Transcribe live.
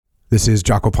This is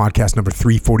Jocko Podcast number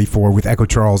 344 with Echo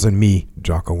Charles and me,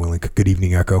 Jocko Willink. Good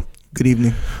evening, Echo. Good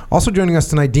evening. Also joining us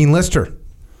tonight, Dean Lister.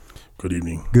 Good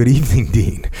evening. Good evening,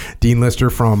 Dean. Dean Lister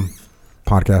from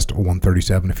Podcast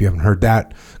 137. If you haven't heard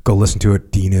that, go listen to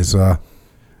it. Dean is it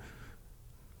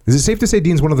safe to say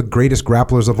Dean's one of the greatest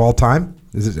grapplers of all time?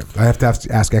 I have to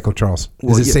ask Echo Charles.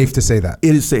 Is it safe to say that?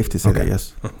 It is safe to say that,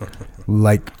 yes.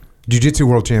 Like jiu-jitsu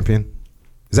world champion.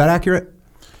 Is that accurate?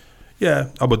 Yeah,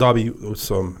 Abu Dhabi was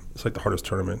it's like the hardest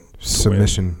tournament.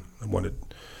 Submission. I won it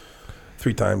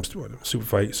 3 times. Super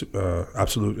fight,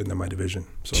 absolute, and then my division.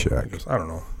 So Check. I don't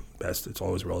know. Best. It's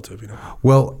always relative, you know.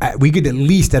 Well, we could at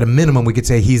least, at a minimum, we could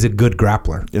say he's a good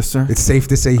grappler. Yes, sir. It's safe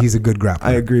to say he's a good grappler.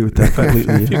 I agree with that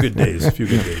completely. A few good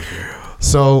days. Yeah.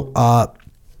 So,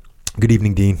 good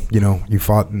evening, Dean. You know, you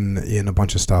fought in a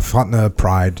bunch of stuff. Fought in the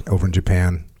Pride over in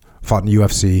Japan. Fought in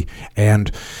UFC.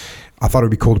 And I thought it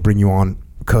would be cool to bring you on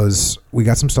because we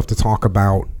got some stuff to talk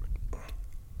about.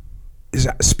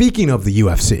 Speaking of the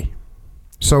UFC,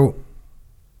 so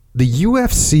the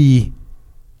UFC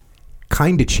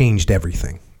kind of changed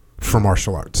everything for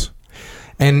martial arts.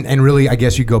 And really, I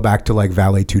guess you go back to like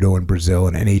Vale Tudo in Brazil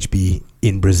and NHB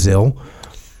in Brazil.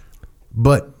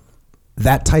 But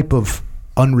that type of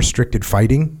unrestricted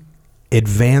fighting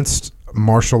advanced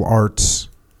martial arts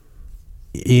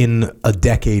in a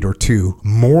decade or two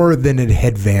more than it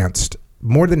had advanced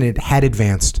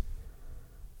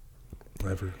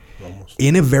Ever, almost.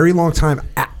 in a very long time.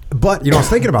 But, you know, I was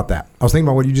thinking about that. I was thinking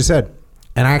about what you just said.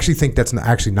 And I actually think that's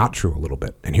actually not true a little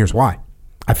bit. And here's why.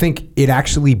 I think it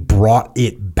actually brought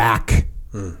it back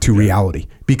to reality.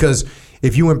 Because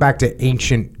if you went back to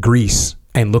ancient Greece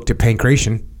and looked at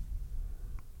pancration,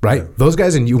 right? Yeah. Those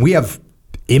guys, we have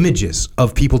images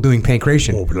of people doing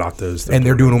pancration. And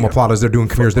they're doing omoplatas, they're doing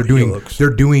khmers, they're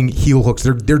doing heel hooks,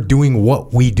 they're doing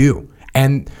what we do.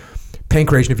 And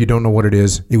pancration, if you don't know what it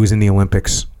is, it was in the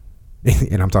Olympics.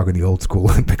 And I'm talking the old school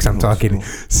Olympics. I'm talking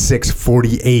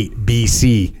 648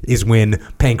 BC is when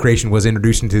pancration was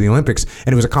introduced into the Olympics.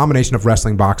 And it was a combination of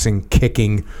wrestling, boxing,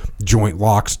 kicking, joint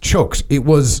locks, chokes. It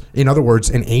was, in other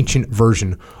words, an ancient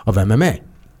version of MMA.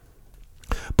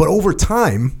 But over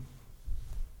time,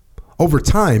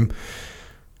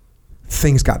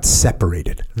 things got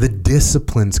separated. The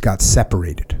disciplines got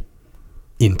separated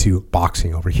into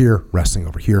boxing over here, wrestling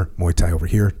over here, Muay Thai over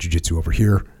here, Jiu-Jitsu over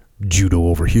here, Judo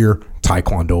over here,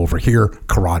 Taekwondo over here,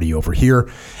 Karate over here.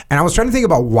 And I was trying to think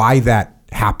about why that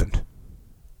happened.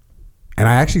 And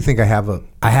I actually think I have a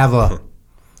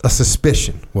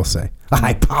suspicion, we'll say, a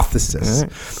hypothesis.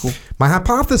 Right, cool. My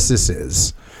hypothesis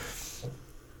is,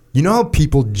 you know how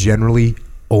people generally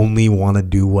only want to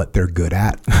do what they're good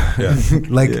at? Yeah.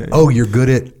 You're good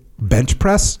at bench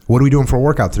press? What are we doing for a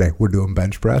workout today? We're doing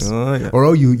bench press. Yeah.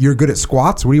 Or, you're good at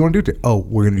squats? What do you want to do today? Oh,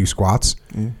 we're going to do squats.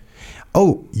 Yeah.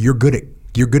 Oh, you're good at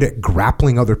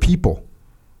grappling other people.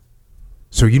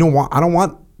 So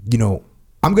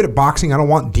I'm good at boxing. I don't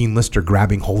want Dean Lister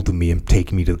grabbing hold of me and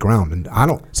taking me to the ground. And so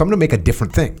I'm going to make a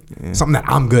different thing, something that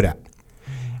I'm good at.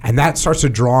 And that starts to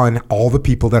draw in all the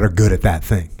people that are good at that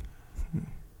thing.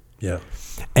 Yeah.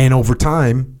 And over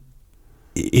time,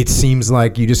 it seems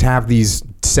like you just have these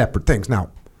separate things.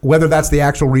 Now, whether that's the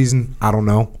actual reason, I don't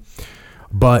know.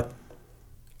 But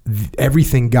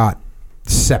everything got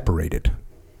separated.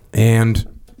 And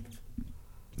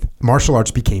martial arts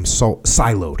became so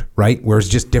siloed, right? Where it's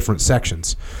just different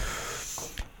sections.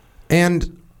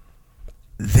 And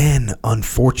then,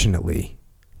 unfortunately,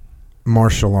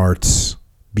 martial arts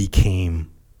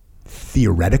became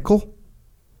theoretical.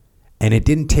 And it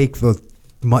didn't take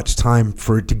much time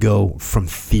for it to go from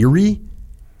theory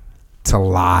to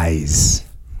lies.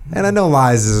 And I know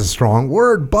lies is a strong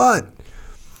word, but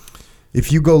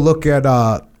if you go look at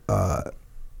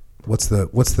what's the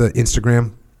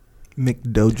Instagram?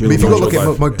 McDojo. I mean, if you go look at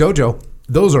McDojo,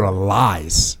 those are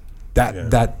lies.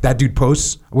 That dude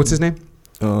posts. What's his name?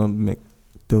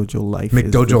 McDojo Life.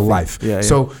 McDojo Life. Yeah.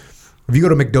 So if you go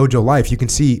to McDojo Life, you can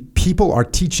see people are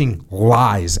teaching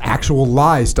lies, actual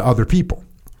lies to other people.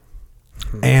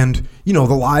 And, the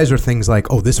lies are things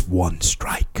like, oh, this one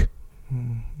strike.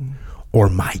 Or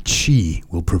my chi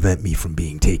will prevent me from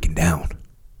being taken down.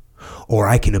 Or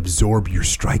I can absorb your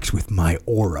strikes with my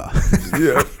aura.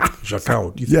 Yeah.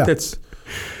 Jacques, do you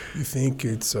think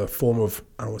it's a form of,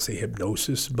 I don't want to say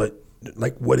hypnosis, but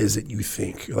like, what is it you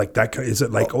think? Like that kind of, is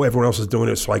it like, everyone else is doing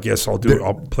it, so I guess I'll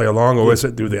play along, or is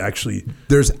it, do they actually?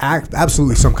 There's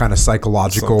absolutely some kind of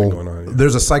psychological, going on,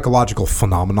 there's a psychological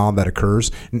phenomenon that occurs.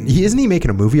 Isn't he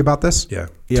making a movie about this? Yeah.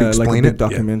 To explain like a big it?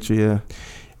 documentary, yeah.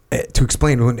 To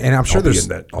explain, and I'm sure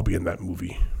I'll be in that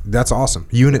movie. That's awesome.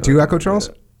 You in it too, Echo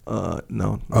Charles?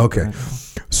 No. Okay.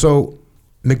 So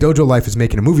McDojo Life is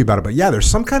making a movie about it, but yeah, there's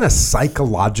some kind of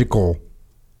psychological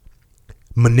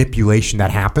manipulation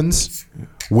that happens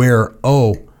where,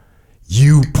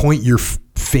 you point your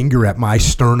finger at my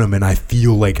sternum and I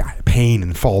feel like pain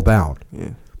and fall down. Yeah.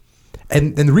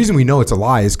 And the reason we know it's a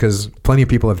lie is because plenty of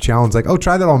people have challenged, like,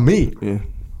 try that on me. Yeah.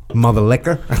 Mother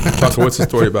liquor. So what's the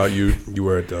story about you? You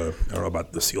were at, I don't know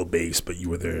about the SEAL base, but you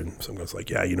were there and some guy's like,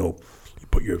 yeah, you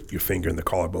put your finger in the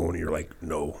collarbone and you're like,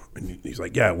 no. And he's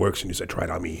like, yeah, it works. And you said, try it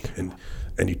on me. And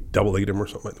you double-legged him or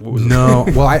something? What was No.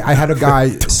 Well, I had a guy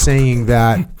saying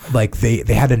that, like, they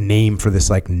had a name for this,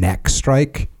 like, neck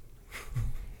strike.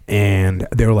 And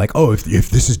they were like, if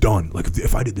this is done, like,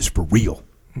 if I did this for real,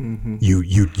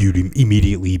 you'd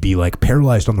immediately be, like,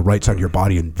 paralyzed on the right side of your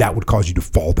body, and that would cause you to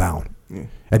fall down. Yeah.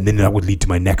 And then that would lead to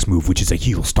my next move, which is a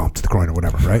heel stomp to the groin or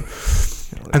whatever, right?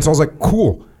 And so I was like,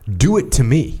 cool, do it to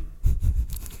me.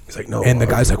 He's like, no. And the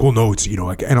guy's like, well, no, it's,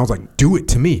 like, and I was like, do it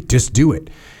to me, just do it.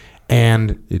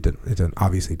 And it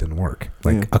obviously didn't work.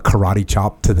 Like a karate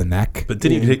chop to the neck. But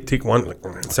didn't you take one, like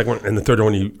second one, and the third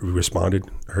one you responded?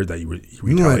 I heard that you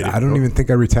retaliated. I don't even think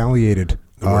I retaliated.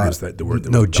 The word is that the word.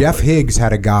 No, Jeff Higgs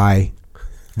had a guy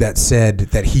that said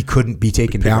that he couldn't be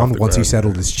taken down once he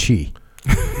settled his chi.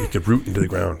 He could root into the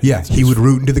ground. Yeah, he would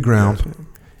root into the ground.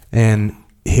 And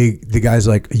the guy's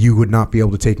like, you would not be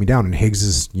able to take me down. And Higgs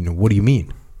is, what do you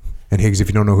mean? And Higgs, if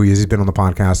you don't know who he is, he's been on the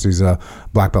podcast. He's a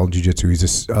black belt in jiu-jitsu.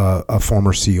 He's a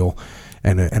former SEAL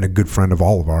and a good friend of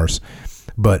all of ours.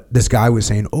 But this guy was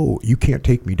saying, you can't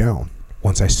take me down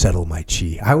once I settle my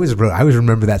chi. I always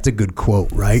remember that's a good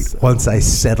quote, right? Once I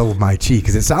settle my chi.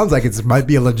 Because it sounds like it might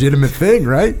be a legitimate thing,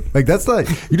 right? Like, that's like,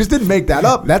 you just didn't make that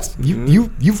up. That's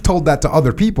you've told that to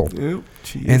other people. Yep.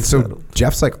 And so settled.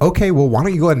 Jeff's like, okay, well, why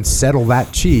don't you go ahead and settle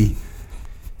that chi?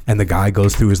 And the guy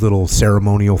goes through his little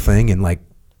ceremonial thing and, like,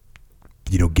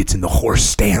 gets in the horse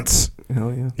stance.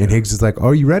 Hell yeah. And Higgs is like,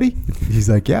 are you ready? He's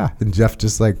like, yeah. And Jeff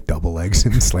just, like, double legs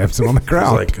and slaps him on the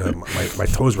ground. It's like my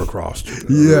toes were crossed.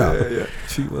 Yeah.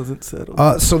 She wasn't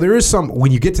settled. So there is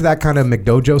when you get to that kind of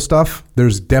McDojo stuff,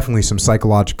 there's definitely some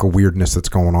psychological weirdness that's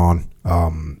going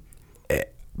on.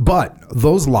 But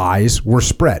those lies were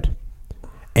spread.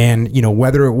 And,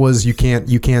 whether it was you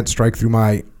can't strike through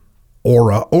my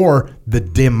aura, or the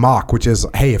dim mock, which is,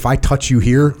 hey, if I touch you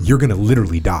here, you're going to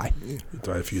literally die.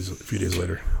 Die a few days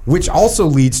later. Which also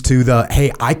leads to the,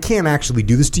 hey, I can't actually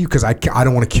do this to you because I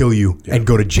don't want to kill you and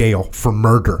go to jail for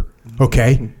murder,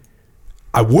 okay?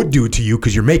 I would do it to you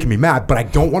because you're making me mad, but I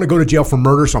don't want to go to jail for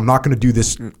murder, so I'm not going to do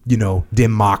this,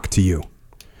 dim mock to you.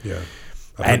 Yeah.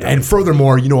 And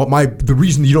furthermore, the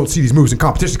reason you don't see these moves in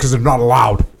competition is because they're not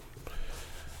allowed.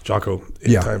 Jocko,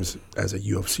 times as a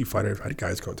UFC fighter, I've had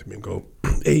guys come to me and go,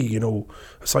 hey,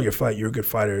 I saw your fight. You're a good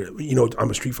fighter.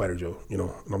 I'm a street fighter, Joe. And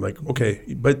I'm like, okay.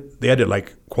 But they had to,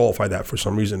 like, qualify that for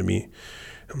some reason to me.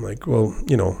 I'm like, well,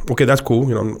 okay, that's cool.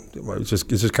 It's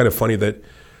just kind of funny that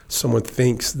someone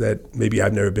thinks that maybe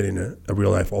I've never been in a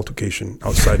real life altercation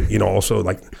outside. Also,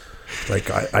 like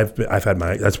I've had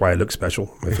that's why I look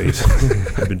special. My face,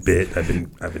 I've been bit, I've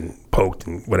been poked,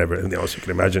 and whatever, everything else you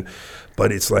can imagine.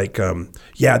 But it's like,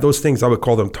 those things I would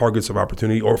call them targets of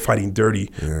opportunity or fighting dirty.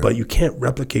 Yeah. But you can't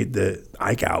replicate the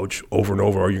eye gouge over and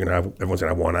over, or everyone's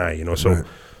gonna have one eye. So, right.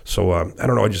 So I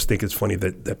don't know. I just think it's funny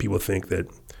that people think that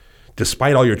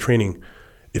despite all your training,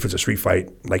 if it's a street fight,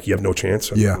 like, you have no chance.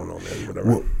 I don't know, man, whatever.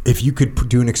 Well, if you could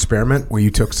do an experiment where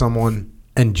you took someone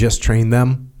and just trained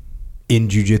them in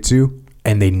jiu-jitsu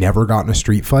and they never got in a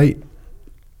street fight,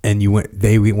 and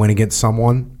they went against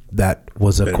someone that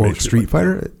was a quote street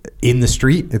fighter in the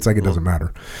street, it's like it doesn't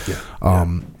matter.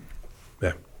 So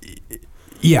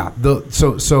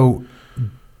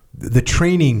the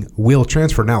training will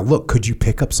transfer. Now, look, could you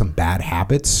pick up some bad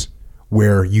habits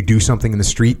where you do something in the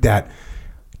street that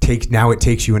it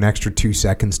takes you an extra 2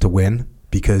 seconds to win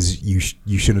because you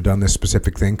shouldn't have done this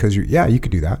specific thing? Because you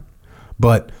could do that,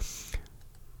 but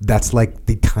that's like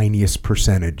the tiniest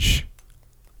percentage.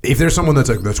 If there's someone that's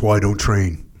like, that's why I don't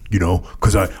train,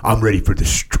 because I'm ready for the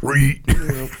street.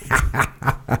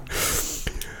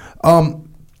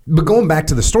 But going back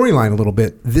to the storyline a little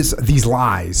bit, these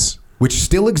lies, which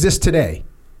still exist today,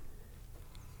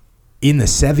 in the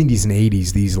 70s and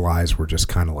 80s, these lies were just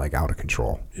kind of like out of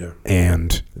control. Yeah.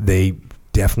 And they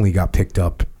definitely got picked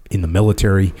up in the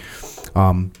military.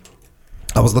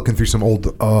 I was looking through some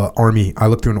old Army. I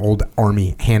looked through an old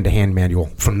Army hand-to-hand manual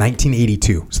from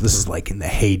 1982. So this is like in the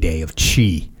heyday of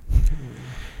Chi.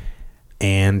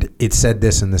 And it said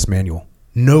this in this manual: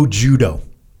 no judo.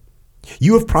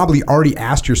 You have probably already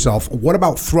asked yourself, what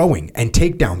about throwing and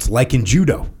takedowns like in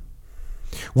judo?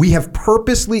 We have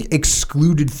purposely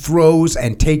excluded throws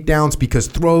and takedowns because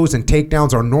throws and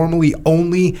takedowns are normally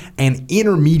only an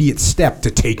intermediate step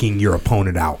to taking your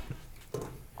opponent out.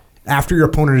 After your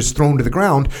opponent is thrown to the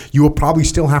ground, you will probably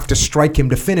still have to strike him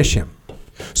to finish him.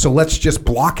 So let's just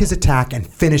block his attack and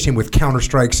finish him with counter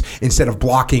strikes instead of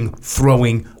blocking,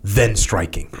 throwing, then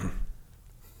striking.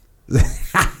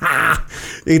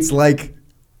 It's like,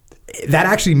 that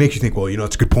actually makes you think, well,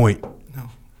 it's a good point.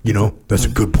 No. That's a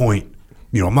good point.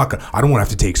 I don't want to have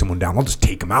to take someone down. I'll just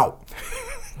take them out.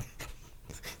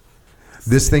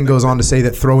 This thing goes on to say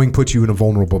that throwing puts you in a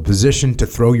vulnerable position. To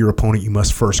throw your opponent, you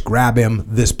must first grab him.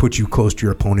 This puts you close to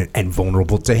your opponent and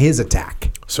vulnerable to his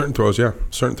attack. Certain throws, yeah.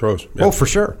 Yeah. Oh, for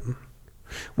sure.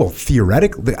 Well,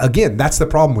 theoretically, again, that's the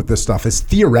problem with this stuff, is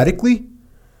theoretically,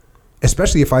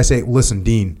 especially if I say, listen,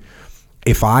 Dean,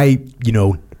 if I,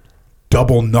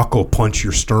 double knuckle punch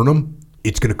your sternum,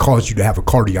 it's going to cause you to have a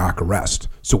cardiac arrest.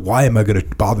 So why am I going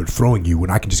to bother throwing you when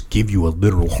I can just give you a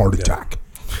literal heart attack?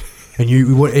 And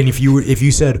if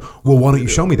you said, well, why don't you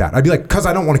show me that? I'd be like, because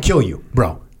I don't want to kill you,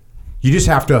 bro. You just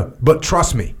have to, but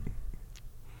trust me.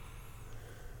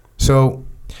 So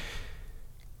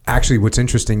actually what's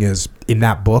interesting is in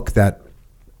that book, that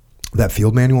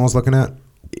field manual I was looking at,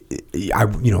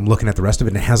 I'm looking at the rest of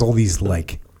it, and it has all these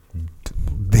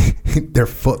their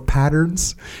foot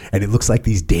patterns, and it looks like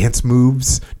these dance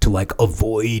moves to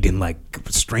avoid and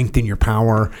strengthen your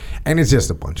power, and it's just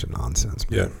a bunch of nonsense,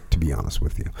 man, to be honest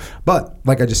with you. But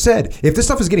like I just said, if this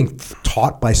stuff is getting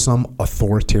taught by some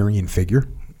authoritarian figure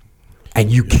and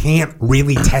you can't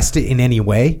really test it in any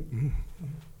way,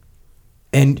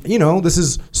 and this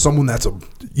is someone that's a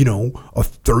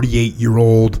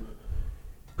 38-year-old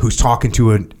who's talking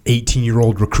to an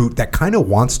 18-year-old recruit that kind of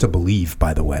wants to believe,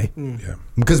 by the way. Yeah.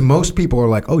 Because most people are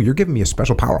like, oh, you're giving me a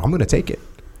special power. I'm going to take it.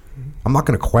 I'm not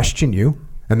going to question you.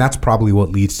 And that's probably what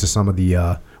leads to some of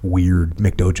the weird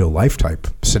McDojo life type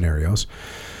scenarios.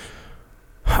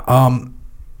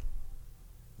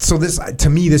 So this, to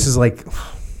me, this is like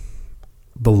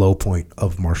the low point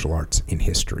of martial arts in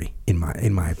history, in my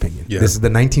opinion. Yeah. This is the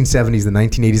 1970s, the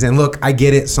 1980s. And look, I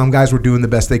get it. Some guys were doing the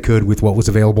best they could with what was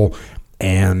available,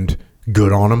 and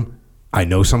good on them. I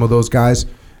know some of those guys.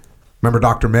 Remember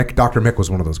Dr. Mick? Dr. Mick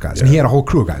was one of those guys. Yeah. And he had a whole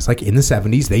crew of guys. Like in the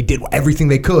 70s, they did everything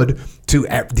they could to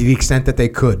the extent that they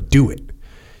could do it.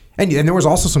 And there was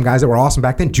also some guys that were awesome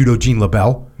back then. Judo Gene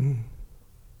LaBelle.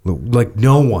 Like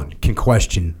no one can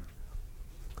question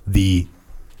the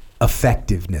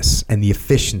effectiveness and the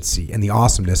efficiency and the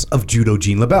awesomeness of Judo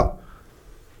Gene LaBelle.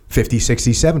 50s,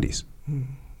 60s, 70s.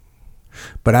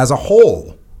 But as a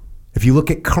whole, if you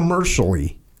look at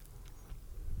commercially,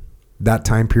 that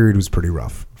time period was pretty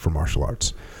rough for martial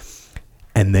arts.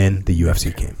 And then the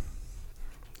UFC came.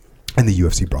 And the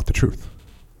UFC brought the truth.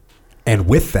 And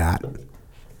with that,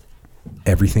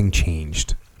 everything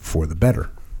changed for the better.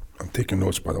 I'm taking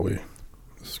notes, by the way.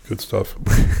 This is good stuff.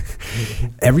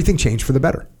 Everything changed for the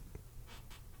better.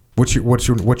 What's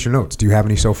your notes? Do you have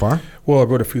any so far? Well, I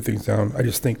wrote a few things down. I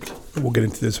just think we'll get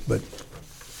into this, but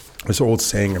it's an old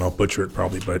saying, and I'll butcher it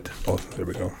probably, but there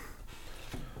we go.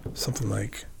 Something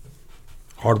like,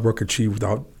 hard work achieved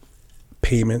without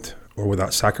payment or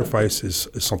without sacrifice is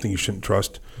something you shouldn't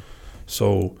trust.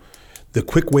 So the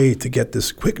quick way to get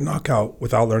this quick knockout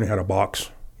without learning how to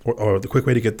box, or the quick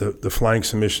way to get the flying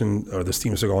submission or the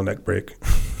Steven Seagal neck break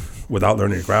without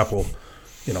learning to grapple,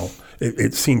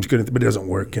 it seems good, but it doesn't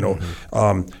work.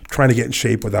 Trying to get in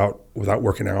shape without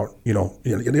working out. I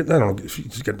don't know if you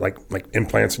just get like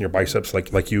implants in your biceps,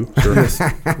 like you. Sure.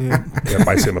 Yeah,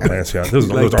 bicep implants. Yeah, those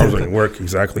arms don't work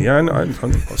exactly. Yeah, I'm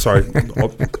sorry.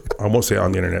 I won't say it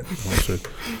on the internet.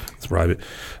 It's private.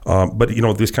 But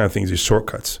these kind of things, these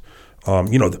shortcuts.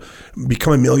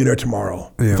 Become a millionaire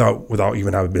tomorrow without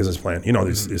even having a business plan.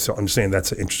 I'm saying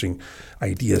that's an interesting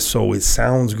idea. So it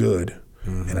sounds good.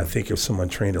 Mm-hmm. And I think if someone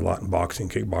trained a lot in boxing,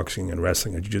 kickboxing, and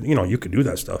wrestling, you could do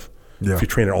that stuff. Yeah. If you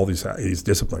train in all these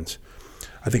disciplines,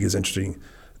 I think it's interesting.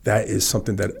 That is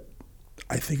something that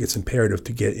I think it's imperative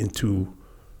to get into.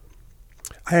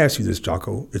 I asked you this,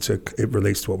 Jocko. It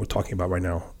relates to what we're talking about right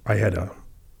now. I had a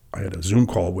Zoom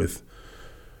call with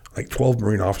like 12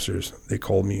 Marine officers. They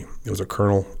called me. It was a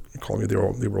colonel. They called me. They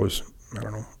were always, I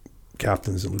don't know,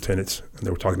 captains and lieutenants, and they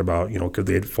were talking about, because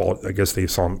they had fought. I guess they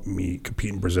saw me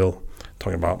compete in Brazil,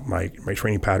 talking about my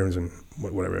training patterns and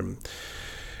whatever. And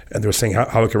they were saying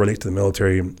how it could relate to the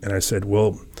military. And I said,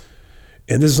 well,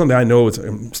 and this is something I know,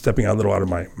 I'm stepping out a little out of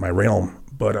my realm,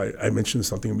 but I mentioned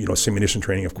something, simulation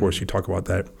training, of course, you talk about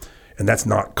that. And that's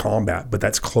not combat, but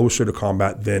that's closer to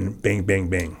combat than bang, bang,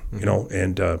 bang,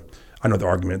 and I know the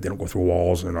argument, they don't go through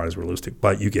walls and they're not as realistic,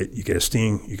 but you get a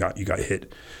sting, you got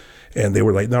hit. And they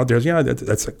were like, no,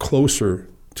 that's like closer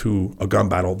to a gun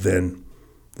battle than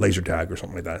laser tag or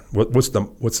something like that. What's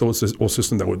the old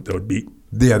system that would beat?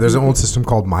 Yeah, there's an old system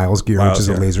called Miles Gear, which is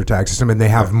a laser tag system, and they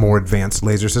have more advanced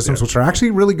laser systems, which are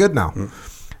actually really good now.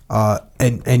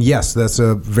 And yes, those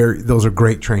are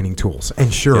great training tools.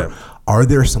 And sure, are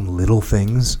there some little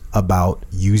things about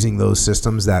using those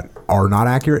systems that are not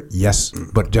accurate? Yes,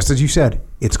 but just as you said,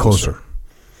 it's closer.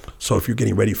 So if you're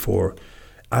getting ready for,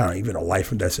 I don't know, even a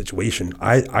life and death situation,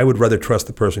 I would rather trust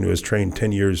the person who has trained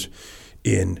 10 years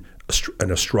in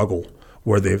a struggle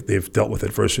where they've dealt with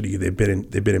adversity, they've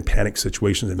been in panic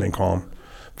situations and been calm,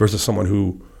 versus someone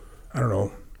who, I don't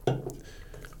know,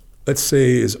 let's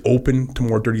say is open to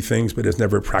more dirty things but has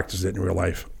never practiced it in real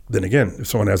life. Then again, if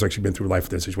someone has actually been through a life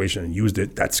and death situation and used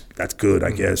it, that's good,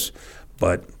 I guess.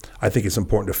 But I think it's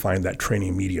important to find that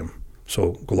training medium.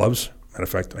 So gloves, matter of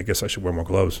fact, I guess I should wear more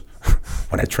gloves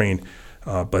when I train.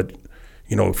 But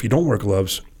if you don't wear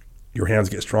gloves, your hands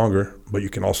get stronger, but you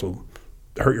can also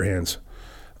hurt your hands.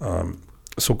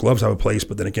 So gloves have a place,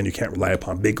 but then again, you can't rely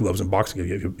upon big gloves in boxing.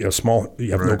 You have small,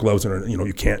 you have no gloves, and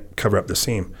you can't cover up the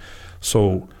same.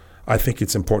 So I think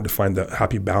it's important to find that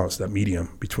happy balance, that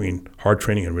medium between hard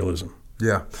training and realism.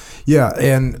 Yeah,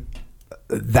 and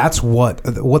that's what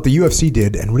the UFC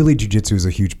did, and really jiu-jitsu is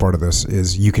a huge part of this.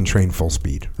 Is you can train full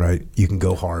speed, right? You can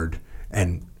go hard,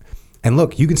 and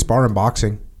look, you can spar in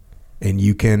boxing, and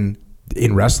you can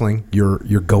in wrestling. You're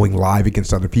going live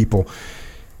against other people.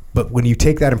 But when you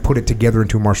take that and put it together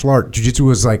into a martial art, jiu-jitsu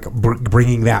was like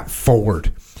bringing that forward.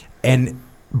 And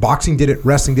boxing did it,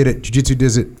 wrestling did it, jiu-jitsu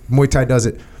does it, Muay Thai does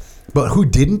it. But who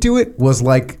didn't do it was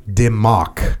like Dim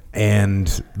Mak and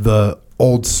the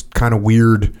old kind of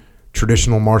weird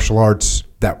traditional martial arts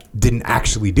that didn't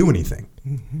actually do anything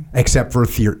except for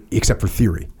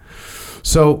theory.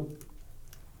 So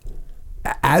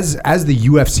as the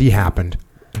UFC happened,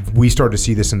 we started to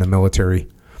see this in the military.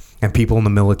 And people in the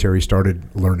military started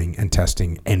learning and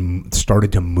testing and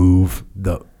started to move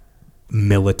the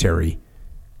military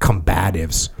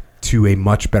combatives to a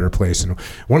much better place. And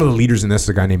one of the leaders in this is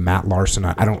a guy named Matt Larson.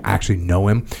 I don't actually know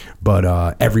him,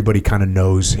 but everybody kind of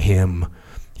knows him.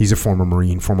 He's a former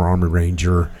Marine, former Army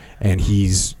Ranger, and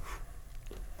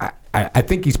I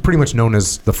think he's pretty much known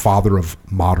as the father of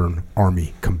modern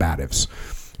Army combatives.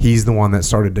 He's the one that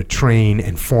started to train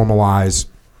and formalize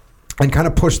and kind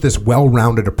of push this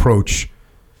well-rounded approach,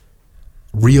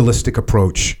 realistic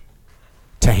approach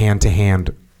to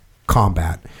hand-to-hand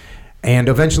combat. And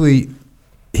eventually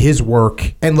his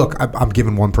work, and look, I'm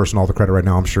giving one person all the credit right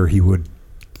now. I'm sure he would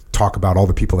talk about all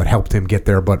the people that helped him get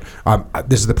there, but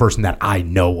this is the person that I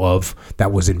know of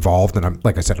that was involved. And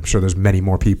like I said, I'm sure there's many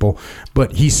more people,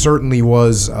 but he certainly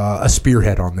was a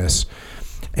spearhead on this.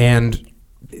 And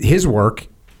his work,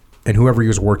 and whoever he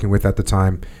was working with at the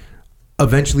time,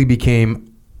 eventually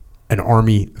became an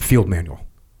Army field manual.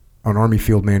 An Army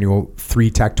field manual,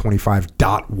 3 TAC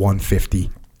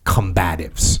 25.150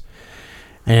 combatives.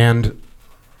 And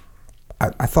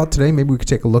I thought today maybe we could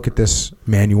take a look at this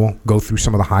manual, go through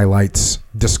some of the highlights,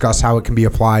 discuss how it can be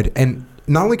applied. And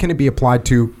not only can it be applied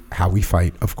to how we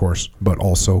fight, of course, but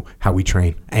also how we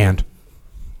train and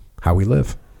how we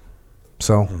live.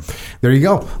 So there you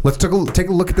go. Let's take a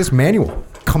look at this manual.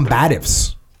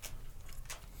 Combatives.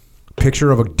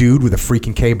 Picture of a dude with a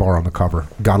freaking K-bar on the cover.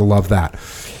 Gotta love that.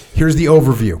 Here's the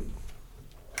overview.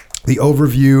 The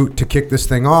overview to kick this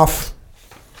thing off.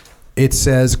 It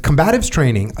says, combatives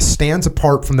training stands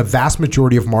apart from the vast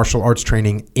majority of martial arts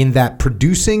training in that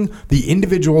producing the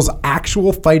individual's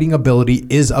actual fighting ability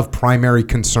is of primary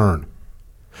concern.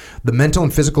 The mental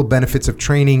and physical benefits of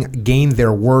training gain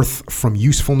their worth from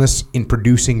usefulness in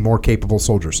producing more capable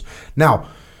soldiers. Now,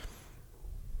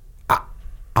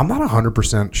 I'm not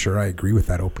 100% sure I agree with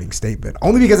that opening statement.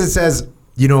 Only because it says,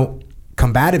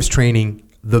 combatives training,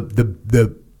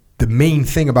 the main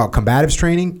thing about combatives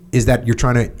training is that you're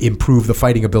trying to improve the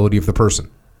fighting ability of the person.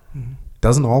 Mm-hmm.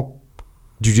 Doesn't all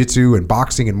jiu-jitsu and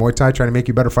boxing and Muay Thai try to make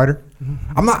you a better fighter?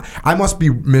 Mm-hmm. I must be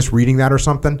misreading that or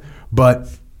something, but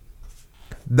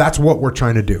that's what we're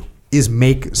trying to do, is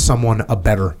make someone a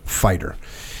better fighter.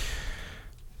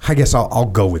 I guess I'll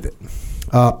go with it.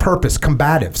 Purpose,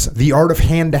 combatives, the art of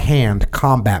hand-to-hand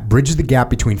combat bridges the gap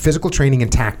between physical training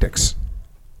and tactics.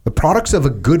 The products of a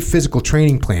good physical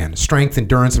training plan, strength,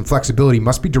 endurance, and flexibility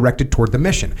must be directed toward the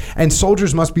mission, and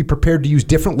soldiers must be prepared to use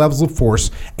different levels of force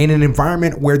in an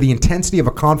environment where the intensity of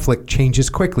a conflict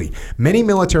changes quickly. Many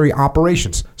military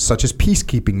operations, such as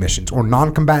peacekeeping missions or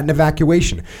non-combatant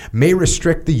evacuation, may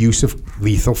restrict the use of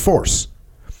lethal force.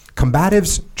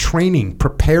 Combatives training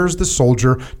prepares the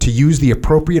soldier to use the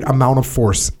appropriate amount of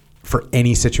force for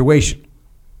any situation.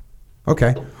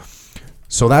 Okay.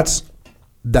 So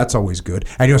that's always good.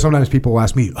 And sometimes people will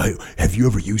ask me, hey, have you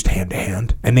ever used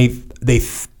hand-to-hand? And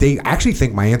they actually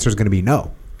think my answer is going to be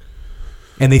no.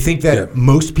 And they think that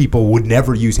most people would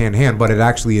never use hand-to-hand, but it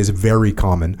actually is very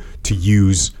common to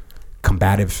use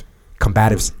combatives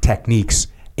techniques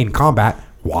in combat.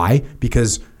 Why?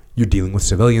 Because you're dealing with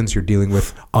civilians, you're dealing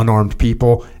with unarmed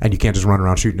people, and you can't just run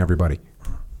around shooting everybody.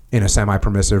 In a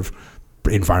semi-permissive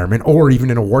environment, or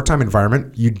even in a wartime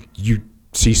environment, you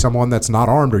see someone that's not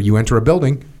armed, or you enter a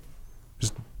building,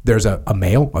 there's a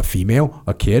male, a female,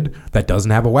 a kid that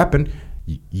doesn't have a weapon,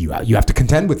 you have to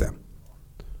contend with them.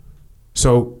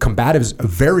 So combatives are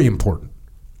very important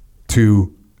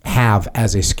to have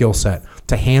as a skill set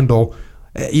to handle.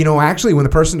 Actually, when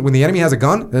the enemy has a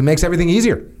gun, it makes everything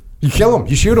easier. You kill him,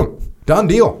 you shoot him, done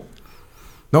deal.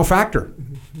 No factor.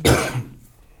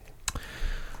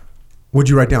 What'd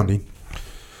you write down, Dean?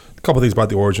 A couple of things about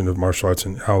the origin of martial arts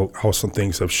and how some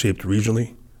things have shaped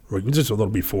regionally, just a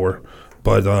little before.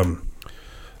 But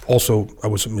also, I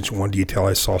was mentioning one detail.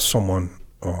 I saw someone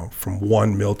from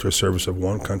one military service of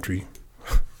one country.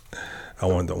 I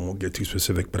won't get too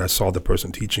specific, but I saw the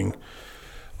person teaching.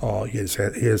 He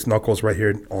has knuckles right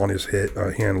here on his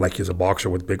hand like he's a boxer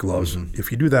with big gloves. Mm-hmm.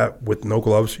 If you do that with no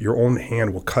gloves, your own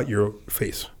hand will cut your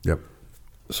face. Yep.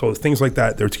 So things like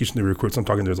that, they're teaching the recruits. I'm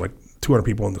talking, there's like 200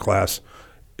 people in the class.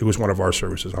 It was one of our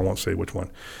services. I won't say which one.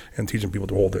 And teaching people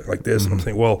to hold it like this. Mm-hmm. And I'm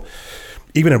saying, well,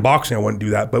 even in boxing, I wouldn't do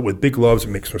that. But with big gloves, it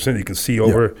makes more sense. You can see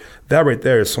over. Yep. That right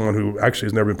there is someone who actually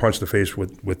has never been punched in the face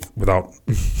without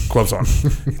gloves on.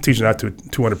 Teaching that to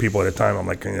 200 people at a time. I'm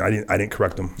like, I didn't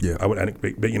correct them. Yeah.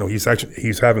 But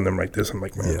he's having them like this. I'm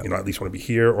like, man, I at least want to be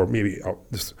here, or maybe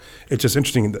it's just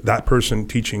interesting that person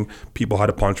teaching people how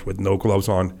to punch with no gloves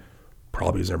on.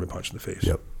 Probably has never been punched in the face.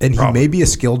 Yep. And he may be a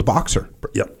skilled boxer.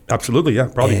 Yep, absolutely, yeah,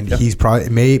 probably. And he's probably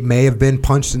may have been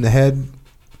punched in the head,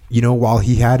 while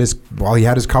he had his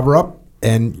cover up,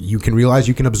 and you can realize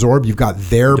you can absorb. You've got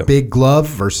their big glove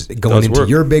versus going into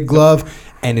your big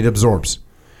glove, and it absorbs.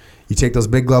 You take those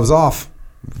big gloves off,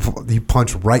 you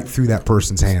punch right through that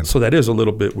person's hand. So that is a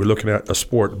little bit. We're looking at a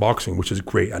sport, boxing, which is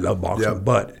great. I love boxing,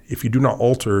 but if you do not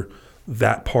alter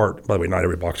that part, by the way, not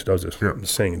every boxer does this. I'm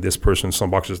saying this person, some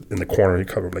boxers in the corner, you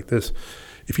cover like this.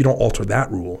 If you don't alter that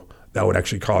rule, that would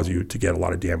actually cause you to get a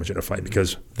lot of damage in a fight,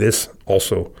 because this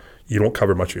also, you don't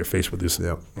cover much of your face with this,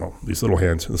 these little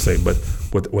hands, the same,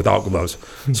 but without gloves.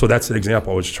 So that's an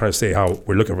example. I was just trying to say how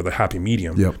we're looking for the happy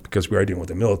medium, because we are dealing with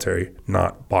the military,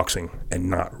 not boxing and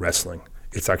not wrestling.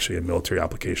 It's actually a military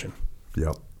application.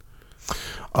 Yep.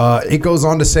 It goes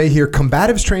on to say here,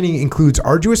 combatives training includes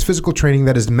arduous physical training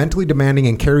that is mentally demanding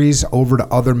and carries over to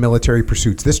other military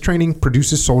pursuits. This training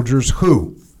produces soldiers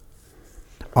who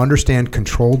understand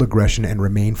controlled aggression and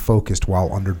remain focused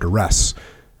while under duress.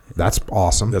 That's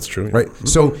awesome. That's true. Right? Mm-hmm.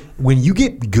 So when you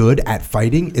get good at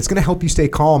fighting, it's going to help you stay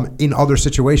calm in other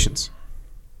situations.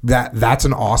 That's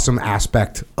an awesome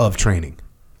aspect of training.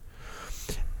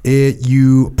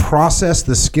 You process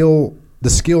the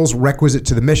skills requisite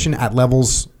to the mission at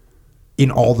levels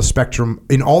in all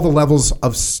the levels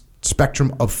of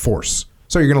spectrum of force.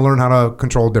 So you're going to learn how to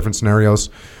control different scenarios.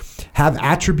 Have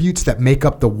attributes that make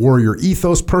up the warrior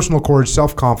ethos: personal courage,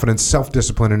 self-confidence,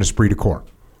 self-discipline, and esprit de corps.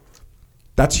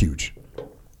 That's huge.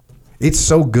 It's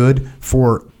so good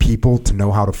for people to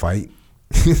know how to fight.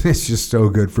 It's just so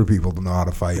good for people to know how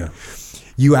to fight. Yeah.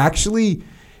 You actually,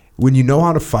 when you know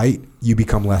how to fight, you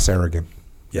become less arrogant.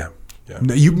 Yeah. Yeah.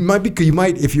 You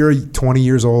might if you're 20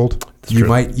 years old, you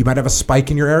might have a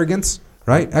spike in your arrogance,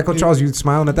 right? Echo Charles, you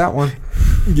smiling at that one.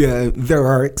 Yeah, there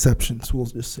are exceptions. We'll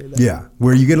just say that. Yeah,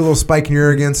 where you get a little spike in your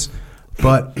arrogance,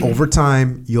 but over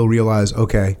time you'll realize,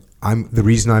 okay, the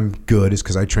reason I'm good is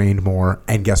because I trained more,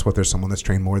 and guess what? There's someone that's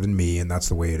trained more than me, and that's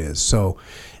the way it is. So,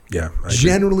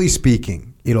 generally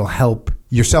speaking, it'll help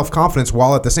your self-confidence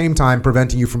while at the same time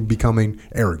preventing you from becoming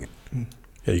arrogant.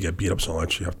 Yeah, you get beat up so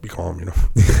much, you have to be calm,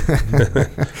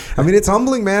 I mean, it's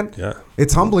humbling, man. Yeah.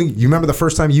 It's humbling. You remember the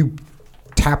first time you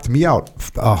tapped me out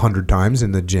 100 times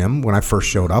in the gym when I first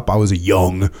showed up? I was a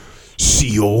young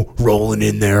SEAL rolling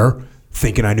in there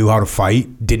thinking I knew how to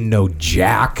fight, didn't know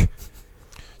jack.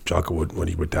 Jocko would, when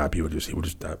he would tap, he would just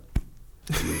tap.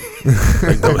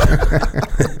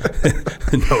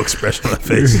 No expression on the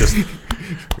face, just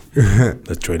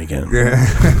let's train again.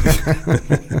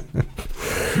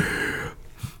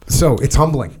 So it's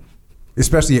humbling,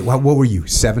 especially what were you,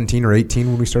 17 or 18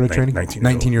 when we started training?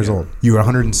 19 years old. You were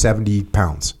 170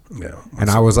 pounds. Yeah. And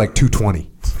I was like 220.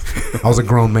 I was a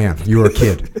grown man. You were a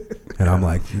kid. And I'm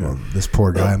like, this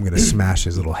poor guy, I'm going to smash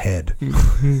his little head.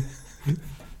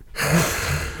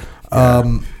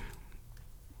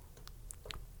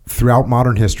 Throughout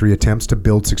modern history, attempts to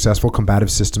build successful combative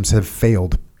systems have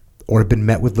failed or have been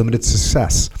met with limited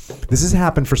success. This has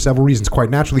happened for several reasons.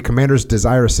 Quite naturally, commanders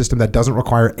desire a system that doesn't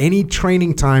require any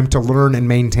training time to learn and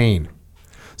maintain.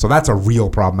 So that's a real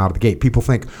problem out of the gate. People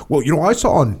think, well, I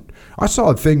saw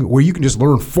a thing where you can just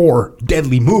learn 4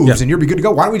 deadly moves and you'll be good to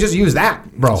go. Why don't we just use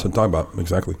that, bro? That's what I'm talking about.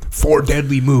 Exactly. 4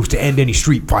 deadly moves to end any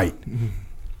street fight.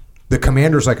 The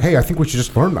commander's like, hey, I think we should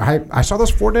just learn. I saw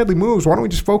those 4 deadly moves. Why don't we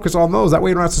just focus on those? That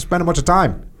way you don't have to spend a bunch of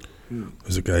time.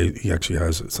 There's a guy, he actually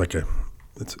has, it's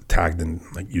tagged in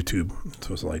like YouTube.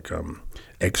 So it's like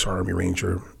ex-Army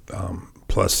Ranger,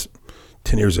 plus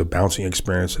 10 years of bouncing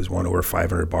experience, has won over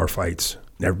 500 bar fights,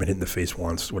 never been hit in the face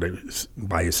once.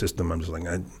 By his system, I'm just like,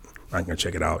 I'm not going to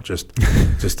check it out. Just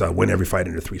win every fight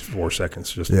under 3-4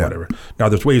 seconds, whatever. Now,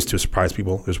 there's ways to surprise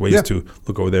people. There's ways to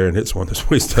look over there and hit someone. There's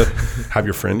ways to have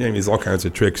your friend. I mean, there's all kinds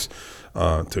of tricks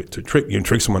to trick. You can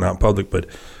trick someone out in public, but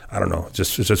I don't know.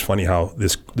 It's just funny how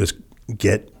this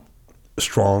get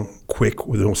strong, quick,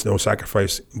 with no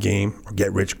sacrifice game, or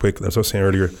get rich quick. That's what I was saying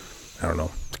earlier. I don't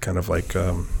know. It's kind of like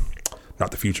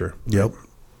not the future. Yep.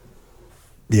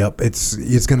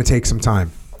 It's going to take some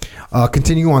time.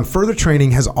 Continuing on, further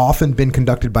training has often been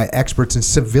conducted by experts in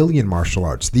civilian martial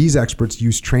arts. These experts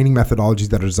use training methodologies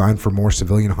that are designed for more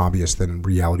civilian hobbyists than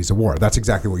realities of war. That's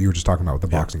exactly what you were just talking about with the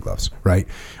boxing gloves, right?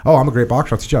 Oh, I'm a great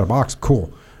boxer. I'll teach you how to box.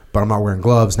 Cool. But I'm not wearing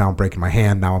gloves. Now I'm breaking my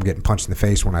hand. Now I'm getting punched in the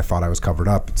face when I thought I was covered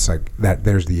up. It's like that.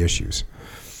 There's the issues.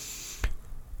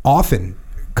 Often,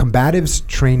 combatives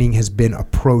training has been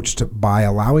approached by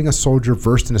allowing a soldier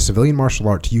versed in a civilian martial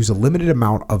art to use a limited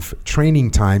amount of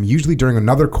training time, usually during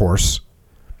another course,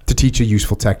 to teach a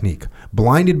useful technique.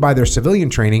 Blinded by their civilian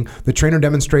training, the trainer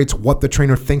demonstrates what the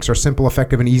trainer thinks are simple,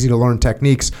 effective, and easy to learn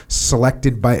techniques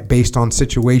selected based on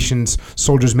situations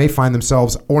soldiers may find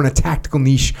themselves or in a tactical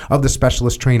niche of the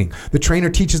specialist training. The trainer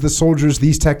teaches the soldiers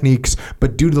these techniques,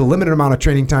 but due to the limited amount of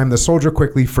training time, the soldiers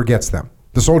quickly forget them.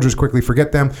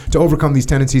 To overcome these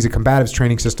tendencies, a combatives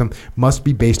training system must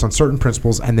be based on certain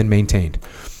principles and then maintained.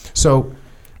 So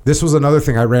this was another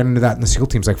thing. I ran into that in the SEAL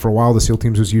teams. Like for a while, the SEAL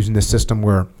teams was using this system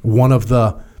where one of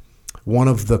the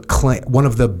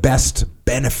best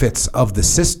benefits of the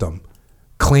system,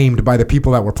 claimed by the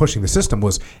people that were pushing the system,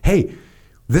 was, hey,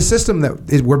 this system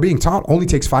that we're being taught only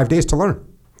takes 5 days to learn.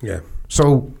 Yeah.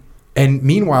 So, and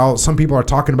meanwhile, some people are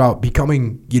talking about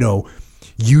becoming,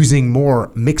 using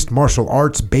more mixed martial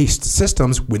arts based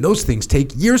systems when those things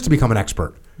take years to become an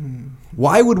expert.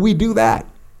 Why would we do that?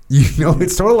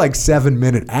 It's sort of like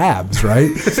 7-minute abs, right?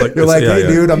 You're like, hey,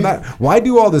 dude, why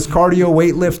do all this cardio,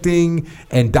 weightlifting,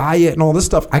 and diet and all this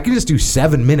stuff? I can just do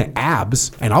 7-minute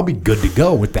abs and I'll be good to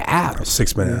go with the abs.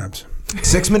 6-minute abs.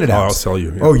 6-minute abs. I'll sell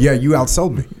you. Yeah. Oh, yeah, you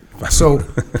outsold me.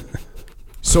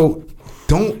 So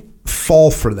don't fall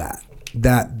for that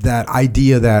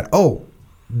idea that,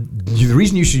 the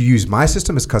reason you should use my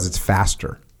system is because it's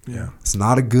faster. Yeah. It's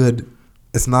not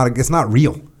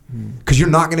real. Because you're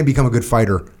not going to become a good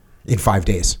fighter in 5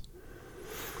 days.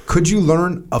 Could you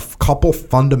learn a couple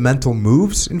fundamental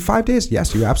moves in 5 days?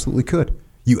 Yes, you absolutely could.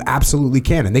 You absolutely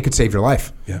can, and they could save your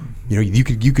life. Yeah.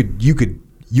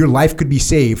 Your life could be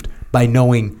saved by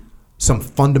knowing some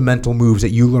fundamental moves that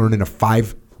you learn in a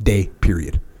 5-day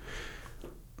period.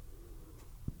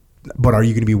 But are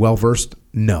you going to be well versed?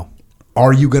 No.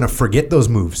 Are you going to forget those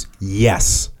moves?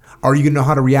 Yes. Are you going to know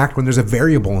how to react when there's a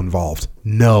variable involved?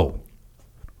 No.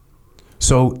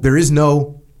 So there is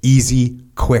no easy,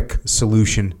 quick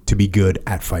solution to be good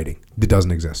at fighting. It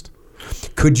doesn't exist.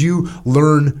 Could you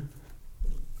learn,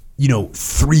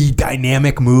 3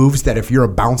 dynamic moves that if you're a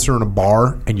bouncer in a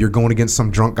bar and you're going against some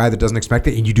drunk guy that doesn't expect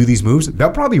it and you do these moves,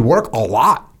 they'll probably work a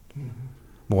lot.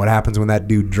 But what happens when that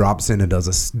dude drops in and does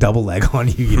a double leg on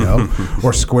you,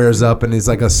 or squares up and is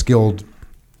like a skilled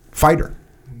fighter?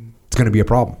 It's going to be a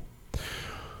problem.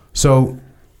 So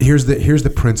here's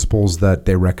the principles that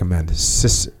they recommend: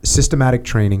 systematic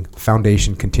training,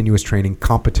 foundation, continuous training,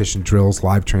 competition drills,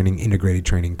 live training, integrated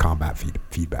training, combat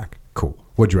feedback. Cool.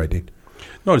 What'd you write, Dean?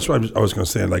 No, I was going to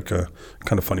say like a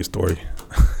kind of funny story.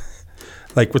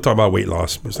 Like we're talking about weight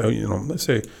loss. So, let's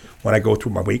say when I go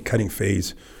through my weight cutting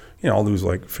phase, I'll lose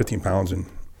like 15 pounds in,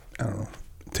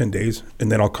 10 days,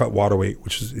 and then I'll cut water weight,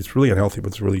 which is it's really unhealthy, but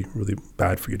it's really, really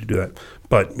bad for you to do that.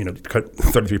 But, cut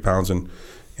 33 pounds in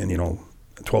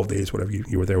 12 days, whatever,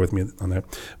 you were there with me on that.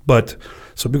 But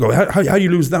so people go, how do you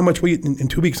lose that much weight in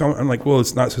 2 weeks? I'm like, well,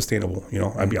 it's not sustainable.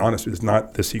 I'll be honest, it's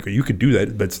not the secret. You could do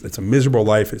that, but it's a miserable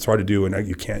life. It's hard to do, and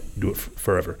you can't do it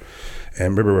forever.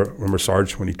 And remember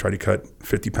Sarge when he tried to cut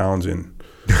 50 pounds in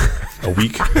a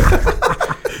week?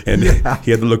 and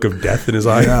he had the look of death in his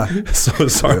eye. So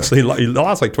Sarge, he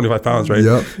lost like 25 pounds, right?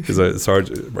 Yep.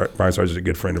 Because Brian Sarge is a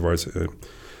good friend of ours,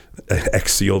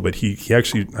 ex-SEAL, but he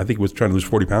actually, I think, was trying to lose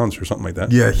 40 pounds or something like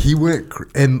that. Yeah, he went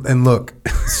and look,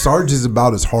 Sarge is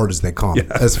about as hard as they come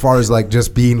as far as like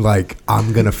just being like,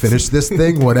 I'm gonna finish this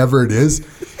thing, whatever it is.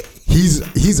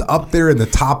 He's up there in the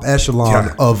top echelon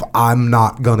of I'm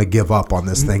not gonna give up on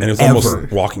this thing. And it was ever.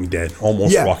 almost Walking Dead.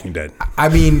 Walking Dead. I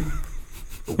mean,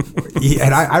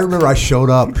 I remember I showed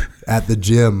up at the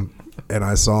gym and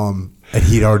I saw him, and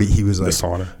he was like, the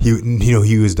sauna.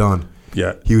 He was done.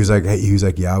 Yeah. He was like,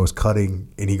 yeah, I was cutting,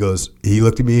 and he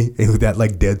looked at me, and with that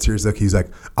like dead serious look, he's like,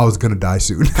 I was gonna die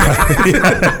soon.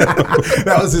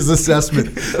 That was his assessment.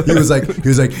 He was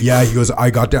like, yeah. He goes, I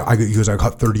got down. He goes, I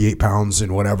got 38 pounds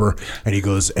and whatever, and he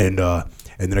goes, and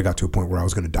then I got to a point where I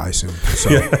was gonna die soon. So,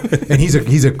 and he's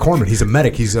a corpsman. He's a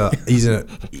medic. He's a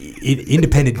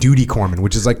independent duty corpsman,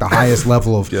 which is like the highest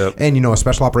level of, and a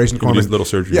special operations corpsman. These little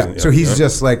surgeries. Yeah. So he's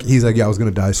just like, yeah, I was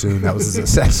gonna die soon. That was his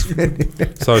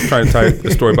assessment. So I was trying to tie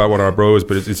a story about one of our bros,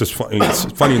 but it's just funny. It's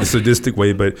funny in a sadistic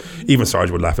way, but even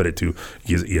Sarge would laugh at it too.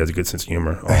 He has a good sense of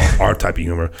humor, our type of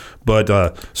humor.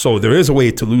 But so there is a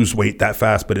way to lose weight that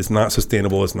fast, but it's not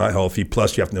sustainable. It's not healthy.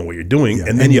 Plus, you have to know what you're doing,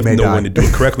 and then you have to know when to do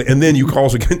it correctly, and then you can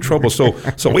also get in trouble. So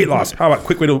weight loss. How about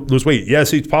quick way to lose weight?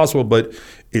 Yes, it's possible, but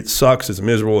it sucks. It's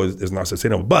miserable. It's not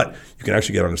sustainable. But you can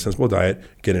actually get on a sensible diet,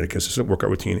 get in a consistent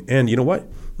workout routine, and you know what?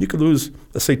 You could lose,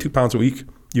 let's say, 2 pounds a week.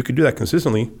 You can do that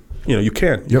consistently. You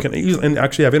can. You can and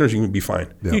actually have energy and be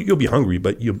fine. Yep. You'll be hungry,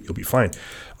 but you'll be fine.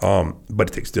 But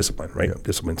it takes discipline, right? Yep.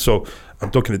 Discipline. So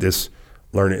I'm looking at this,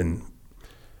 learn it, and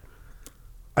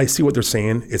I see what they're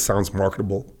saying. It sounds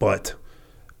marketable, but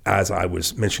as I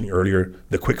was mentioning earlier,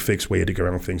 the quick fix way to get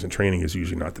around things in training is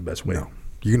usually not the best way. No.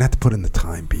 You're going to have to put in the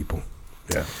time, people.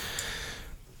 Yeah.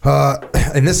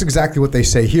 And this is exactly what they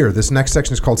say here. This next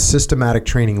section is called systematic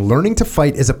training. Learning to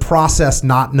fight is a process,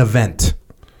 not an event.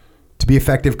 To be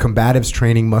effective, combatives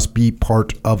training must be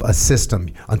part of a system.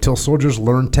 Until soldiers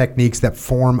learn techniques that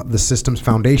form the system's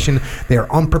foundation, they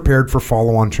are unprepared for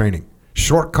follow-on training.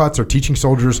 Shortcuts or teaching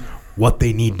soldiers what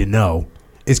they need to know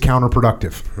is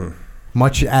counterproductive.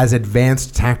 Much as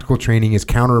advanced tactical training is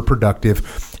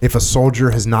counterproductive if a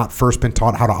soldier has not first been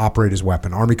taught how to operate his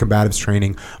weapon. Army combatives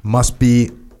training must be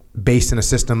based in a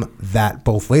system that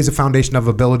both lays a foundation of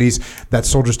abilities that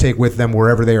soldiers take with them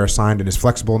wherever they are assigned and is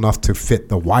flexible enough to fit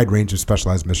the wide range of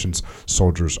specialized missions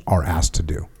soldiers are asked to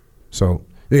do. So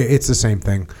it's the same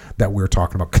thing that we're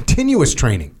talking about. Continuous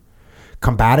training.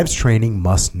 Combatives training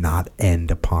must not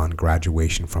end upon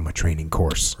graduation from a training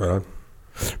course.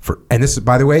 And this is,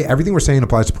 by the way, everything we're saying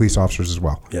applies to police officers as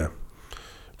well. Yeah.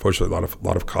 Fortunately, a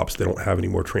lot of cops, they don't have any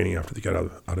more training after they get out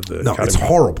of the academy. It's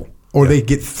horrible. Or they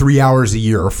get 3 hours a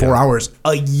year or 4 hours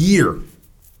a year.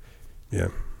 Yeah.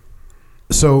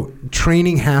 So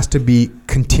training has to be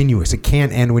continuous. It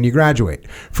can't end when you graduate.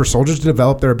 For soldiers to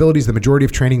develop their abilities, the majority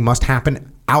of training must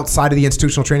happen outside of the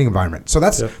institutional training environment. So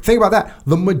think about that.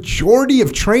 The majority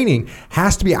of training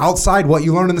has to be outside what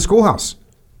you learn in the schoolhouse.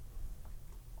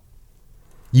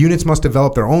 Units must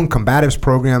develop their own combatives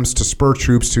programs to spur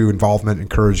troops to involvement,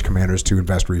 encourage commanders to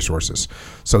invest resources.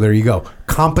 So there you go.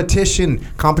 Competition.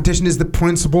 Competition is the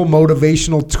principal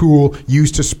motivational tool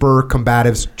used to spur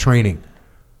combatives training.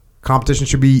 Competition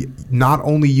should be not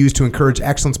only used to encourage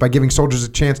excellence by giving soldiers a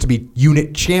chance to be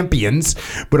unit champions,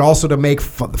 but also to make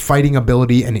fighting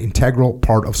ability an integral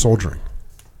part of soldiering.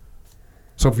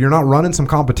 So if you're not running some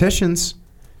competitions,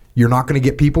 you're not going to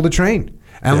get people to train.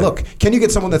 And look, can you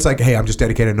get someone that's like, hey, I'm just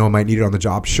dedicated, I know I might need it on the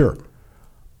job? Sure.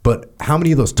 But how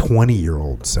many of those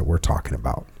 20-year-olds that we're talking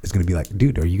about is going to be like,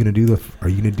 dude, are you going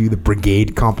to do the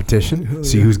brigade competition?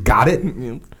 See who's got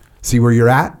it? See where you're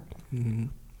at? Mm-hmm.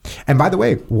 And by the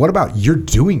way, what about you're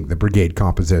doing the brigade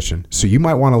competition? So you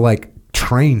might want to like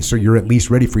train so you're at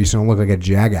least ready for you so you don't look like a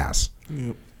jackass.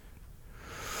 Yep.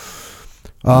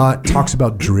 Talks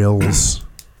about drills.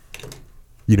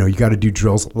 You got to do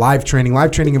drills. Live training.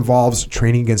 Live training involves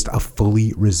training against a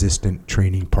fully resistant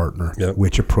training partner,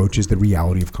 which approaches the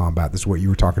reality of combat. This is what you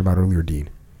were talking about earlier, Dean.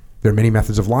 There are many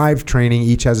methods of live training.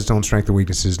 Each has its own strengths and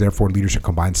weaknesses. Therefore, leadership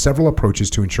combines several approaches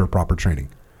to ensure proper training.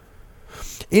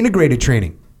 Integrated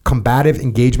training. Combative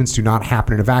engagements do not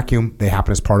happen in a vacuum. They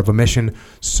happen as part of a mission.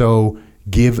 So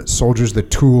give soldiers the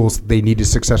tools they need to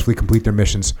successfully complete their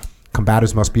missions.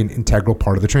 Combatives must be an integral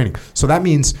part of the training. So that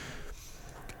means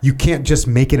you can't just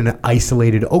make it an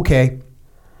isolated,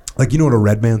 like, you know what a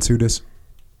red man suit is?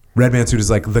 Red man suit is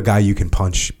like the guy you can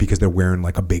punch because they're wearing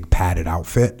like a big padded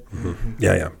outfit. Mm-hmm.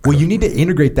 Yeah. Well, you need to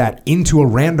integrate that into a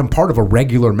random part of a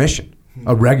regular mission.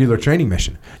 a regular training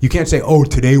mission. You can't say, oh,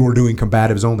 today we're doing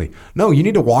combatives only. No, you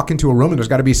need to walk into a room and there's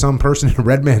got to be some person in a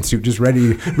red man suit just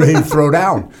ready to throw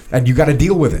down. And you got to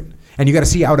deal with it. And you got to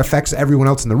see how it affects everyone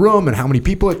else in the room and how many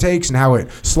people it takes and how it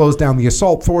slows down the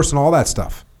assault force and all that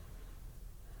stuff.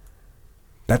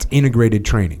 That's integrated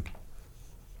training.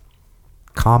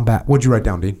 Combat. What'd you write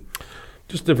down, Dean?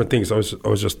 Just different things. I was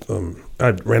just I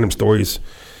had random stories.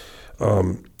 I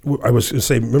was going to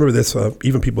say, remember this?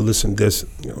 Even people listen to this.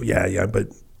 But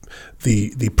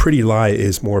the pretty lie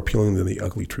is more appealing than the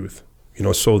ugly truth.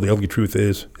 So the ugly truth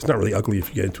is it's not really ugly if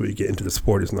you get into it. You get into the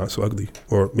sport, it's not so ugly,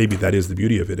 or maybe that is the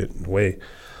beauty of it in a way.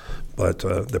 But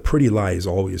the pretty lie is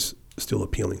always still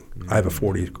appealing. Mm-hmm. I have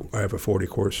a 40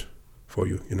 course for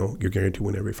you. You're guaranteed to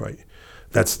win every fight.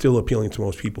 That's still appealing to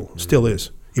most people. Mm-hmm. Still is,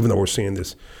 even though we're saying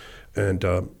this. And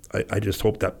I just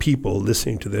hope that people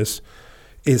listening to this,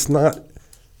 it's not.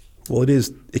 Well, it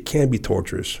is. It can be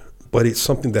torturous, but it's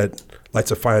something that lights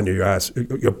a fire under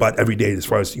your butt every day. As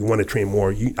far as you want to train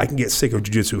more, I can get sick of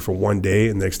jiu-jitsu for one day,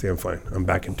 and the next day I'm fine. I'm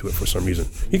back into it for some reason.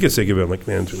 You get sick of it, I'm like,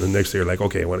 man. The next day you're like,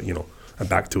 okay, I'm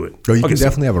back to it. Oh, you can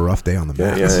definitely have a rough day on the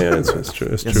mat. Yeah, it's true.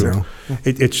 It's true.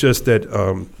 It's just that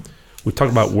we talk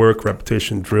about work,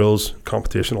 repetition, drills,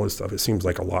 competition, all this stuff. It seems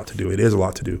like a lot to do. It is a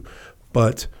lot to do,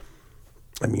 but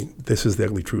I mean, this is the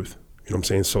ugly truth. You know what I'm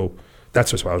saying? So. That's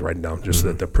just what I was writing down, just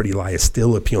that the pretty lie is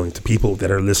still appealing to people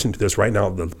that are listening to this right now.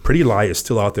 The pretty lie is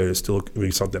still out there. It's still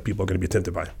something that people are going to be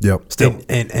tempted by. Yep. Still.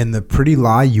 And the pretty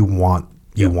lie, you want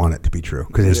it to be true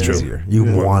because it's true. Easier. You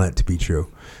want it to be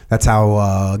true. That's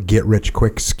how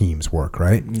get-rich-quick schemes work,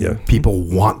 right? Yeah. People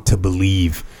want to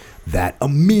believe that a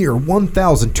mere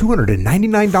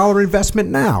 $1,299 investment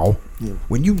now,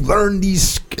 when you learn these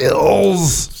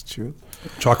skills. It's true.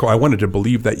 Chaco, I wanted to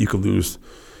believe that you could lose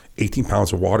 18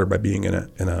 pounds of water by being in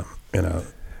a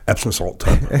Epsom salt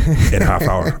tub in a half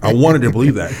hour. I wanted to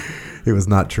believe that. It was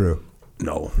not true.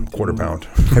 No, quarter pound.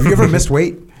 Have you ever missed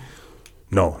weight?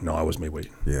 No, I was made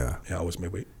weight. Yeah, I was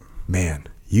made weight. Man,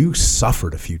 you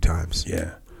suffered a few times.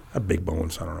 Yeah, I have big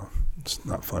bones. I don't know. It's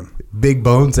not fun. Big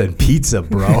bones and pizza,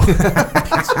 bro.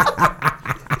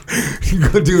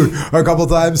 Dude, a couple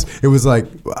times it was like,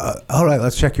 all right,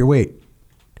 let's check your weight.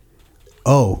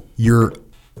 Oh, you're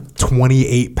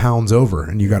 28 pounds over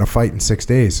and you got to fight in 6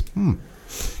 days.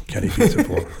 Can't eat pizza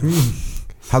for.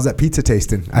 How's that pizza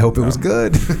tasting? I hope it was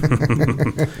good.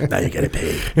 Now you get it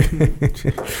paid.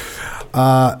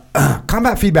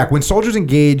 Combat feedback. When soldiers are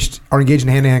engaged in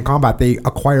hand-to-hand combat, they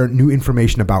acquire new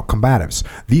information about combatives.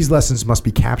 These lessons must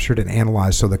be captured and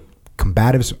analyzed so the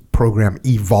combatives program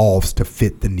evolves to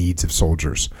fit the needs of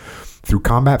soldiers. Through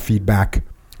combat feedback,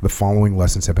 the following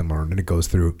lessons have been learned, and it goes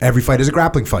through every fight is a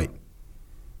grappling fight.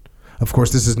 Of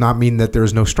course, this does not mean that there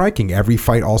is no striking. Every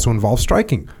fight also involves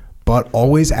striking, but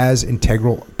always as an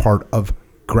integral part of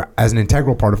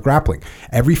grappling.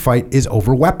 Every fight is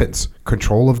over weapons.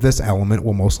 Control of this element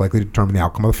will most likely determine the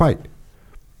outcome of the fight.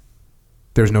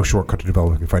 There's no shortcut to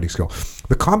developing fighting skill.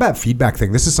 The combat feedback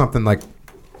thing, this is something like,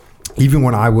 even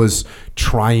when I was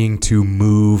trying to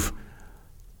move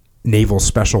naval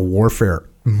special warfare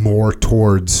more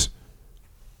towards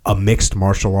a mixed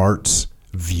martial arts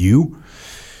view,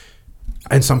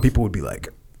 and some people would be like,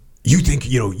 you think,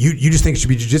 you just think it should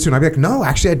be jiu-jitsu. And I'd be like, no,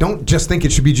 actually, I don't just think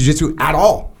it should be jiu-jitsu at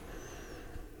all.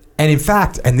 And in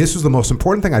fact, and this was the most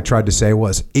important thing I tried to say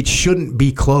was, it shouldn't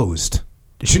be closed.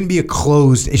 It shouldn't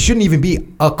even be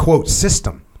a quote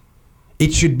system.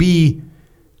 It should be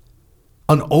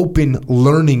an open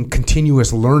learning,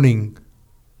 continuous learning,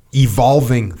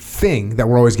 evolving thing that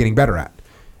we're always getting better at.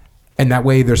 And that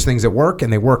way there's things that work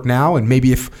and they work now. And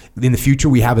maybe if in the future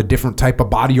we have a different type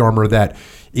of body armor that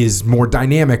is more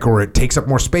dynamic, or it takes up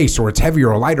more space, or it's heavier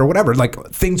or lighter or whatever, like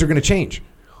things are going to change.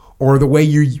 Or the way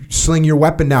you sling your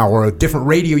weapon now, or a different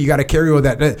radio you got to carry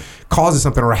that causes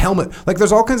something, or a helmet. Like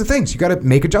there's all kinds of things you got to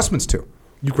make adjustments to.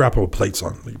 You grapple with plates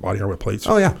on, like body armor plates.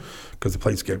 Oh yeah. Because the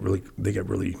plates get really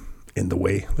in the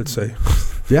way, let's say.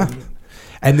 Yeah.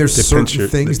 And there's certain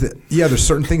things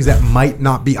that might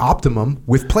not be optimum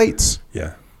with plates.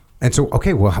 Yeah. And so,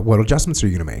 okay, well, what adjustments are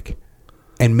you going to make?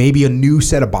 And maybe a new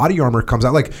set of body armor comes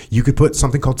out. Like you could put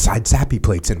something called side sappy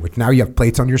plates in, which now you have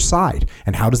plates on your side.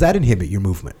 And how does that inhibit your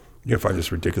movement? You're going to find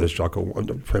this ridiculous, Jocko. I'm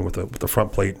playing with the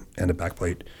front plate and the back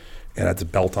plate, and I had the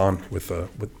belt on with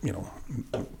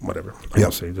whatever. I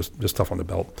don't say just stuff on the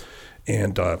belt.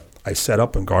 And I set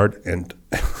up and guard, and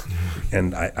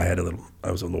and I had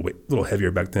I was a little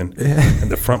heavier back then, and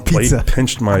the front plate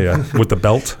pinched my with the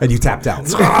belt, and you tapped out.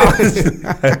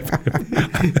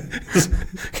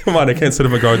 Come on, I can't sit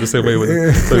in my guard the same way with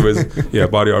it. So anyways, yeah,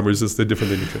 body armor is just a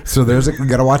different thing. So you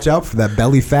got to watch out for that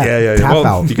belly fat. Tap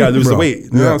out. You got to lose the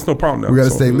weight. No, it's no problem. Now, we got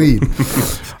to stay lean.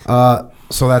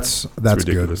 So that's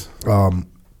ridiculous. Good.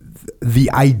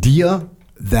 The idea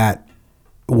that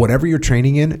whatever you're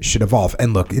training in should evolve.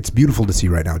 And look, it's beautiful to see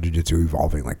right now jiu-jitsu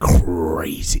evolving like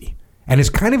crazy. And it's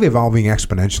kind of evolving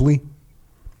exponentially.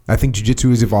 I think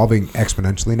jiu-jitsu is evolving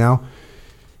exponentially now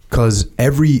because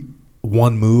every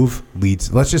one move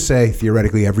leads, let's just say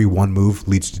theoretically every one move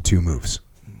leads to two moves.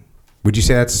 Would you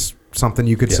say that's something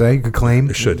you could say, you could claim?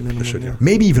 It should, yeah.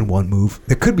 Maybe even one move.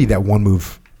 It could be that one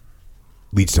move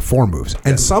leads to 4 moves.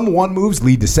 And some one moves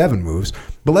lead to 7 moves.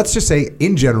 But let's just say,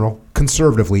 in general,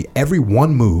 conservatively, every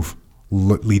one move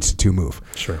leads to 2 moves.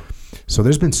 Sure. So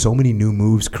there's been so many new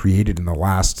moves created in the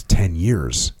last 10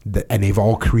 years. And they've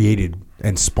all created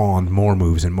and spawned more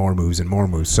moves and more moves and more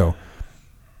moves. So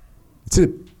it's a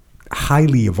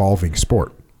highly evolving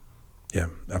sport. Yeah,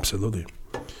 absolutely.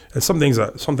 And some things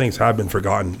have been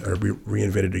forgotten or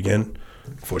reinvented again,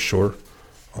 for sure.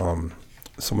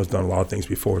 Someone's done a lot of things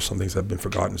before. Some things have been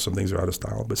forgotten. Some things are out of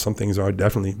style. But some things are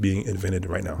definitely being invented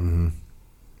right now. Mm-hmm.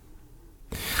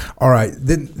 All right.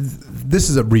 Then this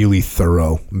is a really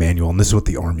thorough manual, and this is what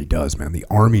the Army does, man. The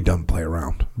Army doesn't play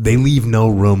around. They leave no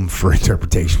room for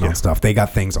interpretation on stuff. They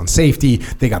got things on safety.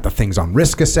 They got the things on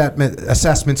risk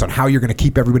assessments on how you're going to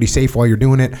keep everybody safe while you're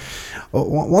doing it.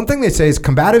 One thing they say is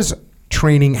combatives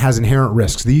training has inherent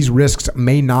risks. These risks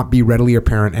may not be readily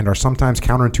apparent and are sometimes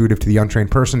counterintuitive to the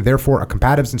untrained person. Therefore, a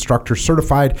combatives instructor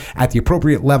certified at the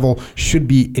appropriate level should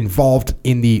be involved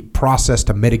in the process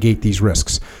to mitigate these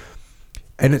risks.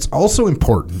 And it's also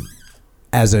important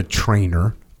as a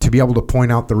trainer to be able to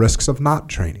point out the risks of not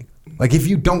training. Like if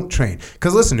you don't train,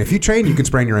 because listen, if you train, you can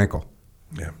sprain your ankle.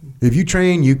 Yeah. If you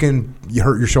train, you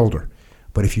hurt your shoulder.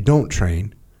 But if you don't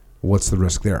train, what's the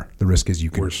risk there? The risk is you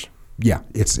can. Worse. Yeah,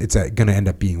 it's going to end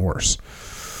up being worse.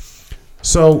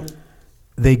 So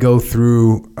they go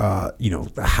through,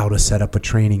 how to set up a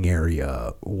training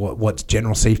area, what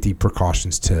general safety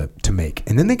precautions to make.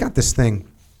 And then they got this thing.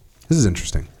 This is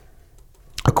interesting.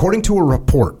 According to a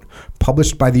report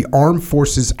published by the Armed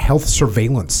Forces Health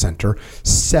Surveillance Center,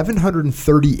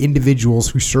 730 individuals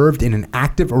who served in an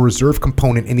active or reserve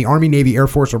component in the Army, Navy, Air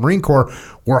Force, or Marine Corps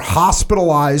were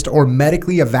hospitalized or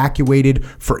medically evacuated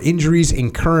for injuries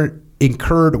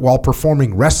incurred while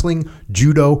performing wrestling,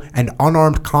 judo, and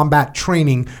unarmed combat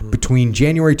training between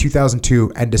January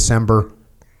 2002 and December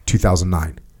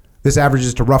 2009. This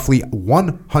averages to roughly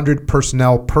 100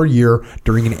 personnel per year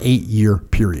during an 8-year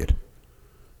period.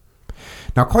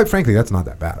 Now, quite frankly, that's not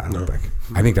that bad, I don't think.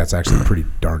 I think that's actually pretty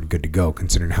darn good to go,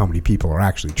 considering how many people are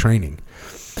actually training.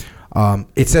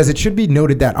 It says it should be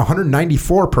noted that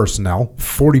 194 personnel,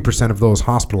 40% of those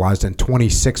hospitalized and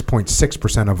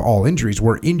 26.6% of all injuries,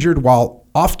 were injured while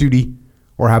off duty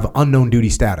or have unknown duty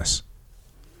status.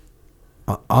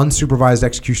 Unsupervised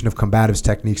execution of combatives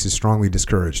techniques is strongly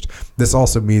discouraged. This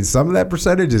also means some of that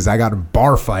percentage is I got a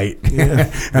bar fight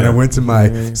and I went to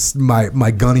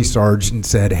my gunny sarge and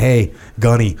said, "Hey,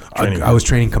 gunny, I was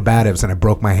training combatives and I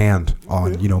broke my hand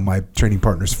on my training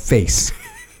partner's face."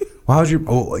 Well, how's your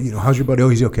buddy? Oh,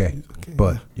 he's okay.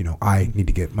 But I need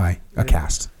to get a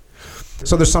cast.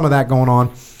 So there's some of that going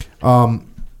on.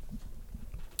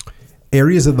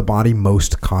 Areas of the body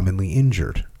most commonly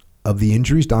injured. Of the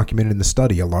injuries documented in the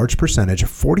study, a large percentage,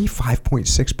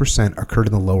 45.6%, occurred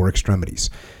in the lower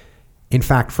extremities. In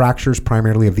fact, fractures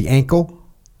primarily of the ankle,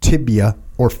 tibia,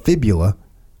 or fibula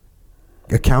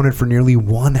accounted for nearly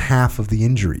 1/2 of the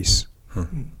injuries.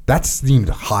 That seemed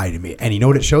high to me. And you know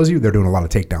what it shows you? They're doing a lot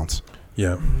of takedowns.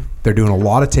 Yeah. They're doing a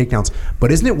lot of takedowns.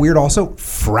 But isn't it weird also?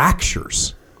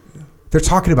 Fractures. They're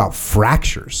talking about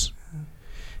fractures.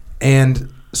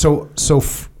 And so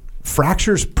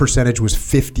fractures percentage was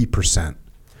 50%.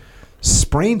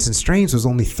 Sprains and strains was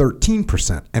only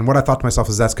 13%. And what I thought to myself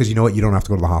is that's because you don't have to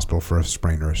go to the hospital for a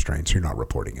sprain or a strain, so you're not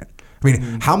reporting it. I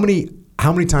mean, how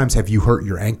many times have you hurt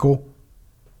your ankle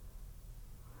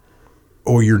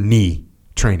or your knee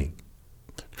training?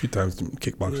 A few times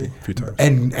kickboxing, a few times.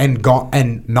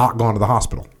 And not gone to the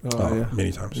hospital.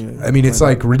 Many times. Yeah. I mean, it's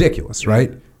like ridiculous,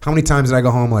 right? How many times did I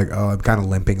go home like, oh, I'm kind of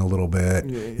limping a little bit.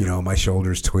 My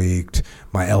shoulder's tweaked.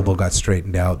 My elbow got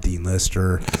straightened out, Dean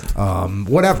Lister,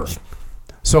 whatever.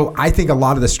 So I think a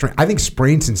lot of the I think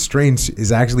sprains and strains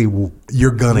is actually,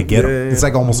 you're going to get them. It's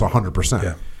like almost 100%.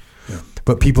 Yeah.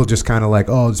 But people just kind of like,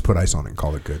 oh, just put ice on it and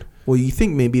call it good. Well, you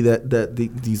think maybe that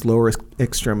these lower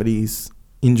extremities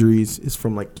injuries is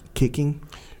from like kicking?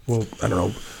 Well, I don't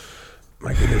know.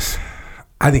 My goodness.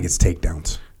 I think it's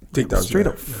takedowns. Takedowns. Straight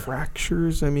yeah. up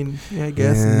fractures. I mean, yeah, I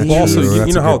guess. Yeah, knee Well, also, True, you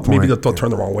that's know a how good maybe point. they'll turn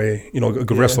the wrong way. You know, a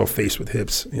good Yeah. wrestler face with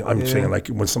hips. You know, I'm Yeah. saying like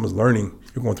when someone's learning,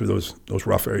 you're going through those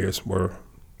rough areas, we're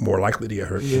more likely to get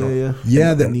hurt. Yeah, you know? yeah.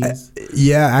 Yeah, And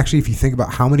knees. actually, if you think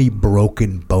about how many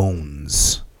broken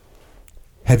bones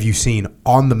have you seen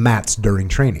on the mats during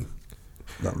training?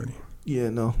 Not many. Yeah,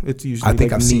 no. It's usually I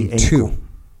think like I've knee, seen two. ankle.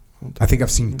 I think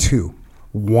I've seen two.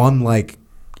 One like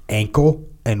ankle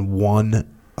and one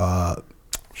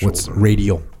what's Shoulder.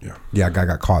 radial. Yeah. A guy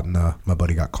got caught in my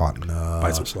buddy got caught in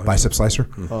Bicep slicer.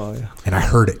 Oh, yeah. and I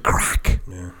heard it crack.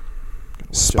 Yeah.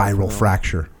 Spiral for that.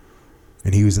 fracture.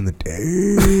 And he was in the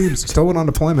damn still went on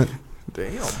deployment.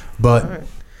 Damn. But All right.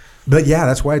 but yeah,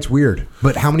 that's why it's weird.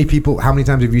 But how many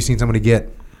times have you seen somebody get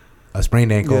a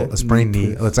sprained ankle, Yeah, a sprained knee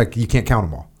knee? twist. It's like you can't count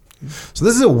them all. So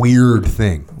this is a weird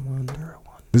thing. I wonder.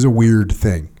 This is a weird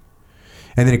thing.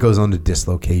 And then it goes on to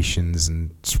dislocations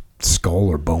and skull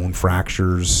or bone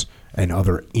fractures and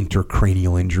other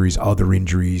intercranial injuries, other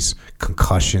injuries,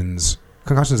 concussions.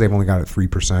 Concussions, they've only got it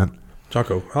 3%.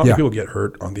 Jocko, how many people get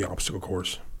hurt on the obstacle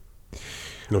course? You know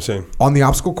what I'm saying? On the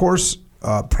obstacle course,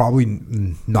 probably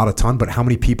not a ton, but how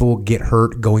many people get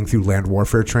hurt going through land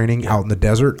warfare training out in the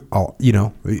desert? Any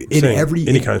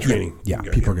kind of training. Yeah,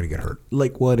 Yeah, people yeah. are going to get hurt.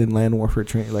 Like what in land warfare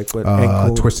training? Like what?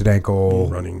 Ankle? Twisted ankle,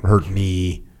 Running. hurt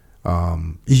knee.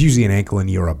 It's usually an ankle and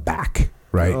knee or a back,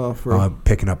 right? Oh, for-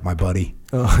 Picking up my buddy.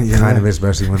 Oh, yeah. Kind of,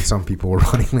 especially when some people were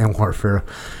running land warfare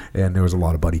and there was a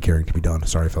lot of buddy carrying to be done.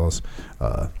 Sorry, fellas.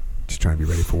 Just trying to be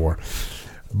ready for war.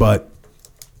 But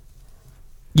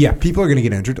yeah, people are going to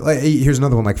get injured. Like, here's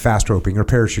another one like fast roping or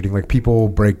parachuting. Like people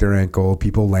break their ankle,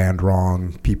 people land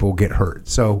wrong, people get hurt.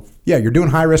 So yeah, you're doing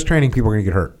high risk training, people are going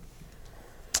to get hurt.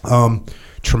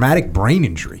 Traumatic brain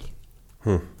injury.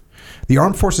 The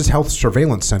Armed Forces Health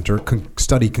Surveillance Center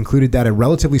study concluded that a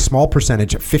relatively small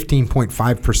percentage,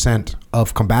 15.5%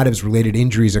 of combatives-related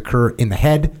injuries occur in the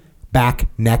head, back,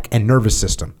 neck, and nervous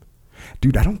system.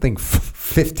 Dude, I don't think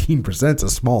 15% is a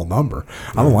small number.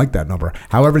 I don't like that number.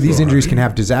 However, these injuries can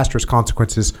have disastrous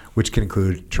consequences, which can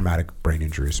include traumatic brain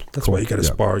injuries. That's why you got to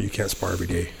spar. You can't spar every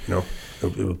day. You know,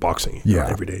 it was boxing. Yeah.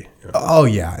 Every day. You know? Oh,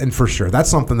 yeah, and for sure. That's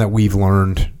something that we've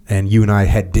learned, and you and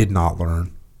I did not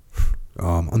learn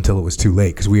until it was too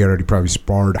late, because we had already probably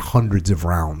sparred hundreds of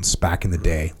rounds back in the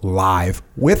day, live,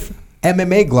 with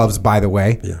MMA gloves, by the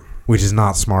way, which is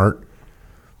not smart.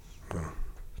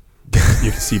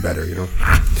 You can see better, you know.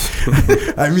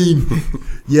 I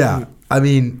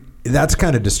mean, that's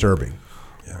kind of disturbing.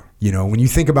 Yeah. You know, when you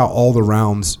think about all the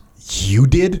rounds you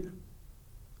did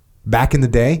back in the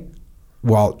day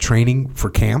while training for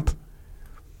camp,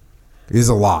 is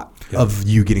a lot of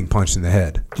you getting punched in the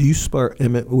head. Do you spar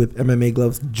with MMA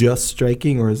gloves just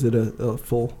striking, or is it a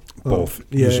full? Both.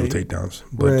 Yeah, Usually takedowns.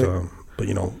 But right. but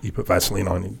you know, you put Vaseline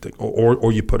on,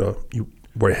 or you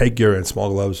wear headgear and small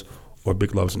gloves, or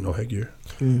big gloves and no headgear.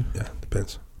 Yeah,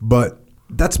 depends. But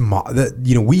that's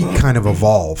we kind of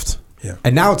evolved. Yeah.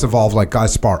 And now it's evolved like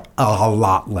guys spar a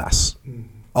lot less.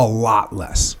 A lot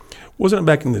less. Wasn't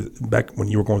it back when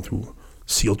you were going through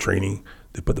SEAL training?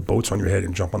 They put the boats on your head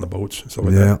and jump on the boats and stuff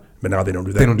like that. But now they don't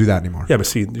do that. They don't do that anymore. Yeah, but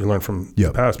see, you learn from the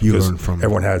past you because learn from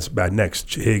everyone has bad necks.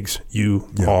 Higgs, you,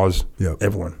 Hawes,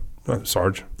 everyone.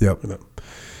 Sarge. Yep.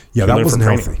 Yeah, that wasn't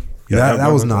healthy. Yeah, that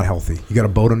was not healthy. You got a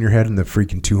boat on your head and the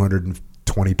freaking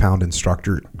 220-pound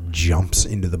instructor jumps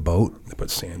into the boat. They put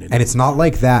sand in And it. it's not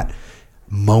like that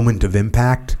moment of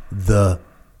impact, the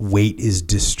weight is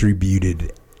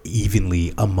distributed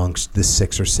evenly amongst the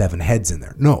 6 or 7 heads in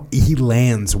there. No, he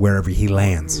lands wherever he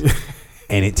lands.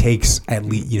 And it takes at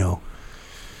least,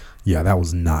 that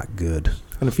was not good.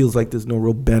 And it feels like there's no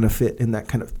real benefit in that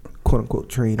kind of quote unquote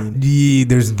training.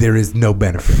 There is no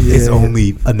benefit. It's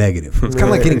only a negative. It's kind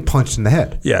of like getting punched in the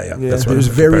head. Yeah. That's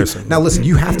There's right. now listen,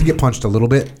 you have to get punched a little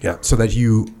bit so that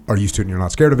you are used to it and you're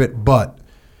not scared of it, but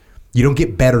you don't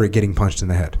get better at getting punched in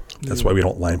the head. That's why we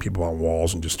don't line people on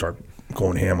walls and just start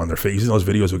going ham on their faces. Those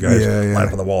videos of guys line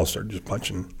up on the wall and start just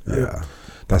punching. Yeah.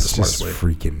 That's just way.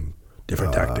 freaking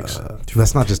Different tactics.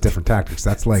 That's not just different tactics.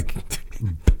 That's like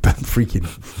freaking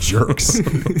jerks.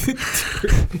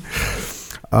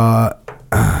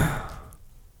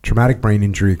 Traumatic brain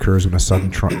injury occurs when a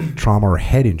sudden trauma or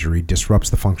head injury disrupts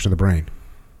the function of the brain,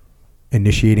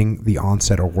 initiating the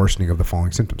onset or worsening of the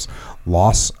following symptoms: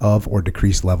 loss of or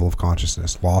decreased level of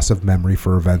consciousness, loss of memory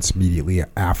for events immediately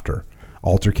after,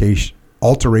 alteration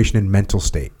in mental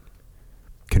state,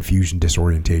 confusion,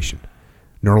 disorientation,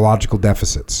 neurological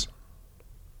deficits,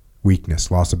 weakness,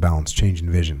 loss of balance, change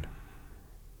in vision.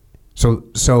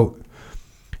 So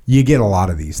you get a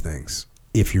lot of these things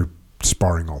if you're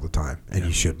sparring all the time, and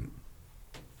you shouldn't.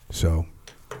 So,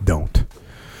 don't.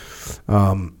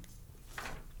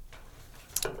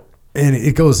 And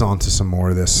it goes on to some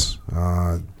more of this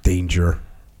danger.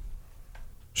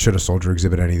 Should a soldier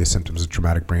exhibit any of the symptoms of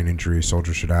traumatic brain injury,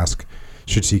 soldier should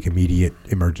seek immediate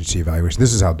emergency evaluation.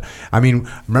 This is how. I mean,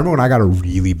 remember when I got a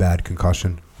really bad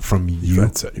concussion from you?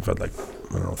 You've had like,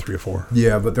 I don't know, 3 or 4.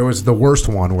 Yeah, but there was the worst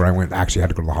one where I actually had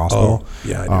to go to the hospital. Oh,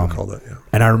 yeah, I do recall that. Yeah.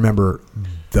 And I remember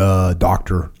the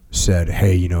doctor said,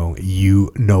 "Hey,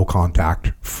 no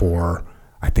contact for,"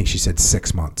 I think she said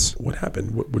 6 months. What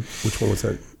happened? Which one was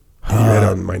that? Did you head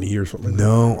on my knee or something?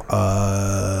 No.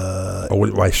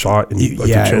 I shot.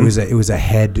 Yeah, it was a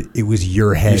head. It was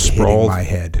your head hitting my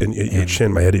head. And your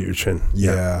chin, my head hit your chin.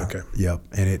 Yeah. Okay. Yep.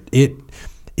 And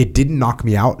it didn't knock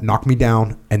me out, knocked me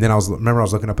down, and then I was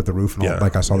looking up at the roof and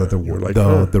I saw that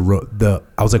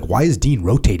I was like, why is Dean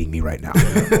rotating me right now?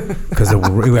 Because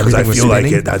everything was I feel spinning.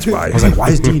 like it. That's why. I was like, why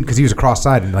is Dean? Because he was across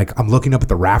side, and like I'm looking up at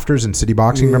the rafters in City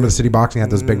Boxing. Remember the City Boxing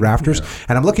had those big rafters,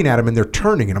 and I'm looking at them and they're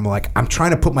turning, and I'm like, I'm trying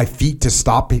to put my feet to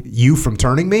stop you from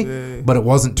turning me, but it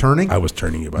wasn't turning. I was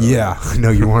turning you. By the way. Yeah,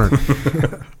 no, you weren't.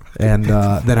 And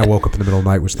then I woke up in the middle of the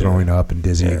night, was throwing up and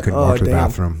dizzy and couldn't walk to the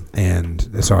bathroom.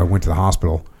 And so I went to the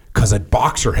hospital because a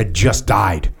boxer had just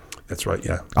died. That's right,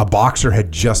 yeah. A boxer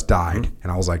had just died. Mm-hmm.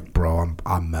 And I was like, bro,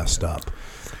 I'm messed up.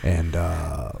 And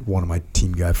one of my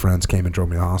team guy friends came and drove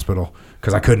me to the hospital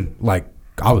because I couldn't,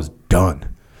 I was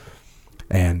done.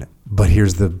 But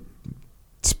here's done,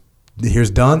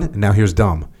 and now here's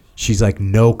dumb. She's like,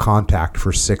 no contact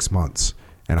for 6 months.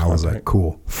 And I was like,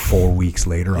 cool. 4 weeks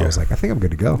later, I was like, I think I'm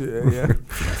good to go. Yeah.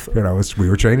 We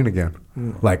were training again,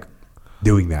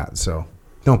 doing that. So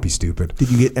don't be stupid. Did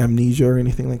you get amnesia or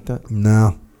anything like that?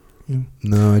 No. Yeah.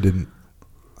 No, I didn't.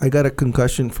 I got a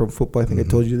concussion from football. I think I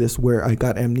told you this, where I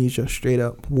got amnesia straight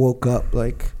up. Woke up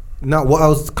I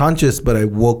was conscious, but I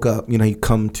woke up. You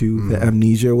come to the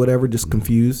amnesia or whatever, just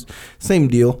confused. Same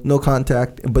deal, no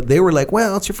contact. But they were like,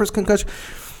 well, it's your first concussion.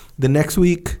 The next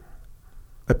week,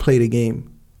 I played a game.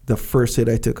 The first hit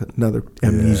I took, another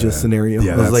amnesia scenario.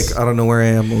 I was like, I don't know where I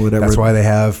am or whatever. That's why they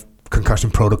have concussion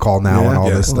protocol now and all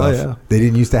this stuff. They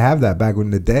didn't used to have that back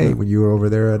in the day when you were over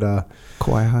there at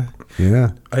Kauai High.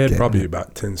 Yeah. I had probably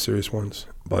about 10 serious ones,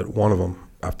 but one of them,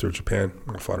 after Japan,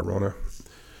 when I fought at Rona,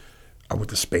 I went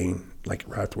to Spain right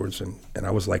afterwards, and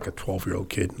I was like a 12-year-old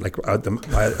kid. I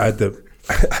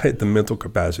had the mental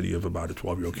capacity of about a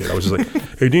 12-year-old kid. I was just like,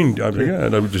 hey, Dean, I was like, yeah,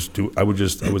 and I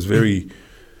was very,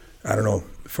 I don't know,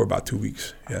 for about 2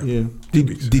 weeks. Yeah. 2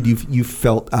 weeks. Did you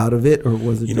felt out of it, or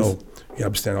was it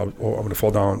I'm standing. I'm going to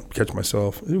fall down, catch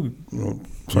myself.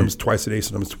 Sometimes twice a day,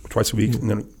 sometimes twice a week, and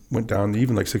then it went down.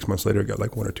 Even 6 months later, I got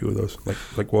 1 or 2 of those.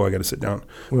 Whoa, I got to sit down,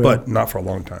 but not for a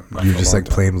long time. You're just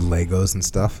playing with Legos and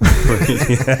stuff.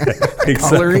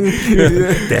 Coloring.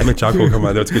 Damn it, Choco, come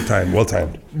on, that's a good time, well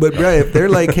timed. But Brad, if they're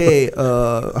like, hey,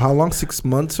 how long? 6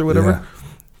 months or whatever?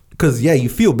 Because you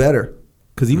feel better.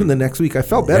 Because even the next week, I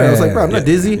felt better. I was like, bro, I'm not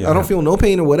dizzy. I don't feel no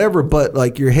pain or whatever.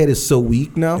 But your head is so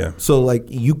weak now. Yeah. So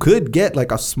you could get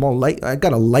a small light. I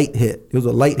got a light hit. It was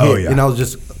a light hit, and I was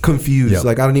just confused. Yep.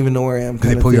 I don't even know where I am.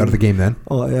 Did they pull you out of the game then?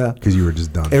 Oh yeah, because you were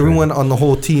just done. Everyone on the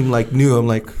whole team knew. I'm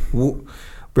like, bro,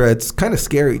 it's kind of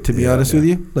scary to be honest with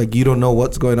you. You don't know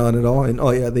what's going on at all. And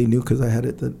they knew because I had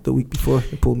it the week before.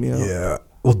 They pulled me out. Yeah.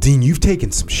 Well, Dean, you've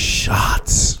taken some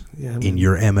shots. In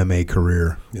your MMA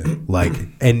career,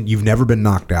 and you've never been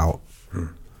knocked out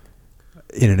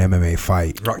in an MMA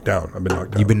fight. Knocked down. I've been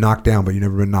knocked down. You've been knocked down, but you've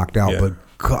never been knocked out. Yeah.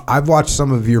 But I've watched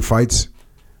some of your fights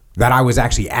that I was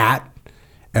actually at,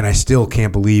 and I still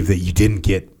can't believe that you didn't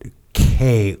get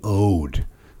KO'd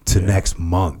to next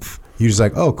month. You're just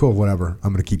like, oh, cool, whatever.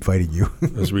 I'm going to keep fighting you.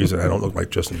 There's a reason I don't look like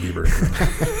Justin Bieber.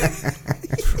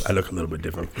 I look a little bit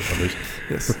different for some reason.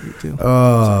 Yes, you do.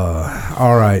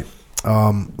 All right.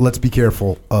 Let's be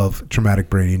careful of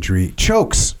traumatic brain injury.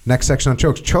 Chokes. Next section on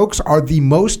chokes. Chokes are the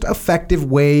most effective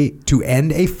way to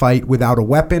end a fight without a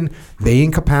weapon. They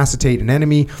incapacitate an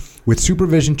enemy. With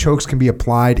supervision, chokes can be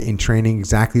applied in training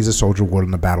exactly as a soldier would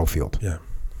on the battlefield. Yeah.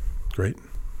 Great.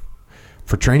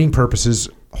 For training purposes,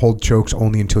 hold chokes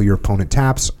only until your opponent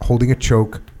taps. Holding a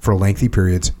choke for lengthy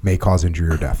periods may cause injury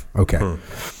or death. Okay.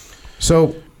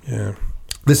 So,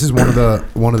 this is one of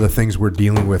the things we're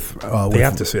dealing with. They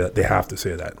have to say that. They have to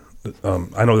say that.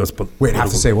 I know that's. Wait,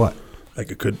 have to say what?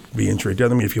 It could be injury or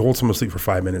death. I mean, if you hold someone asleep for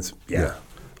 5 minutes,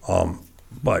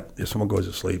 but if someone goes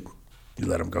to sleep, you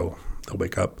let them go. They'll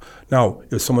wake up. Now,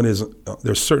 if someone is,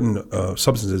 there's certain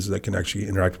substances that can actually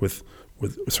interact with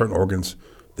certain organs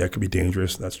that could be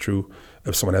dangerous. That's true.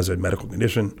 If someone has a medical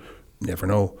condition, you never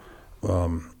know.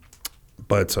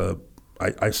 But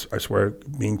I swear,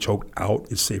 being choked out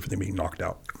is safer than being knocked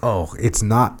out. Oh, it's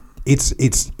not.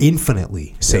 It's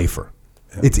infinitely safer.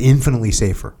 Yeah. It's infinitely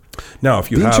safer. Now,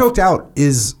 if you being have choked out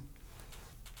is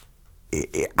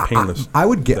painless. I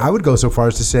would go so far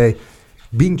as to say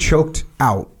being choked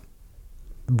out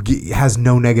has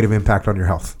no negative impact on your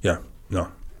health. Yeah,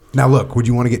 no. Now, look, would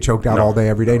you want to get choked out all day,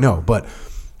 every day? No. But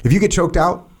if you get choked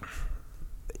out,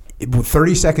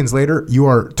 30 seconds later, you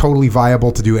are totally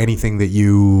viable to do anything that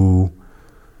you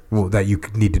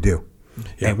need to do,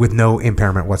 and with no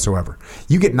impairment whatsoever.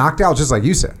 You get knocked out, just like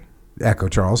you said, Echo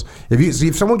Charles.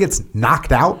 If someone gets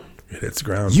knocked out, it hits the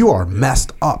ground. You are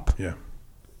messed up. Yeah.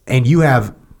 And you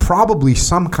have probably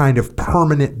some kind of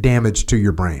permanent damage to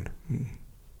your brain.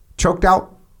 Choked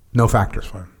out, no factor.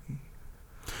 That's fine.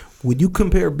 Would you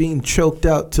compare being choked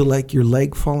out to like your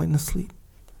leg falling asleep?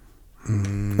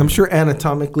 I'm sure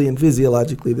anatomically and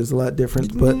physiologically there's a lot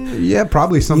different, but yeah,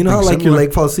 probably something. You know how like similar. your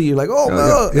leg falls asleep, you're like,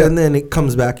 and then it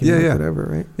comes back and whatever,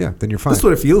 right? Yeah, then you're fine. That's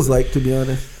what it feels like, to be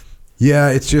honest. Yeah,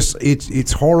 it's just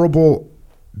it's horrible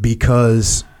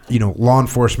because law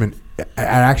enforcement.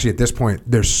 Actually, at this point,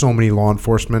 there's so many law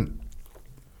enforcement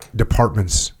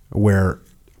departments where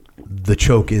the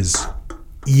choke is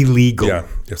illegal. Yeah,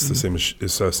 it's the same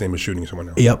as shooting someone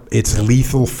else. Yep, it's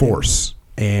lethal force,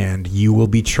 and you will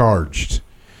be charged.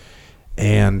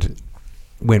 And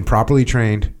when properly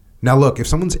trained, now look, if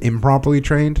someone's improperly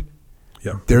trained,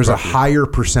 there's a higher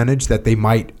percentage that they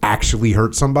might actually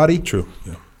hurt somebody. True.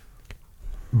 Yeah.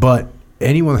 But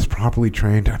anyone that's properly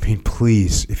trained, I mean,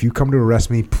 please, if you come to arrest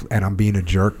me and I'm being a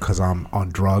jerk because I'm on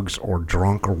drugs or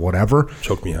drunk or whatever,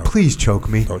 choke me out. Please choke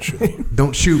me. Don't shoot me.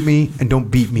 Don't shoot me and don't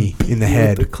beat me in the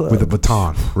head with a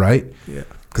baton, right? Yeah.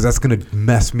 Because that's going to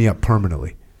mess me up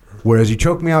permanently. Whereas you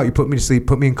choke me out, you put me to sleep,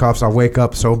 put me in cuffs, I'll wake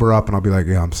up, sober up, and I'll be like,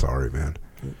 yeah, I'm sorry, man.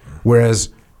 Whereas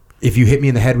if you hit me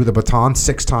in the head with a baton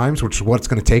 6 times, which is what it's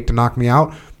going to take to knock me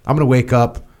out, I'm going to wake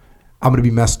up, I'm going to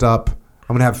be messed up,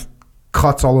 I'm going to have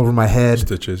cuts all over my head,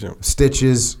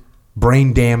 stitches,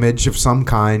 brain damage of some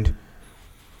kind.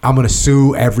 I'm going to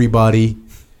sue everybody.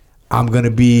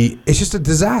 It's just a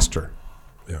disaster.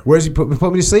 Yeah. Whereas you put me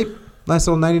to sleep, nice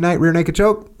little 90-night rear naked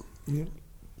choke. Yeah.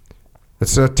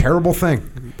 It's a terrible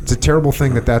thing. It's a terrible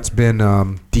thing that's been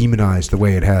demonized the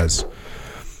way it has.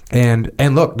 And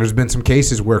look, there's been some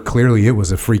cases where clearly it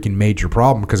was a freaking major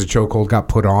problem because a chokehold got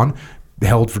put on,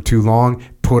 held for too long,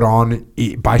 put on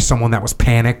by someone that was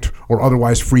panicked or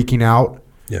otherwise freaking out.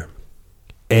 Yeah.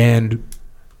 And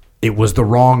it was the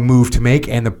wrong move to make,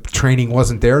 and the training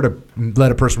wasn't there to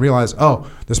let a person realize, oh,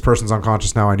 this person's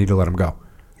unconscious now, I need to let him go.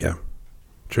 Yeah.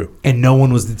 True. And no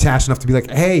one was detached enough to be like,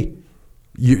 hey,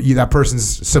 that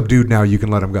person's subdued now, you can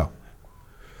let him go.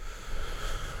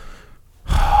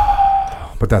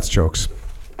 But that's jokes.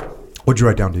 What'd you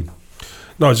write down, Dean?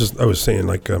 No, I was saying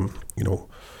like,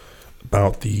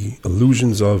 about the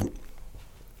illusions of,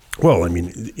 well, I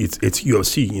mean, it's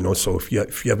UFC, so if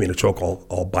you have me in a choke,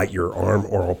 I'll bite your arm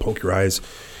or I'll poke your eyes.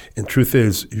 And truth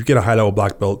is, if you get a high level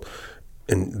black belt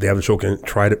and they have a choke in it,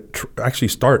 try to actually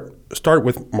start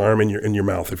with my arm in your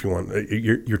mouth if you want.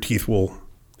 Your teeth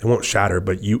it won't shatter,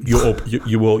 but you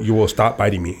will stop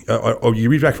biting me. Or you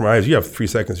reach back for my eyes. You have 3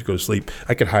 seconds to go to sleep.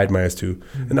 I could hide my eyes too,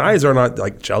 and the eyes are not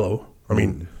like jello. I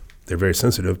mean, they're very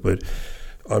sensitive, but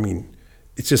I mean,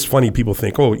 it's just funny. People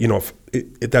think, oh, if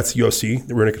that's UFC,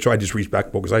 we're in control. I just reach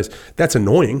back, poke his eyes. That's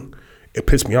annoying. It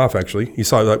pissed me off, actually. You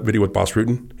saw that video with Boss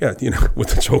Rutan? Yeah, with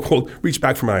the chokehold, reach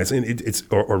back for my eyes, and it's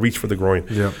reach for the groin.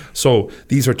 Yeah. So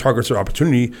these are targets of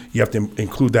opportunity. You have to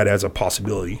include that as a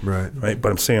possibility. Right.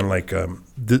 But I'm saying, like,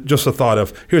 just the thought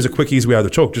of, here's a quick, easy way out of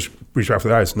the choke, just reach back for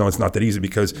the eyes. No, it's not that easy,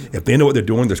 because if they know what they're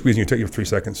doing, they're squeezing your, you have 3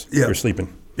 seconds. Yeah. You're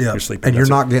sleeping. Yeah. You're sleeping. And you're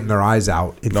not getting their eyes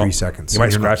out in 3 seconds. You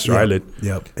might scratch their eyelid.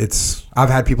 Yep. I've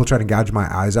had people try to gouge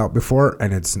my eyes out before,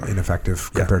 and it's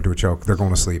ineffective compared to a choke. They're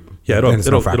going to sleep. Yeah,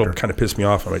 it'll kind of piss me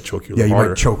off. I might choke you a little harder.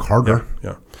 Might choke harder.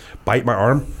 Yeah. Bite my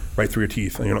arm right through your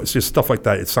teeth. It's just stuff like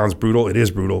that. It sounds brutal. It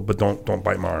is brutal, but don't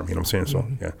bite my arm. You know what I'm saying? So,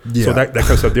 yeah. So that kind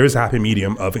of stuff, there is a happy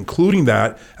medium of including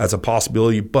that as a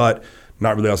possibility, but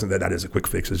not realizing that is a quick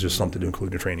fix. It's just something to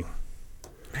include in training.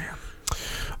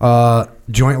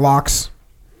 Joint locks.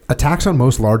 Attacks on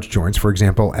most large joints, for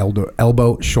example,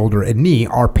 elbow, shoulder, and knee,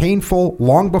 are painful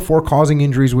long before causing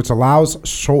injuries, which allows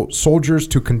soldiers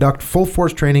to conduct full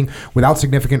force training without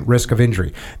significant risk of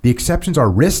injury. The exceptions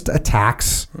are wrist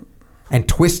attacks and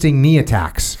twisting knee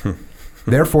attacks.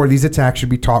 Therefore, these attacks should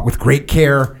be taught with great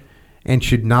care and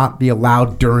should not be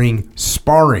allowed during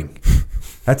sparring.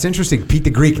 That's interesting. Pete the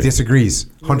Greek disagrees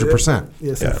 100%.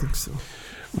 Yes, I think so.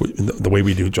 The way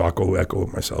we do Jocko, Echo,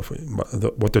 myself,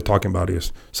 what they're talking about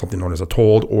is something known as a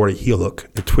told or a heel hook.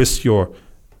 It twists your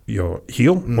your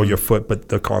heel or your foot, but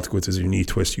the consequence is your knee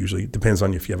twist. Usually depends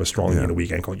on if you have a strong knee and a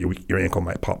weak ankle. Your ankle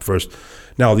might pop first.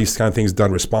 Now, these kind of things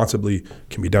done responsibly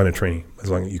can be done in training as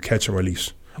long as you catch and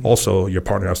release. Also, your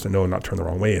partner has to know and not turn the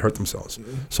wrong way and hurt themselves.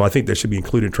 So I think they should be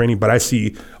included in training. But I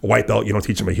see a white belt, you don't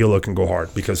teach them a heel hook and go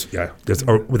hard because,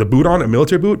 with a boot on, a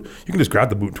military boot, you can just grab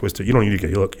the boot and twist it. You don't need to get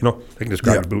a heel hook. They can just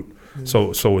grab the boot. So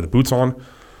with the boots on,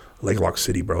 leg lock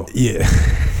city, bro. Yeah.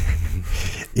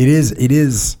 It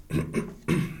is.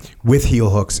 With heel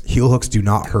hooks do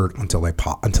not hurt until they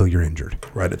pop, until you're injured.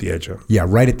 Right at the edge, Yeah,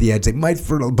 right at the edge. They might,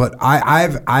 but I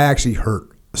actually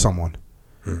hurt someone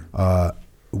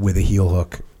with a heel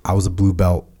hook. I was a blue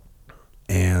belt,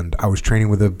 and I was training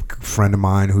with a friend of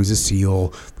mine who's a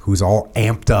SEAL, who's all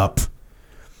amped up,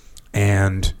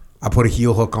 and I put a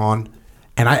heel hook on,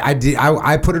 and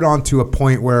I put it on to a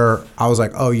point where I was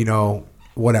like, oh,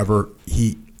 whatever,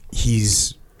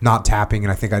 he's not tapping,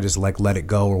 and I think I just let it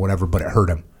go or whatever, but it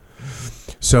hurt him.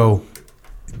 So,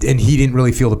 and he didn't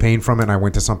really feel the pain from it, and I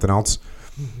went to something else.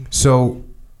 So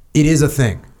it is a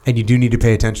thing, and you do need to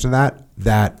pay attention to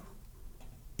that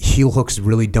heel hooks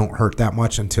really don't hurt that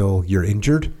much until you're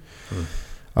injured.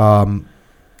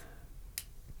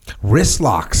 Wrist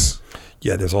locks.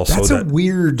 Yeah, there's also that's a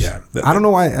weird. Yeah, I don't know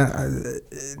why.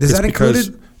 Is that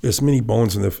included? There's many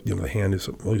bones in the hand. Is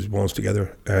all these bones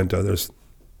together, and there's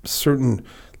certain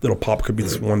little pop. Could be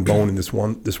this one bone and this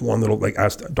one little, like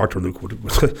ask Dr. Luke,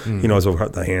 he knows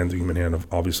about the hand, the human hand,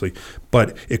 obviously,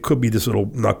 but it could be this little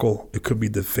knuckle. It could be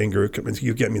the finger.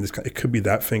 You get me? It could be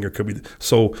that finger. It could be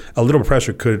so a little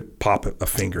pressure could pop a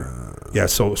finger.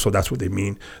 So that's what they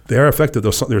mean. They are effective.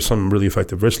 There's some really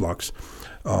effective wrist locks.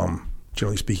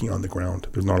 Generally speaking, on the ground,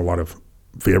 there's not a lot of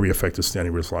very effective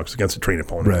standing wrist locks against a trained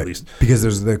opponent, at least. Because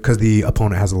the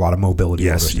opponent has a lot of mobility.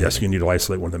 Yes, you need to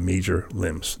isolate one of the major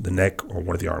limbs, the neck or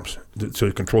one of the arms, so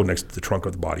you control next to the trunk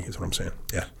of the body. Is what I'm saying.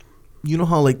 Yeah. You know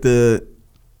how like the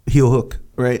heel hook,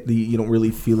 right? You don't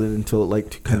really feel it until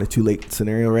like kind of too late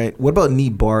scenario, right? What about knee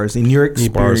bars? In your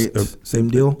experience, same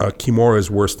deal. Kimura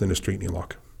is worse than a straight knee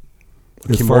lock.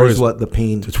 As far as what the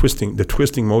pain, the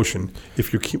twisting motion.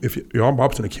 If your arm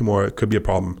pops in a Kimura, it could be a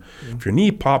problem. If your knee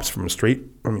pops from a straight,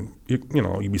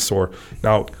 you'd be sore.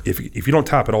 Now, if you don't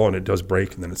tap at all and it does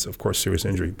break, then it's of course serious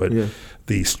injury. But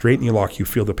the straight knee lock, you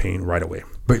feel the pain right away.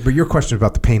 But your question is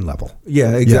about the pain level.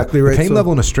 Yeah, exactly right. The pain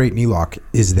level in a straight knee lock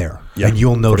is there, and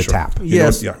you'll know to tap.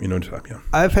 Yes, you know to tap. Yeah,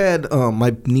 I've had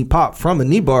my knee pop from a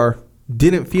knee bar.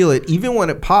 Didn't feel it. Even when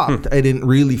it popped, I didn't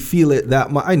really feel it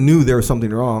that much. I knew there was something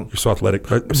wrong. You're so athletic.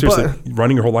 Seriously,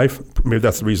 running your whole life, maybe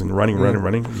that's the reason. Running,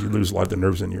 you lose a lot of the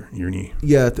nerves in your knee.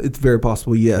 Yeah, it's very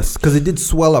possible, yes. Because it did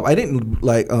swell up. I didn't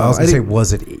like... I was going to say,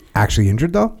 was it actually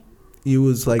injured, though? It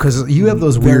was like... Because you have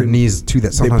those weird knees, too,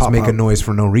 that sometimes make a noise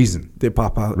for no reason. They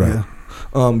pop out, right.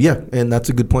 Yeah. And that's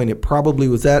a good point. It probably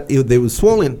was that. They was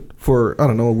swollen for, I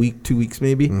don't know, a week, 2 weeks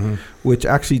maybe, which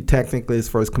actually technically, as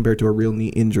far as compared to a real knee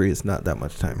injury, is not that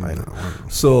much time either.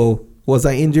 So was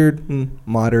I injured?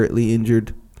 Moderately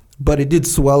injured. But it did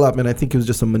swell up, and I think it was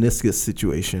just a meniscus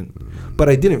situation. But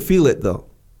I didn't feel it, though.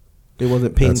 It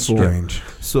wasn't painful. That's strange.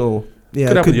 So,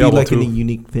 yeah, it could be like a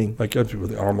unique thing. Like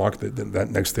with the arm lock, that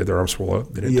next day their arm swell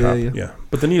up. They didn't tap. Yeah.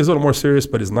 But the knee is a little more serious,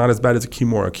 but it's not as bad as a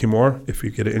Kimura. A Kimura, if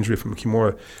you get an injury from a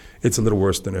Kimura, it's a little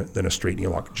worse than a straight knee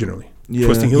lock generally. Yeah.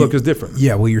 Twisting heel lock is different.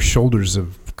 Yeah, well, your shoulders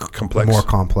have more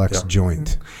complex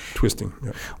joint. Twisting.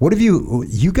 Yeah. What have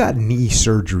you got knee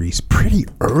surgeries pretty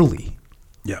early?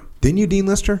 Yeah. Didn't you, Dean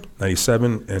Lister?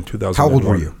 97 and 2001. How old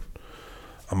were you?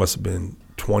 I must have been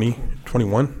 20,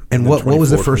 21. And what was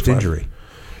the first injury?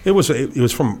 It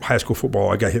was from high school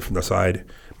football. I got hit from the side.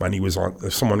 My knee was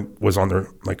on. Someone was on their,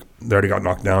 like, they already got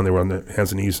knocked down. They were on their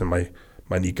hands and knees, and my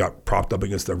knee got propped up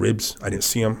against the ribs. I didn't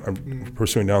see him. I'm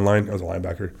pursuing down line. I was a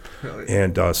linebacker.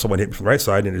 And someone hit me from the right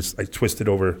side, and I twisted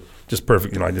over just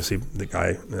perfect. I didn't see the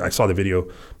guy. I saw the video.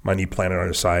 My knee planted on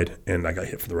his side, and I got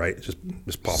hit from the right. It just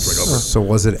popped right over. So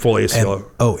was it full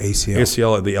ACL? ACL.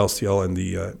 ACL, the LCL, and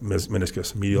the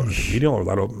meniscus. Medial or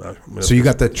lateral meniscus. So you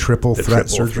got the triple threat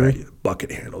surgery?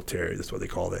 Bucket handle tear. That's what they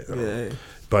called it. Yeah.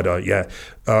 But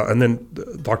and then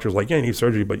the doctor's like, yeah, you need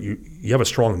surgery, but you have a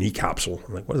strong knee capsule.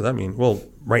 I'm like, what does that mean? Well,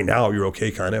 right now you're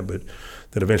okay, kind of, but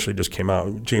then eventually just came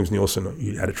out. James Nielsen,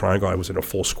 he had a triangle. I was in a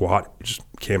full squat. It just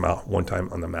came out one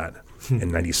time on the mat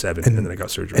in 97, and then I got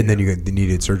surgery. And then you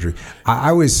needed surgery. I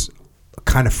always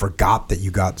kind of forgot that you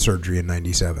got surgery in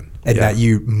 97, and that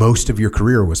most of your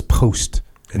career was post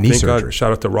knee surgery. God,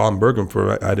 shout out to Ron Bergam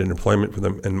I had an employment for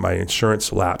them, and my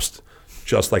insurance lapsed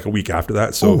just like a week after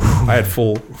that. So I had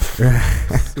full.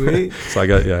 Sweet. So I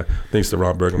got, thanks to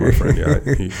Ron Berger, my friend. Yeah,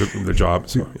 he took me the job.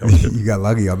 So You got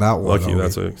lucky on that one. lucky,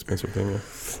 that's an expensive thing.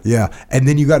 Yeah. And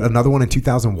then you got another one in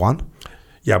 2001?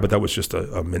 Yeah, but that was just a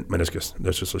meniscus.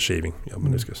 That's just a shaving. Yeah,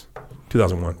 meniscus.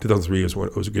 2001. 2003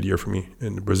 was a good year for me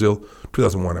in Brazil.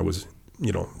 2001, I was,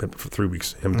 for 3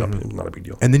 weeks, hemmed up. It was not a big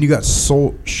deal. And then you got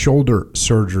shoulder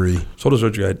surgery. Shoulder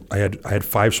surgery, I had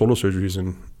 5 shoulder surgeries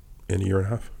in a year and a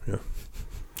half. Yeah.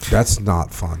 That's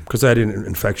not fun. Because I had an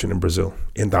infection in Brazil.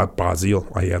 In that Brazil,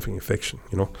 I have an infection,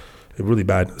 A really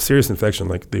bad, serious infection.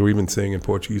 Like they were even saying in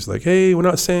Portuguese, like, hey, we're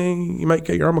not saying you might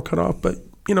get your arm cut off, but,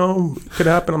 it could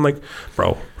happen. I'm like,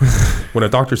 bro, when a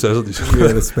doctor says it,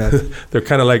 they're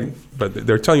kind of like, but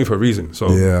they're telling you for a reason. So,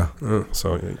 I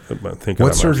think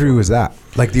what surgery was that?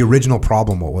 Like the original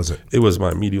problem, what was it? It was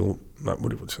my medial, my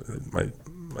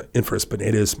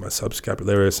infraspinatus, my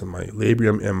subscapularis, and my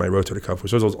labium, and my rotator cuff,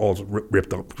 which was all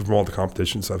ripped up from all the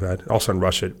competitions I've had. Also in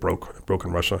Russia, it broke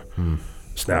in Russia,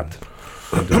 snapped.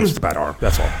 It's just a bad arm.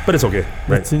 That's all, but it's okay.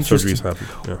 Right? Surgeries happen.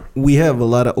 Yeah. We have a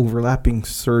lot of overlapping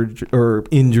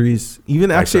injuries.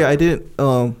 Even actually, I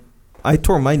didn't. I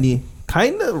tore my knee,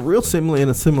 kind of real similar in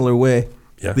a similar way.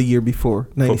 Yeah. The year before,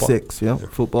 96. Football. Yeah,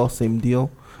 football, same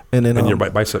deal. And then your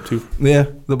bicep too. Yeah,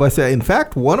 the bicep. In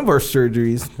fact, one of our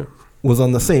surgeries was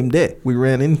on the same day. We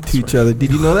ran into each other.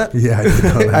 Did you know that? Yeah, I did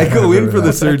know that. I go in for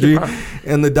the surgery,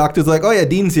 and the doctor's like, "Oh yeah,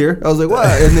 Dean's here." I was like, "What?"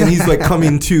 And then he's like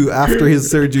coming to after his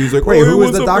surgery. He's like, "Wait, who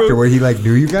was the doctor? Where he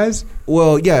knew you guys?"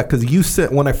 Well, yeah, because you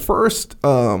sent when I first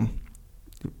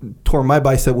tore my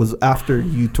bicep was after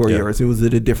you tore yours. It was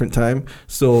at a different time.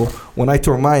 So when I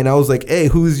tore mine, I was like, "Hey,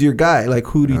 who's your guy? Like,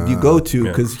 who did you go to?"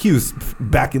 Because he was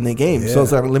back in the game. So I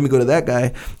was like, "Let me go to that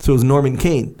guy." So it was Norman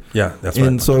Kane. Yeah, that's right.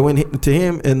 And so I went to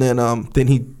him, and then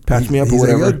he patched me up or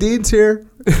whatever. Like, Dean's here.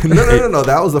 No.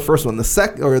 That was the first one. The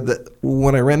second,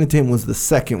 when I ran into him was the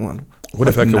second one. What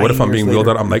if I'm being wheeled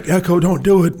out? I'm like, Echo, don't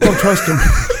do it. Don't trust him.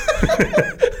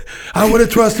 I would have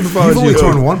trusted him if I was you. You've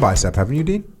only torn one bicep, haven't you,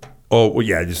 Dean? Oh, well,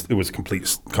 yeah, it was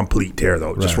complete tear,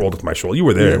 though. Just rolled up my shoulder. You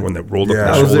were there when they rolled up my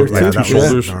I was shoulder. there Like too. two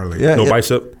shoulders, no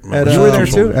bicep. You were there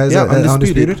too? As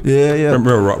undisputed? Yeah.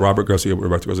 Remember Robert Garcia, we were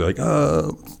about to go, like,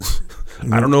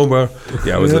 I don't know, bro.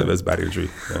 Yeah, it was a bad injury.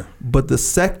 Yeah. But the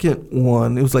second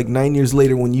one, it was like 9 years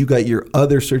later when you got your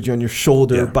other surgery on your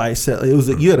shoulder bicep. It was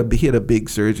like you had a big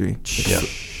surgery. Yeah.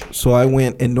 So I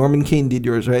went, and Norman Kane did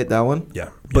yours, right? That one?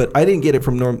 Yeah. But I didn't get it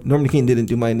from Norman Kane didn't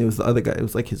do mine. It was the other guy. It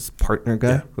was like his partner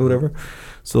guy or whatever.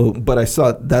 So, but I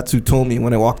saw that's who told me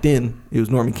when I walked in. It was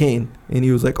Norman Kane, and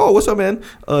he was like, "Oh, what's up, man?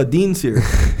 Dean's here."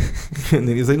 And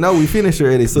then he's like, "No, we finished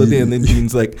already." So then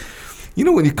Dean's like,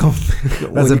 when you come,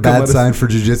 that's a bad sign for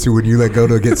jiu-jitsu when you go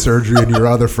to get surgery and your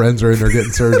other friends are in there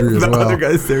getting surgery as well. The other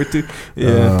guy's there too.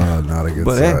 Yeah, not a good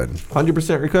sign.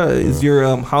 100% recover. Is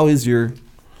your how is your?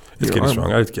 It's getting arm?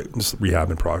 Strong. I just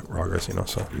rehab and progress,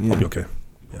 so I'll be okay.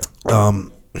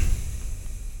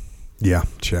 Yeah.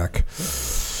 Check.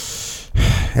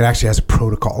 It actually has a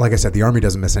protocol. Like I said, the Army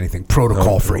doesn't miss anything.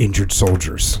 Protocol for injured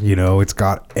soldiers. It's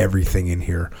got everything in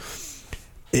here.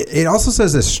 It also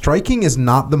says that striking is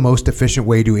not the most efficient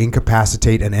way to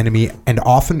incapacitate an enemy and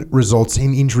often results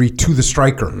in injury to the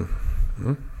striker.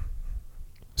 Mm-hmm.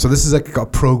 So this is like a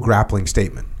pro-grappling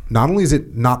statement. Not only is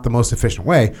it not the most efficient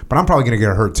way, but I'm probably going to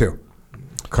get hurt too.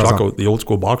 Jocko, the old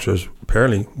school boxers,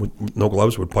 apparently, with no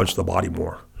gloves, would punch the body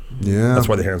more. Yeah. That's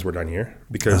why the hands were done here.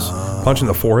 Because punching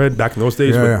the forehead back in those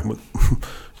days,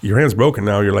 your hand's broken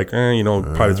now. You're like,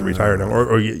 probably to retire now.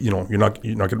 Or you're not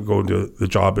going to go into the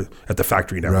job at the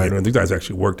factory now. Right. These guys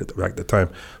actually worked at the time.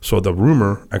 So the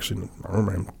rumor,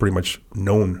 I'm pretty much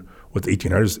known with the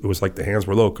 1800s, it was like the hands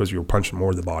were low because you were punching more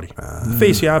of the body. The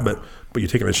face, but you're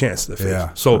taking a chance to the face.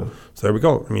 Yeah. So there we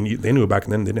go. I mean, they knew back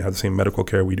then they didn't have the same medical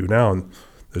care we do now, and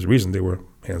there's a reason they were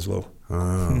hands low.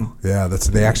 Oh, yeah.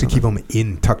 They actually keep them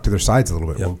tucked to their sides a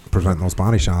little bit, will prevent those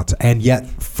body shots, and yet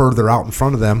further out in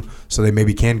front of them, so they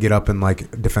maybe can get up and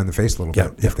defend the face a little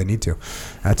bit if they need to.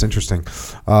 That's interesting.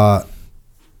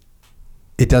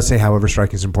 It does say, however,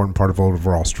 striking is an important part of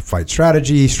overall fight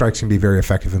strategy. Strikes can be very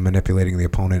effective in manipulating the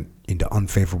opponent into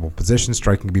unfavorable positions.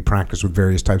 Striking can be practiced with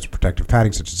various types of protective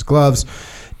padding, such as gloves.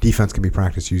 Defense can be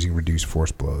practiced using reduced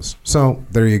force blows. So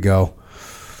there you go.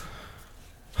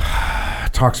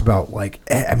 Talks about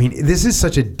this is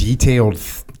such a detailed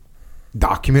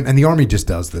document, and the Army just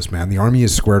does this, man. The Army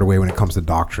is squared away when it comes to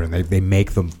doctrine. They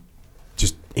make them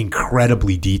just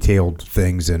incredibly detailed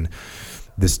things, and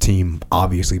this team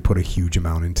obviously put a huge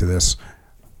amount into this.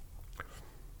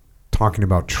 Talking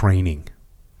about training.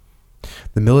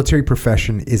 The military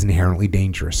profession is inherently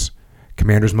dangerous.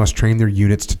 Commanders must train their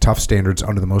units to tough standards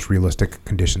under the most realistic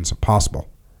conditions possible.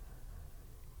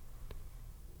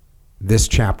 this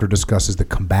chapter discusses the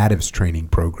Combatives training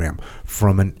program,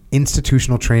 from an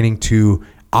institutional training to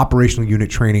operational unit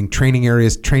training, training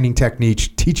areas, training techniques,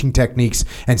 teaching techniques,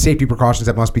 and safety precautions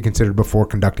that must be considered before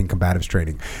conducting combatives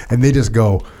training. And they just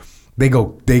they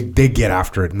get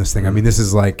after it in this thing. I mean, this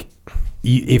is like,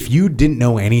 if you didn't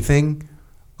know anything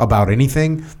about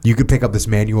anything, you could pick up this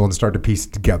manual and start to piece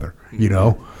it together, you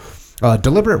know?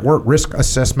 Deliberate work risk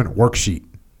assessment worksheet.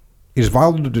 It is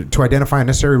vital to identify a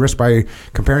necessary risk by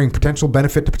comparing potential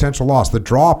benefit to potential loss. The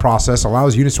draw process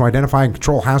allows units to identify and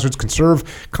control hazards,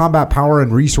 conserve combat power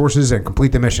and resources, and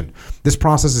complete the mission. This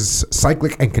process is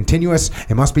cyclic and continuous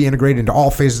and must be integrated into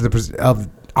all phases of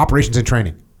operations and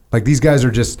training. Like, these guys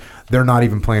are they're not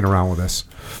even playing around with this.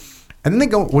 And then they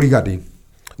go, what do you got, Dean?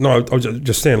 No, I was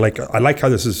just saying, like, I like how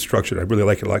this is structured. I really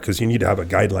like it a lot because you need to have a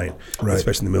guideline, right,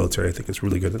 especially in the military. I think it's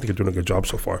really good. I think you're doing a good job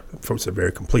so far. Folks are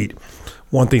very complete.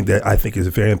 One thing that I think is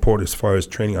very important as far as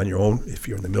training on your own, if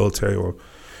you're in the military or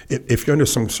if you're under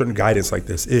some certain guidance like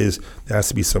this, is there has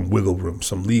to be some wiggle room,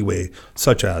 some leeway,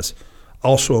 such as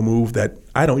I'll show a move that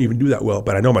I don't even do that well,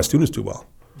 but I know my students do well.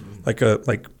 Mm-hmm.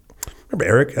 Like remember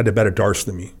Eric had a better darts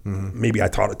than me. Mm-hmm. Maybe I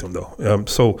taught it to him though.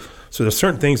 So there's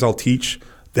certain things I'll teach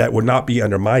that would not be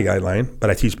under my guideline, but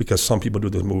I teach because some people do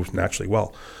those moves naturally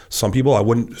well. Some people I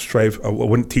wouldn't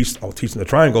teach. I'll teach them the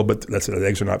triangle, but let's say the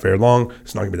legs are not very long.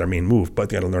 It's not going to be their main move, but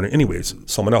they're going to learn it anyways.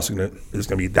 Someone else that's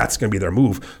going to be their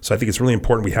move. So I think it's really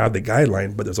important we have the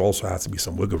guideline, but there's also has to be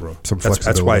some wiggle room.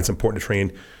 That's why it's important to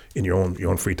train in your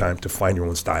own free time, to find your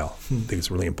own style. I think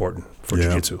it's really important for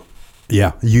jiu-jitsu.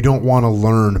 Yeah, you don't want to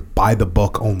learn by the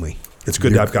book only. It's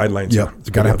good to have guidelines. Yeah,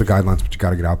 you got to have the guidelines, but you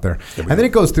got to get out there. And then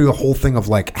it goes through the whole thing of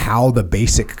like how the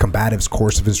basic combatives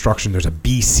course of instruction, there's a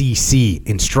BCC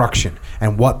instruction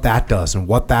and what that does and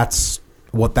what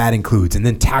that includes. And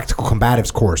then tactical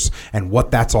combatives course and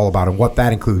what that's all about and what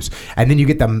that includes. And then you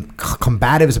get the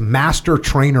combatives master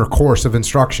trainer course of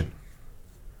instruction,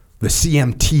 the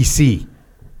CMTC.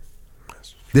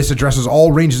 This addresses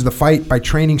all ranges of the fight by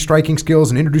training striking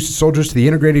skills and introduces soldiers to the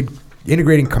integrating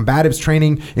combatives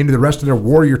training into the rest of their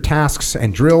warrior tasks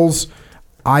and drills,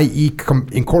 i.e.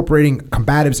 incorporating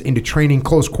combatives into training,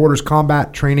 close quarters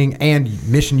combat training, and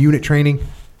mission unit training.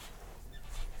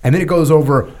 And then it goes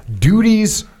over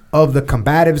duties of the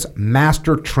combatives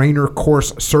master trainer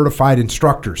course certified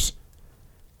instructors.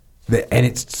 And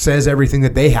it says everything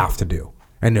that they have to do.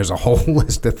 And there's a whole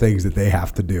list of things that they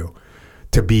have to do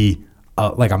to be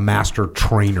like a master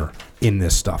trainer in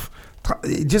this stuff.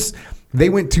 They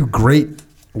went to great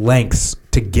lengths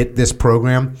to get this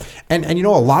program. And you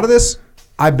know, a lot of this,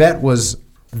 I bet, was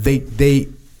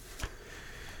you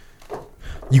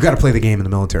got to play the game in the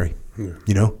military. Yeah.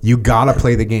 You know, you got to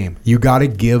play the game. You got to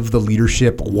give the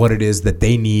leadership what it is that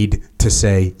they need to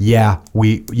say, I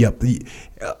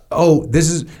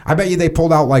bet you they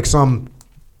pulled out like some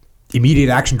immediate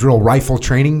action drill rifle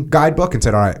training guidebook and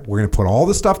said, all right, we're going to put all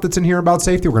the stuff that's in here about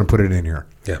safety, we're going to put it in here.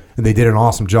 Yeah. And they did an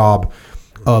awesome job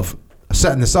of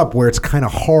setting this up where it's kind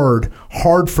of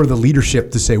hard for the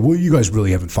leadership to say, well, you guys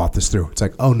really haven't thought this through. It's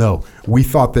like, oh no, we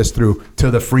thought this through to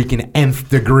the freaking nth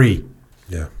degree.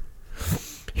 Yeah.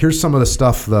 Here's some of the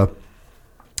stuff the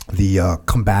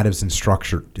combatives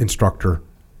instructor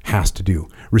has to do.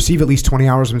 Receive at least 20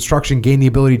 hours of instruction, gain the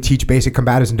ability to teach basic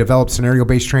combatives and develop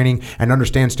scenario-based training, and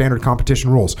understand standard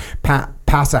competition rules.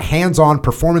 Pass a hands-on,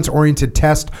 performance-oriented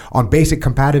test on basic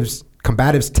combatives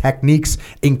techniques,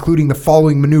 including the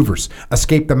following maneuvers: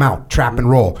 escape the mount, trap and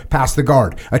roll, pass the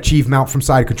guard, achieve mount from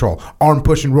side control, arm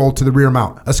push and roll to the rear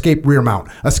mount, escape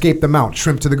the mount,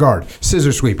 shrimp to the guard,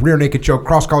 scissor sweep, rear naked choke,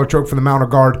 cross collar choke from the mount or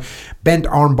guard, bent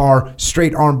arm bar,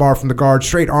 straight arm bar from the guard,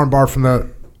 straight arm bar from the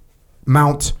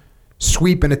mount,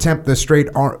 sweep from the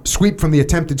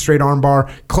attempted straight arm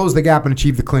bar, close the gap and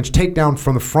achieve the clinch, takedown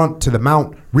from the front to the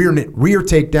mount, rear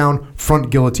takedown, front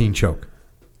guillotine choke.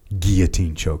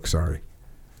 Guillotine, sorry.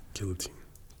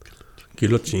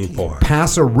 Guillotine boy.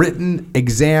 Pass a written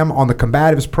exam on the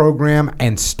combatives program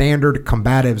and standard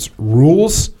combatives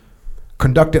rules.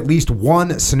 Conduct at least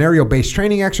one scenario-based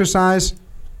training exercise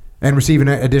and receive an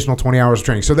additional 20 hours of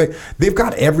training. So they've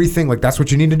got everything. Like, that's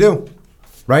what you need to do,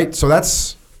 right? So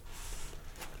this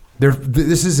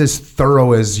is as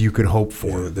thorough as you could hope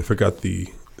for. Yeah, they forgot the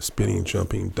spinning,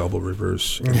 jumping, double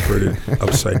reverse, inverted,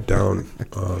 upside down,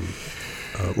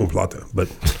 umplata. But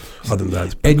other than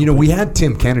that, and you know, we had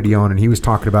Tim Kennedy on, and he was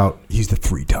talking about he's the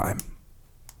three-time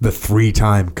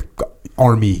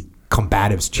Army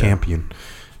combatives champion.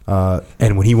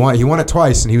 And when he won it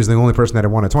twice, and he was the only person that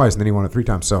had won it twice, and then he won it 3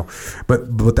 times. So,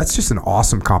 but that's just an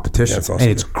awesome competition, awesome. And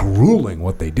it's grueling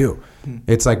what they do.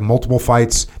 It's like multiple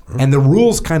fights, and the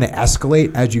rules kind of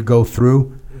escalate as you go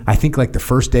through. I think like the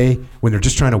first day when they're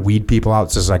just trying to weed people out,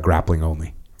 it's just like grappling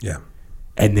only. Yeah.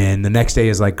 And then the next day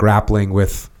is like grappling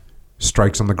with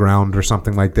strikes on the ground or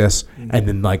something like this. And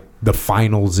then like the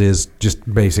finals is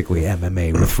just basically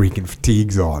MMA with freaking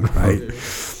fatigues on, right?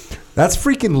 That's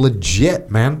freaking legit,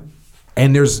 man.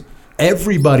 And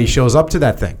everybody shows up to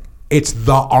that thing. It's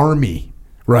the army,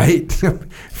 right?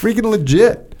 Freaking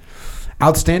legit.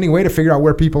 Outstanding way to figure out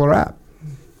where people are at.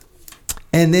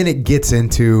 And then it gets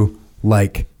into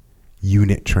like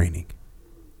unit training.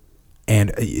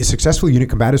 And a successful unit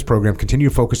combatives program continue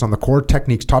to focus on the core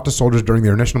techniques taught to soldiers during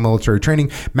their initial military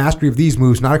training. Mastery of these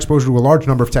moves, not exposure to a large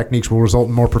number of techniques, will result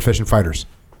in more proficient fighters.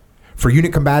 For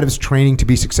unit combatives training to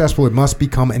be successful, it must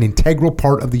become an integral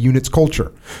part of the unit's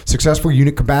culture. Successful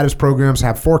unit combatives programs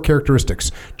have 4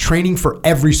 characteristics: training for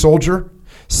every soldier,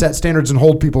 set standards and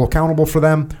hold people accountable for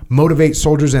them, motivate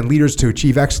soldiers and leaders to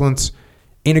achieve excellence,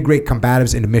 integrate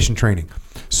combatives into mission training.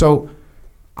 So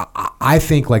I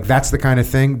think like that's the kind of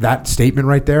thing, that statement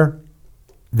right there,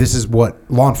 this is what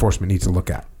law enforcement needs to look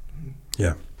at.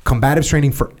 Yeah. Combatives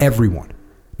training for everyone.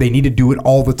 They need to do it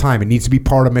all the time. It needs to be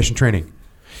part of mission training.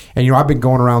 And, I've been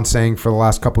going around saying for the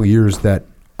last couple of years that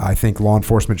I think law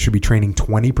enforcement should be training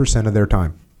 20% of their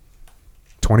time.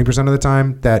 20% of the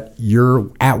time that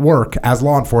you're at work as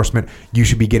law enforcement, you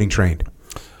should be getting trained.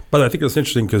 But I think it's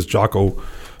interesting because, Jocko,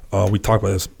 we talked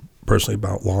about this personally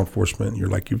about law enforcement.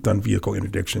 You've done vehicle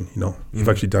interdiction, You've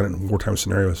actually done it in wartime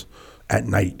scenarios at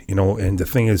night, And the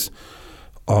thing is,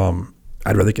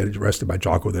 I'd rather get arrested by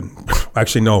Jocko than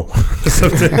actually no.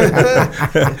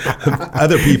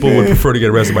 Other people would prefer to get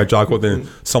arrested by Jocko than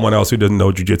someone else who doesn't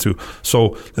know jiu-jitsu. So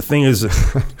the thing is,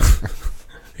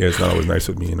 it's not always nice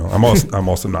with me. I'm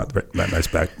also not that nice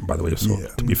back, by the way. So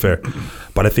to be fair,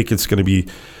 but I think it's going to be,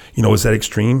 is that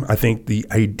extreme? I think the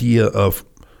idea of,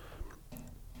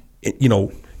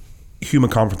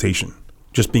 human confrontation,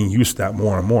 just being used to that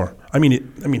more and more. I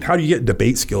mean, how do you get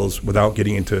debate skills without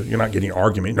getting into? You're not getting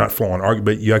argument, not full on argument,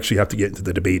 but you actually have to get into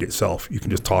the debate itself. You can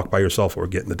just talk by yourself or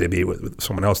get in the debate with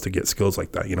someone else to get skills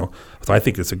like that. So I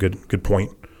think it's a good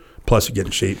point. Plus, you get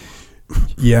in shape.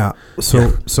 Yeah.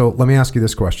 So let me ask you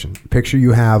this question: picture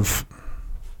you have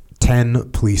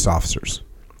 10 police officers.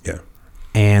 Yeah.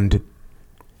 And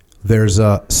there's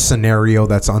a scenario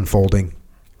that's unfolding,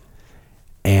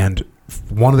 and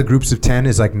one of the groups of 10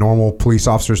 is like normal police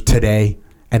officers today,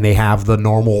 and they have the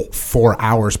normal 4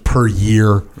 hours per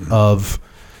year of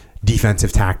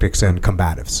defensive tactics and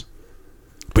combatives.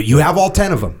 But you have all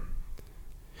 10 of them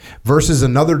versus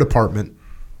another department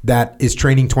that is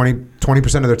training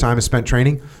 20% of their time is spent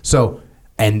training. So,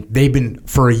 and they've been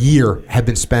for a year have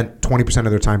been spent 20%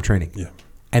 of their time training. Yeah.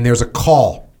 And there's a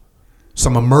call,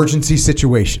 some emergency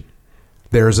situation.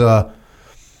 There's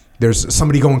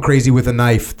somebody going crazy with a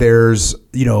knife. There's,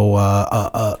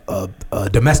 a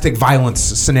domestic violence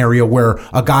scenario where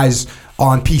a guy's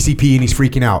on PCP and he's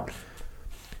freaking out.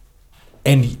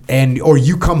 Or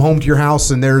you come home to your house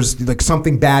and there's like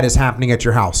something bad is happening at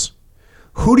your house.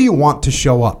 Who do you want to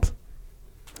show up?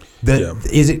 Do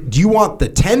you want the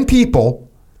 10 people,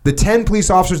 the 10 police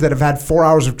officers that have had 4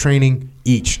 hours of training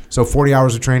each, so 40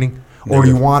 hours of training, or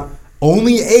you want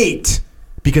only 8?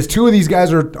 Because 2 of these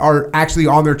guys are actually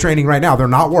on their training right now. They're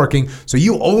not working. So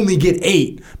you only get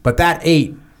 8. But that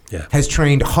 8 has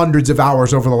trained hundreds of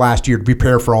hours over the last year to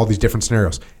prepare for all these different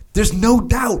scenarios. There's no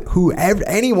doubt who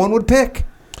anyone would pick.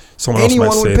 Someone else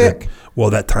might say that, well,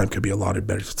 that time could be allotted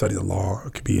better to study the law.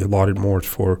 It could be allotted more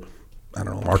for, I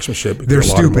don't know, marksmanship. They're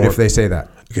stupid if they say that.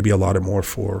 It could be allotted more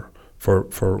for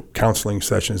counseling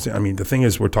sessions. I mean, the thing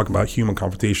is, we're talking about human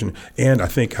confrontation and I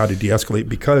think how to de-escalate,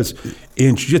 because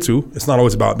in jiu-jitsu, it's not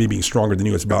always about me being stronger than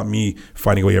you. It's about me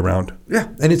finding a way around. Yeah,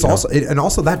 and it's also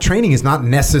that training is not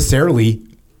necessarily,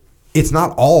 it's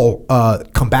not all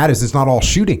combatives. It's not all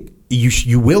shooting.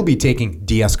 You will be taking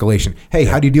de-escalation. Hey,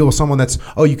 how do you deal with someone that's,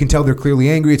 you can tell they're clearly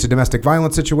angry. It's a domestic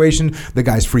violence situation. The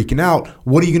guy's freaking out.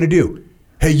 What are you going to do?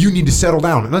 Hey, you need to settle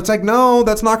down. And it's like, no,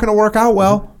 that's not going to work out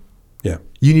well. Yeah.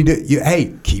 You need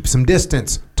to, keep some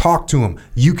distance, talk to him.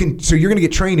 So you're going to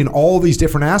get trained in all these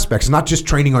different aspects, not just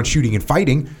training on shooting and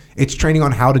fighting. It's training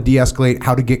on how to de-escalate,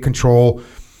 how to get control,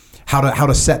 how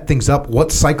to set things up.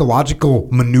 What psychological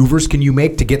maneuvers can you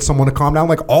make to get someone to calm down?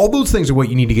 Like all those things are what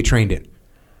you need to get trained in.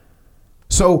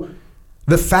 So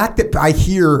the fact that I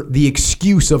hear the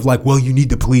excuse of like, well, you need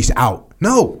the police out.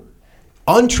 No.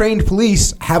 Untrained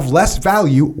police have less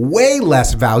value, way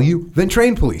less value than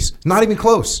trained police. Not even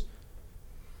close.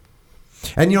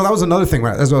 And, that was another thing,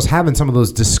 right? As I was having some of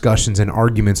those discussions and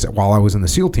arguments while I was in the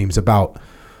SEAL teams about,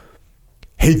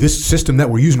 hey, this system that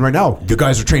we're using right now, the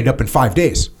guys are trained up in 5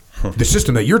 days. The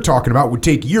system that you're talking about would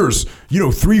take years,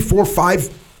 3, 4,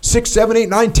 5 6, 7, 8,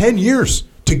 9, 10 years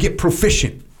to get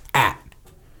proficient at.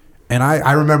 And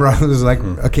I remember I was like,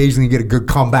 occasionally get a good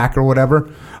comeback or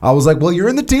whatever. I was like, well, you're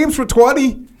in the teams for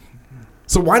 20.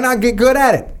 So why not get good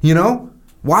at it? You know?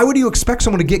 Why would you expect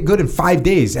someone to get good in 5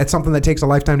 days at something that takes a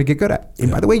lifetime to get good at?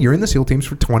 And by the way, you're in the SEAL teams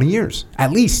for 20 years,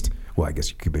 at least. Well, I guess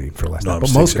you could be in for less time.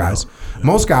 But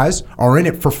most guys are in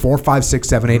it for 4, 5, 6,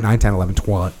 7, 8, 9, 10, 11,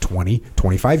 12, 20,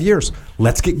 25 years.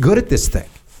 Let's get good at this thing.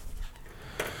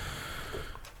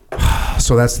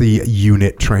 So that's the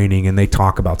unit training, and they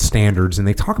talk about standards, and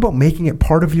they talk about making it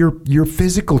part of your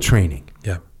physical training.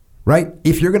 Yeah. Right?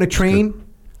 If you're going to train,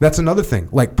 that's another thing.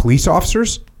 Like police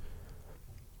officers,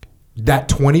 that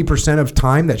 20% of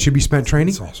time that should be spent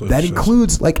training, that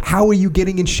includes, like, how are you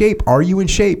getting in shape? Are you in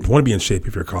shape? You want to be in shape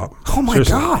if you're a cop. Oh, my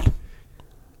God.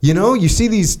 You know, you see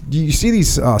these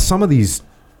some of these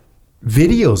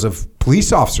videos of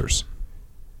police officers,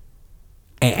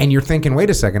 and you're thinking, wait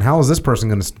a second, how is this person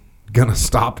going to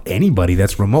stop anybody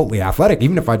that's remotely athletic?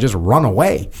 Even if I just run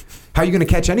away, how are you going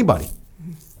to catch anybody?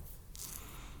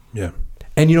 Yeah.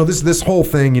 And, you know, this whole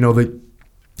thing, you know,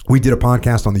 we did a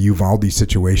podcast on the Uvalde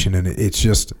situation, and it's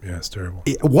just... Yeah, it's terrible.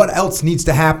 What else needs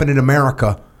to happen in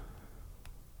America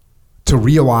to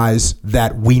realize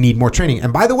that we need more training?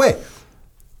 And by the way,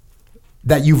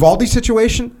 that Uvalde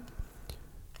situation,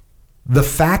 the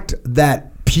fact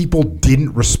that people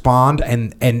didn't respond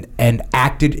and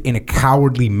acted in a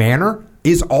cowardly manner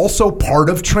is also part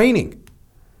of training.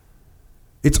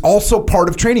 It's also part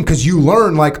of training because you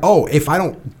learn, like, oh, if I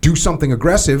don't do something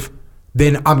aggressive,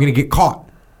 then I'm going to get caught.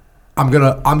 I'm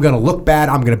gonna look bad.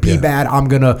 I'm gonna be bad.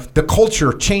 The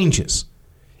culture changes.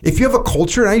 If you have a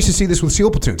culture, and I used to see this with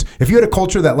SEAL platoons. If you had a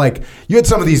culture that, like, you had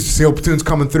some of these SEAL platoons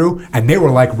coming through and they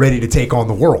were like ready to take on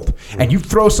the world, and you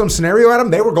throw some scenario at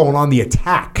them, they were going on the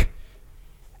attack,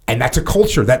 and that's a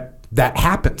culture that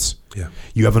happens. Yeah.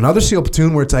 You have another SEAL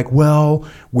platoon where it's like, well,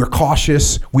 we're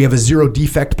cautious. We have a 0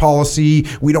 defect policy.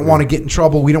 We don't want to get in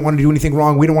trouble. We don't want to do anything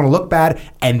wrong. We don't want to look bad.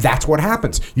 And that's what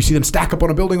happens. You see them stack up on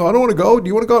a building. Oh, I don't want to go. Do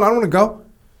you want to go? I don't want to go.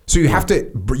 So you have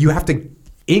to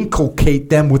inculcate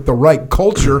them with the right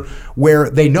culture where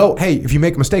they know, hey, if you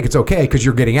make a mistake, it's okay because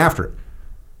you're getting after it.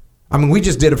 I mean, we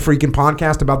just did a freaking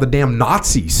podcast about the damn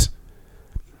Nazis.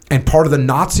 And part of the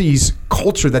Nazis'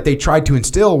 culture that they tried to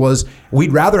instill was,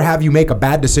 we'd rather have you make a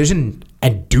bad decision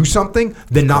and do something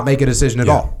than not make a decision at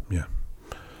all. Yeah.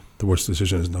 The worst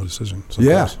decision is no decision.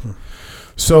 Yeah.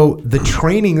 So the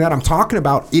training that I'm talking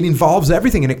about, it involves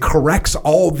everything, and it corrects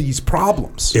all these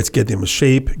problems. It's get them in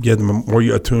shape, get them more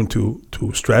attuned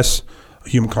to stress,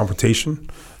 human confrontation,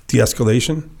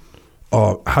 de-escalation,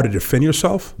 how to defend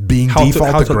yourself, being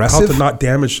default aggressive, how to not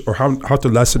damage, or how to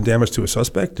lessen damage to a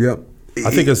suspect. Yep. I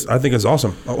think it's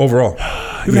awesome overall.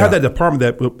 We had that department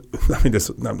that, I mean,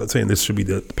 I'm not saying this should be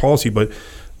the policy, but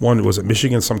one was in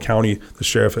Michigan, some county, the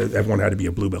sheriff, everyone had to be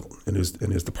a blue belt in his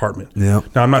department. Yeah.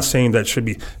 Now, I'm not saying that should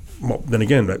be. Well, then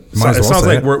again, it well sounds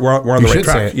like we're on the right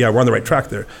track. Say it. Yeah, we're on the right track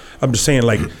there. I'm just saying,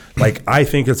 like I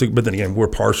think it's. But then again, we're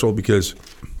partial because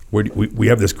we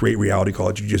have this great reality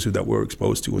called jiu-jitsu that we're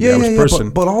exposed to. The average person.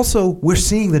 But also, we're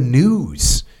seeing the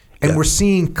news, and we're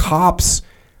seeing cops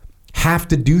have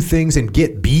to do things and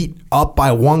get beat up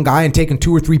by one guy and taking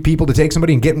 2 or 3 people to take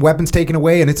somebody and getting weapons taken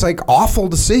away. And it's like awful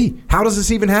to see. How is this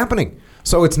even happening?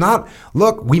 So it's not,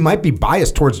 look, we might be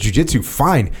biased towards jiu-jitsu.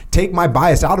 Fine. Take my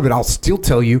bias out of it. I'll still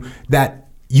tell you that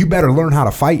you better learn how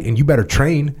to fight, and you better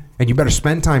train, and you better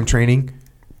spend time training.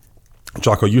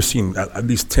 Jocko, you've seen at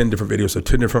least 10 different videos of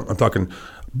 10 different, I'm talking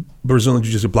Brazilian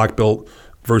jiu-jitsu black belt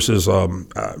versus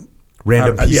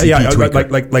random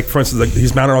PCP like for instance, like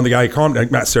he's mounted on the guy, like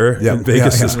Matt Serra in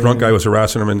Vegas. This drunk guy was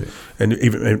harassing him, and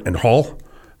even in Hall,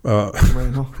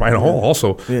 Ryan Hall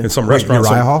also in some restaurant.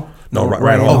 Uriah Hall? No,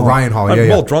 Ryan Hall. Oh, Ryan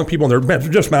Hall. All drunk people, and they're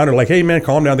just mounted like, hey man,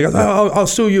 calm down. The guy, I'll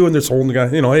sue you, and they're holding the guy.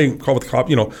 Hey, call with the cop.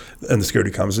 And the security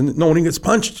comes, and no one gets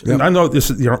punched. And I know this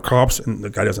is cops, and the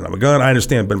guy doesn't have a gun. I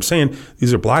understand, but I'm saying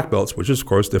these are black belts, which is of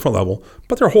course different level,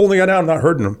 but they're holding the guy down, not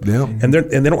hurting him. Yeah. And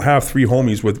they don't have 3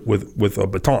 homies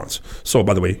with batons. So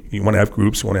by the way, you want to have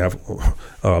groups, you want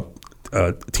to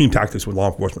have team tactics with law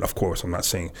enforcement. Of course, I'm not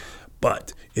saying,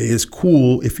 but it is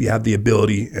cool if you have the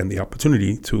ability and the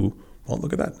opportunity to. Well,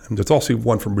 look at that. And there's also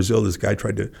one from Brazil. This guy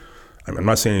tried to, I'm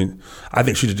not saying, I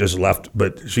think she just left,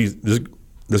 but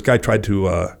this guy tried to,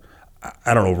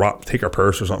 I don't know, take her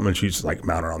purse or something, and she's like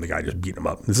mounted on the guy, just beating him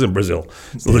up. This is in Brazil.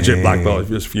 It's a legit black belt. If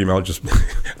you're just female, just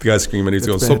the guy's screaming. He's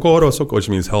going, socorro, socorro, which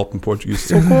means help in Portuguese.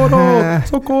 Socorro,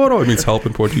 socorro. It means help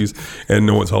in Portuguese, and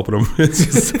no one's helping him. It's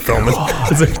just filming.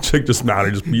 It's like a chick just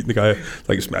mounted, just beating the guy.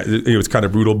 Like it's kind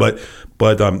of brutal, but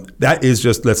that is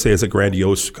just, let's say, it's a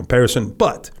grandiose comparison.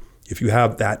 But if you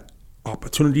have that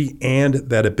opportunity and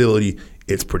that ability,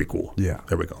 it's pretty cool. Yeah.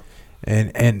 There we go.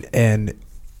 And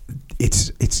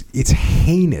it's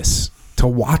heinous to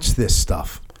watch this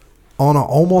stuff on an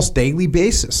almost daily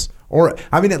basis. Or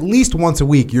I mean, at least once a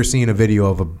week, you're seeing a video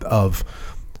of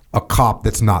a cop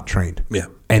that's not trained. Yeah.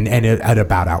 And at a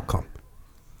bad outcome.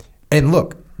 And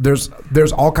look, there's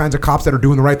all kinds of cops that are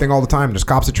doing the right thing all the time. There's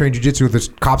cops that train jiu-jitsu. There's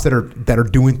cops that are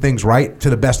doing things right to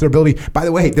the best of their ability. By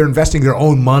the way, they're investing their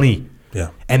own money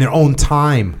and their own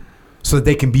time so that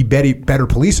they can be better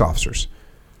police officers.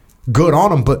 Good on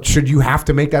them, but should you have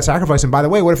to make that sacrifice? And by the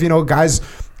way, what if, a guy's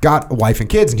got a wife and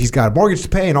kids and he's got a mortgage to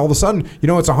pay and all of a sudden,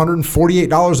 it's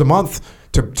 $148 a month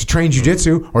to train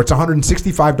jiu-jitsu, or it's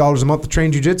 $165 a month to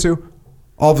train jiu-jitsu.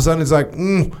 All of a sudden it's like,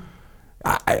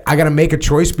 I got to make a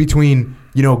choice between,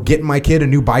 getting my kid a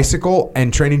new bicycle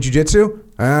and training jiu-jitsu.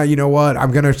 You know what?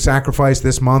 I'm going to sacrifice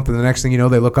this month, and the next thing you know,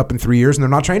 they look up in 3 years and they're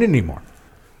not training anymore.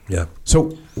 Yeah.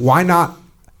 So why not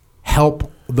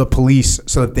help the police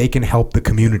so that they can help the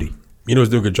community? Who's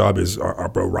doing a good job is our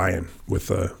bro Ryan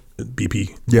with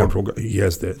BP. Yeah. He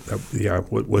has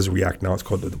what was React now. It's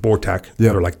called the BORTAC.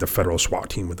 Yeah. They're like the federal SWAT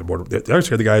team with the border. They're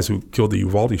actually the guys who killed the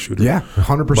Uvalde shooter. Yeah,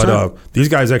 100%. But these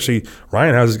guys actually,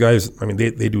 Ryan has his guys. I mean,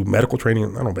 they do medical training. I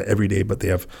don't know about every day, but they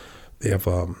have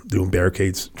doing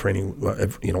barricades training.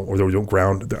 Or they're doing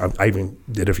ground. I even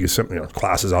did a few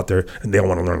classes out there, and they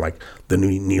want to learn like the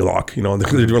new knee lock. And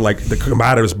they're doing like the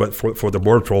combatives, but for the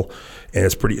border patrol, and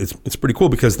it's pretty cool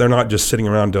because they're not just sitting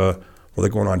around. They're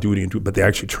going on duty but they're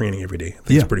actually training every day. I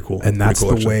think it's pretty cool. And that's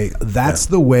cool, the way. That's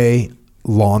the way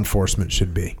law enforcement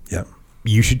should be. Yeah,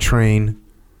 you should train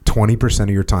 20% of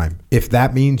your time. If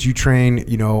that means you train,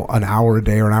 an hour a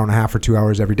day or an hour and a half or 2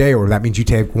 hours every day, or that means you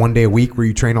take 1 day a week where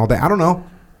you train all day, I don't know,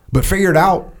 but figure it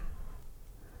out.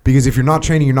 Because if you're not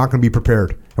training, you're not going to be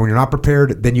prepared. And when you're not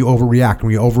prepared, then you overreact.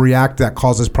 When you overreact, that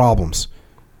causes problems.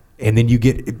 And then you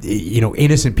get,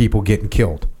 innocent people getting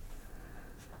killed.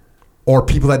 Or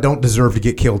people that don't deserve to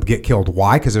get killed.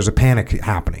 Why? Because there's a panic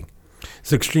happening.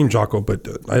 It's extreme, Jocko. But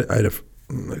I had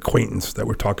an acquaintance that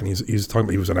we're talking. He was talking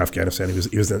about he was in Afghanistan.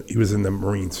 He was in the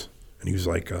Marines, and he was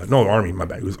like, no, Army. My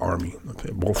bad. He was Army.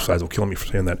 Both sides will kill me for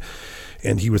saying that.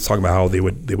 And he was talking about how they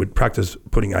would practice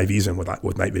putting IVs in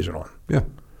with night vision on. Yeah.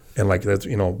 And like that's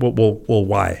well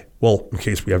why? Well, in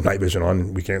case we have night vision on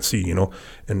and we can't see,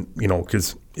 and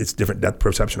because it's different depth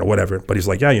perception or whatever. But he's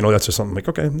like, that's just something like,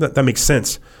 okay, that makes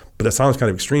sense, but that sounds kind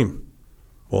of extreme.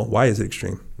 Well, why is it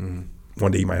extreme? Mm-hmm.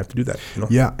 One day you might have to do that.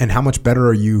 Yeah, and how much better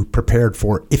are you prepared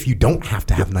for if you don't have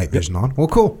to have night vision on? Well,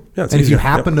 cool. Yeah, and if you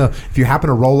happen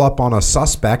to roll up on a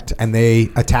suspect and they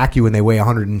attack you and they weigh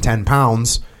 110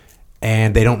 pounds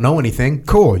and they don't know anything,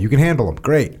 cool, you can handle them,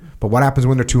 great. But what happens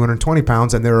when they're 220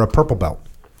 pounds and they're a purple belt?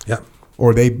 Yeah.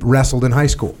 Or they wrestled in high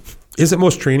school? Isn't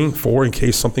most training for in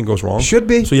case something goes wrong? Should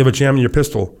be. So you have a jam in your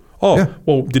pistol. Oh, yeah.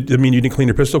 Well, you didn't clean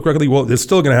your pistol correctly? Well, it's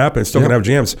still going to happen. It's still going to have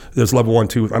jams. There's level 1,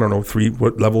 2, I don't know, 3,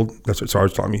 what level? That's what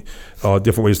Sarge taught me.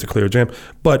 Different ways to clear a jam.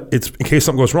 But it's in case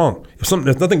something goes wrong. If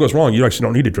nothing goes wrong, you actually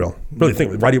don't need to drill. Really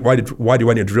think, why do I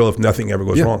need to drill if nothing ever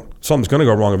goes wrong? Something's going to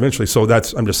go wrong eventually. So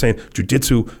I'm just saying,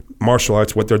 jiu-jitsu, martial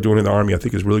arts, what they're doing in the Army, I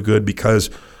think is really good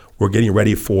because we're getting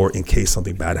ready for in case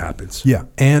something bad happens. Yeah,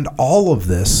 and all of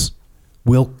this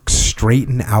will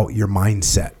straighten out your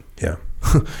mindset. Yeah.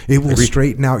 It will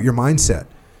straighten out your mindset.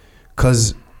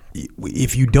 Because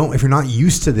if you're not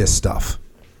used to this stuff,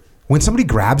 when somebody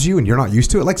grabs you and you're not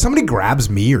used to it, like somebody grabs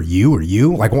me or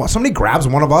you, like somebody grabs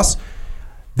one of us,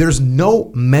 there's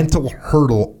no mental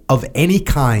hurdle of any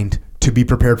kind to be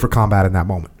prepared for combat in that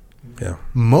moment. Yeah.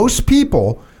 Most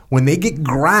people, when they get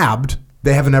grabbed,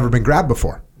 they haven't ever been grabbed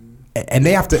before. And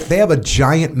they have a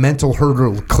giant mental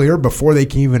hurdle clear before they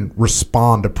can even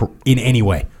respond in any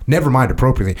way. Never mind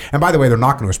appropriately. And by the way, they're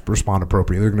not going to respond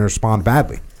appropriately. They're going to respond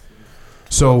badly.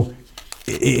 So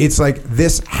it's like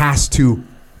this has to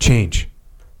change.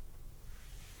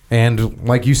 And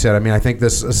like you said, I think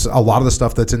a lot of the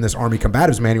stuff that's in this Army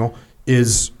Combatives manual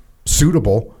is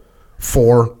suitable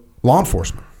for law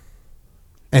enforcement.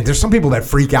 And there's some people that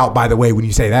freak out, by the way, when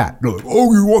you say that. They're like,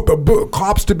 oh, you want the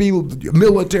cops to be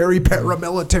military,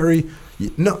 paramilitary?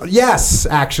 No, yes,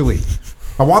 actually.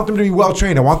 I want them to be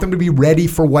well-trained. I want them to be ready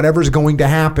for whatever's going to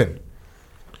happen.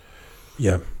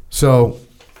 Yeah. So,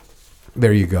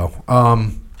 there you go.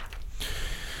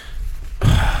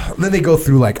 Then they go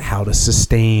through like how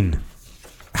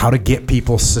to get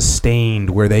people sustained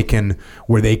where they can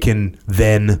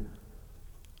then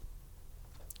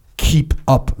keep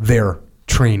up their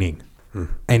training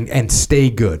and stay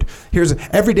good. Here's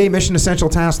everyday mission essential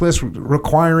task list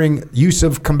requiring use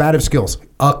of combative skills.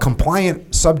 A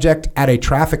compliant subject at a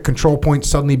traffic control point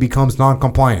suddenly becomes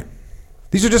non-compliant.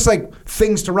 These are just like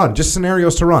things to run, just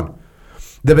scenarios to run.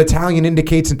 The battalion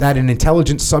indicates that an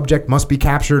intelligent subject must be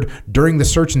captured during the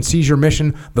search and seizure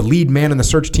mission. The lead man in the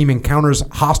search team encounters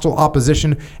hostile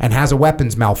opposition and has a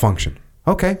weapons malfunction.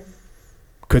 Okay.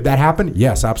 Could that happen?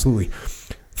 Yes, absolutely.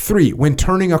 3, when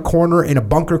turning a corner in a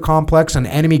bunker complex, an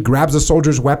enemy grabs a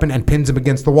soldier's weapon and pins him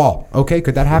against the wall. Okay,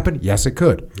 could that happen? Yes, it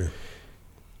could. Yeah.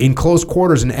 In close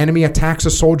quarters, an enemy attacks a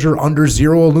soldier under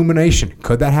zero illumination.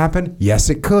 Could that happen? Yes,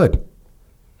 it could.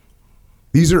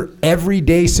 These are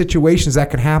everyday situations that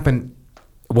can happen.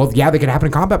 Well, yeah, they could happen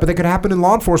in combat, but they could happen in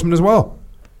law enforcement as well.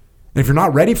 And if you're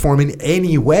not ready for them in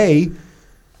any way,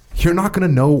 you're not going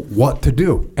to know what to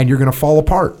do, and you're going to fall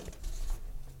apart.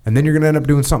 And then you're going to end up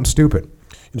doing something stupid.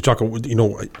 I've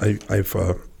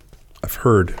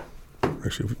heard,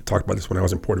 actually we talked about this when I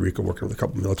was in Puerto Rico working with a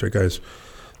couple of military guys,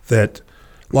 that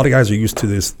a lot of guys are used to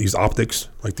these optics,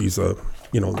 like these,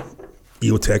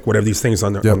 EOTech, whatever these things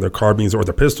on their carbines or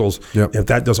their pistols. Yep. If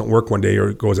that doesn't work one day or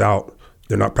it goes out,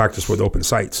 they're not practiced with open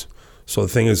sights. So the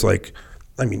thing is, like,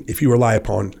 I mean, if you rely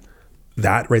upon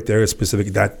that right there, specific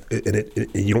that,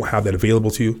 and you don't have that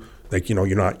available to you, like,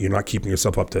 you're not keeping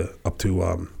yourself up to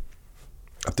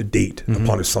date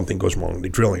upon if something goes wrong. The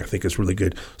drilling, I think, is really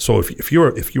good. So if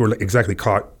you're exactly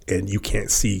caught and you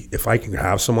can't see, if I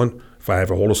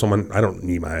have a hold of someone, I don't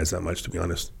need my eyes that much, to be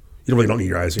honest. You really don't need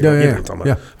your eyes. You know what I'm talking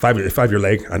about. If I have your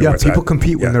leg, I know where it's people at.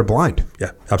 compete when they're blind. Yeah,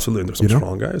 absolutely. And there's some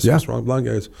strong guys, some strong blind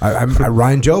guys.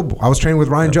 Ryan Job, I was training with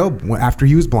Ryan Job after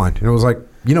he was blind. And it was like,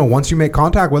 once you make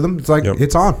contact with him, it's like,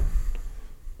 it's on.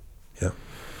 Yeah.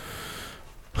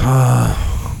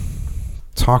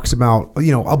 Talks about,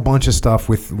 a bunch of stuff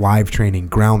with live training,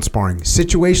 ground sparring,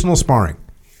 situational sparring.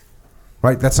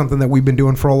 Right? That's something that we've been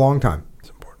doing for a long time. It's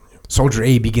important. Yeah. Soldier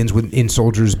A begins in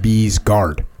Soldier B's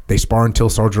guard. They spar until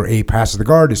Soldier A passes the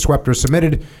guard, is swept or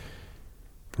submitted,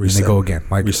 and they go again.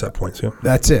 Like reset points, yeah.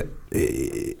 That's it.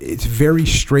 It's very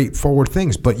straightforward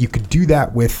things, but you could do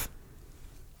that with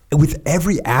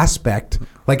every aspect,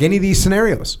 like any of these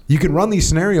scenarios. You can run these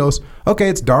scenarios. Okay,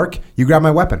 it's dark. You grab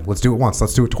my weapon. Let's do it once.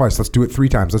 Let's do it twice. Let's do it 3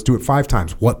 times. Let's do it 5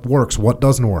 times. What works? What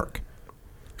doesn't work?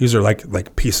 These are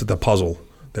like pieces of the puzzle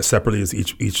that separately is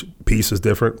each piece is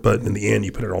different, but in the end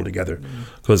you put it all together.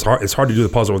 Because it's hard to do the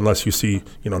puzzle unless you see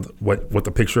what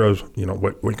the picture is,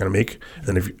 what you're gonna make.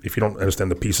 And if you don't understand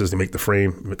the pieces, they make the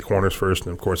frame, with the corners first,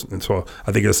 and of course. And so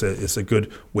I think it's a good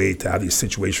way to have these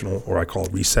situational, or I call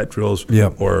it reset drills,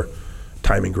 or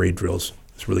time and grade drills.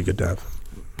 It's really good to have.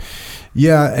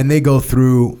 Yeah, and they go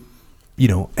through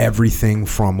everything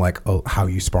from like how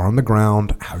you spar on the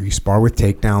ground, how you spar with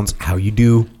takedowns, how you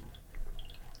do.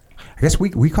 I guess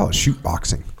we call it shoot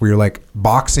boxing, where you're like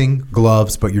boxing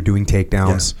gloves, but you're doing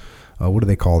takedowns. Yeah. What do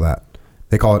they call that?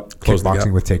 They call it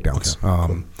kickboxing with takedowns.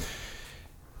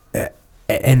 Okay.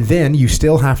 And then you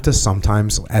still have to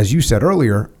sometimes, as you said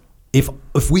earlier, if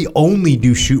we only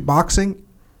do shoot boxing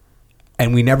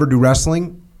and we never do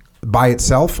wrestling by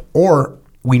itself, or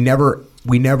we never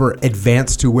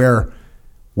advance to where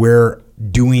we're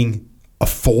doing a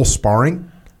full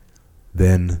sparring,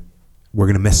 then we're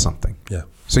gonna miss something. Yeah.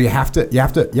 So you have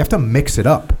to mix it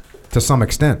up to some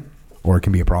extent, or it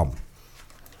can be a problem.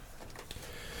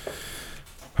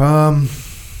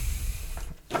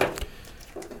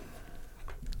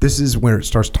 This is where it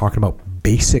starts talking about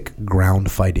basic ground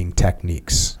fighting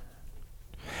techniques.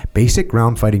 Basic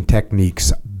ground fighting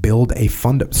techniques build a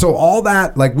so all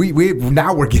that, like we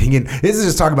now we're getting in. This is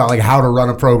just talking about like how to run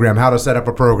a program, how to set up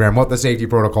a program, what the safety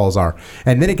protocols are,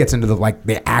 and then it gets into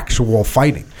the actual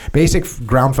fighting. Basic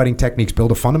ground fighting techniques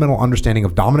build a fundamental understanding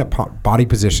of dominant body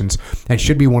positions and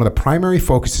should be one of the primary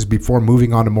focuses before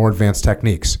moving on to more advanced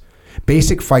techniques.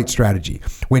 Basic fight strategy.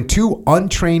 When 2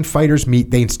 untrained fighters meet,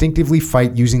 they instinctively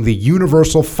fight using the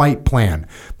universal fight plan.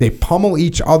 They pummel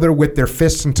each other with their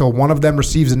fists until one of them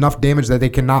receives enough damage that they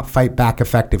cannot fight back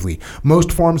effectively.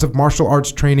 Most forms of martial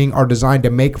arts training are designed to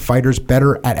make fighters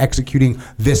better at executing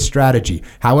this strategy.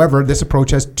 However, this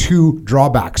approach has 2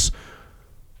 drawbacks.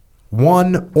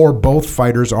 One or both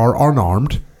fighters are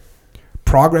unarmed.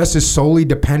 Progress is solely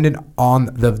dependent on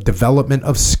the development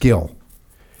of skill.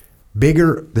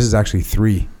 This is actually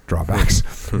 3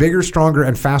 drawbacks. Bigger, stronger,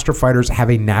 and faster fighters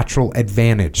have a natural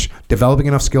advantage. Developing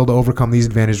enough skill to overcome these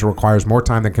advantages requires more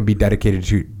time than can be dedicated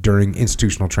to during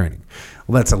institutional training.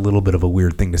 Well, that's a little bit of a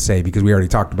weird thing to say because we already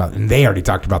talked about, and they already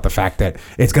talked about the fact that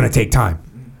it's going to take time.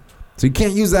 So you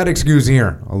can't use that excuse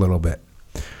here a little bit.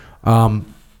 The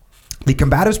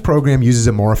Combatives program uses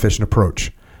a more efficient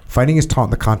approach. Fighting is taught in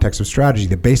the context of strategy.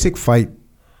 The basic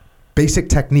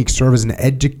techniques serve as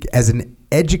an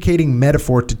educating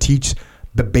metaphor to teach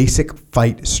the basic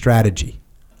fight strategy.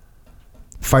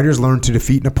 Fighters learn to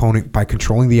defeat an opponent by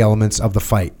controlling the elements of the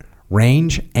fight: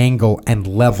 range, angle, and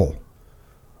level.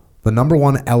 The number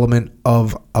one element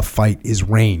of a fight is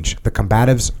range. The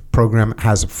Combatives program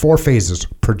has 4 phases: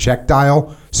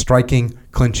 projectile, striking,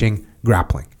 clinching,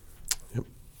 grappling. Yep.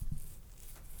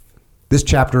 This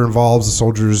chapter involves the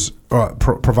soldiers,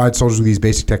 provides soldiers with these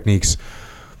basic techniques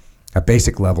at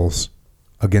basic levels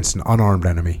against an unarmed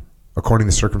enemy. According to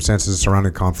the circumstances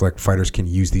surrounding conflict, fighters can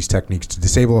use these techniques to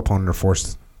disable opponent or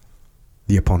force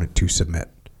the opponent to submit.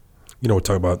 You know, we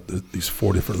talk about these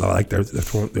 4 different, like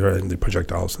they're in the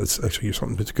projectiles. That's actually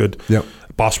something that's good. Yep.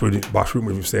 Box room,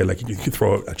 when you say, like, you can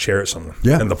throw a chair at someone.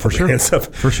 Yeah, and the for sure. hands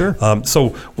up. For sure. So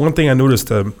one thing I noticed,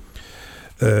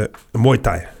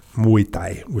 Muay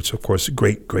Thai, which of course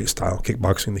great style,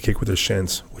 kickboxing, they kick with their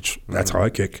shins, which that's how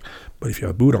I kick. But if you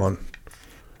have a boot on,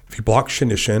 if you block shin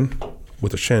to shin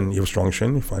with a shin, you have a strong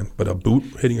shin, you're fine. But a boot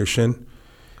hitting your shin,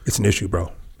 it's an issue,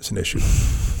 bro. It's an issue.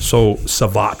 So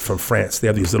Savat from France, they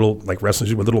have these little like wrestling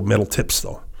shoes with little metal tips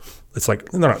though. It's like,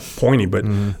 they're not pointy, but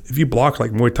if you block like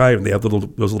Muay Thai, they have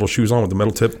those little shoes on with the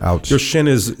metal tip. Ouch. Your shin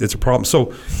it's a problem.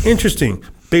 So interesting,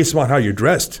 based on how you're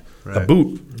dressed, a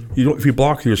boot. If you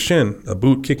block your shin, a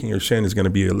boot kicking your shin is going to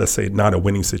be, let's say, not a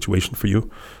winning situation for you.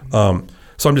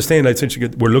 So I'm just saying that essentially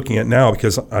we're looking at now,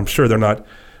 because I'm sure they're not.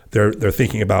 They're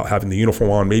thinking about having the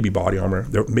uniform on, maybe body armor,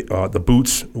 the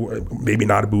boots, maybe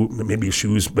not a boot, maybe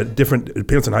shoes, but different. It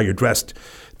depends on how you're dressed.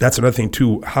 That's another thing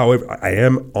too. However, I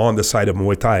am on the side of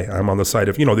Muay Thai. I'm on the side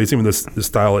of, there's even this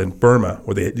style in Burma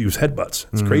where they use headbutts.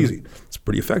 It's crazy. It's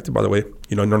pretty effective, by the way.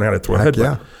 Learn how to throw a headbutt.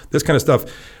 Yeah. This kind of stuff.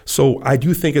 So I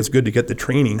do think it's good to get the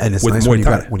training and it's with nice Muay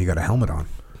Thai. when you got a helmet on.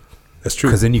 That's true.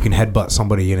 Because then you can headbutt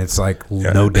somebody and it's like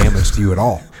no damage to you at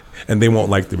all. And they won't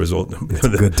like the result. It's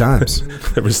good times.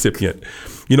 The recipient.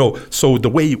 So the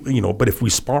way, but if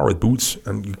we spar with boots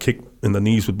and you kick in the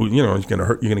knees with boots, you're going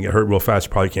to get hurt real fast.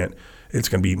 You probably can't. It's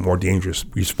going to be more dangerous.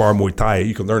 You spar Muay Thai,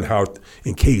 you can learn how,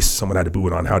 in case someone had a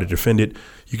boot on, how to defend it.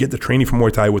 You get the training from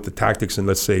Muay Thai with the tactics and,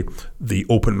 let's say, the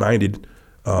open-minded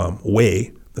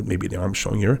way that maybe the arm's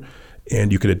showing here.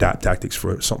 And you could adapt tactics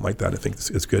for something like that. I think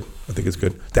it's good.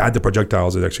 To add the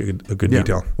projectiles is actually a good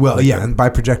detail. Well, and by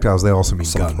projectiles, they also mean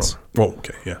guns. Oh,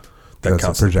 okay, yeah. That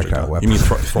counts as a projectile weapon. You mean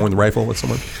throwing the rifle with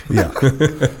someone? Yeah.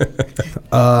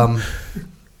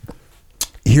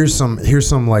 Here's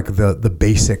some like the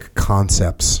basic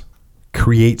concepts.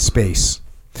 Create space.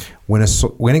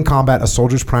 When in combat, a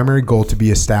soldier's primary goal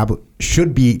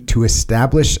should be to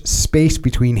establish space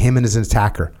between him and his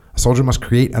attacker. A soldier must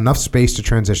create enough space to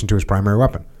transition to his primary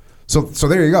weapon. So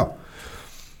there you go.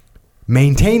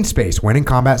 Maintain space. When in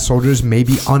combat, soldiers may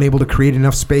be unable to create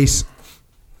enough space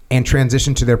and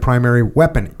transition to their primary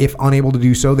weapon. If unable to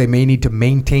do so, they may need to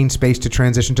maintain space to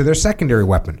transition to their secondary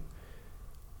weapon,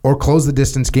 or close the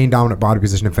distance, gain dominant body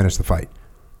position, and finish the fight.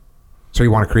 So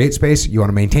you want to create space, you want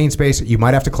to maintain space, you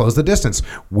might have to close the distance.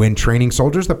 When training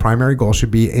soldiers, the primary goal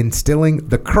should be instilling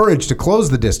the courage to close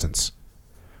the distance.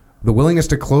 The willingness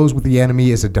to close with the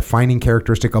enemy is a defining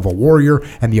characteristic of a warrior,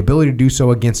 and the ability to do so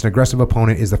against an aggressive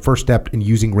opponent is the first step in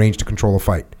using range to control a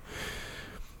fight.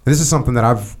 This is something that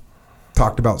I've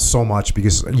talked about so much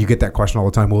because you get that question all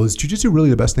the time. Well, is jiu-jitsu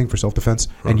really the best thing for self-defense?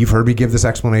 And you've heard me give this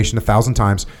explanation 1,000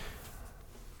 times.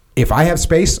 If I have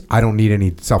space, I don't need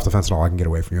any self-defense at all. I can get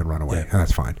away from you and run away, and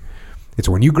that's fine. It's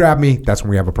when you grab me, that's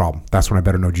when we have a problem. That's when I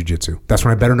better know jiu-jitsu. That's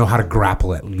when I better know how to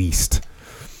grapple at least.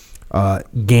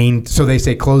 So they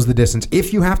say close the distance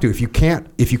if you have to. If you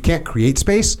can't create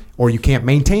space or you can't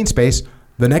maintain space,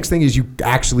 the next thing is you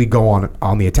actually go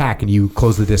on the attack and you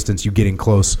close the distance, you get in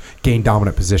close, gain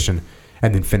dominant position,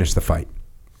 and then finish the fight.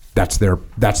 That's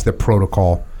the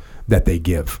protocol that they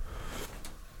give.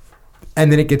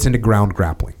 And then it gets into ground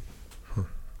grappling.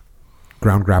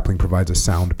 Ground grappling provides a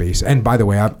sound base. And by the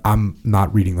way, I'm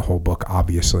not reading the whole book,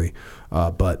 obviously,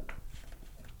 but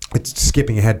it's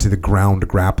skipping ahead to the ground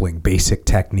grappling, basic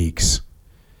techniques.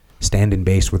 Stand in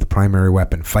base with a primary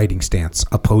weapon, fighting stance,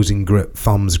 opposing grip,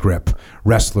 thumbs grip,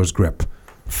 wrestler's grip,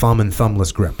 thumb and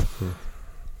thumbless grip.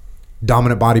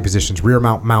 Dominant body positions, rear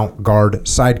mount, guard,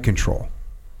 side control.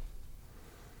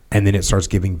 And then it starts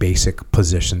giving basic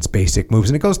positions, basic moves.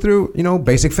 And it goes through,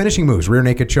 basic finishing moves. Rear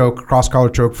naked choke, cross collar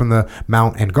choke from the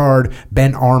mount and guard,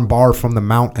 bent arm bar from the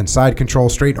mount and side control,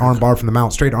 straight arm bar from the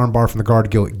mount, straight arm bar from the guard,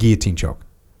 guillotine choke.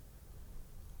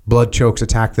 Blood chokes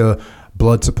attack the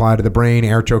blood supply to the brain.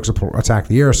 Air chokes attack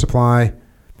the air supply.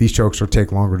 These chokes will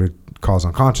take longer to cause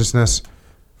unconsciousness.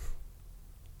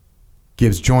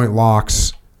 Gives joint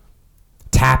locks.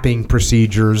 Tapping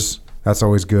procedures. That's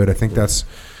always good. I think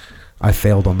I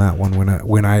failed on that one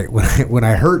when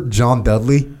I hurt John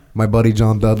Dudley, my buddy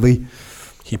John Dudley.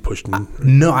 He pushed him.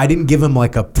 No, I didn't give him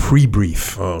like a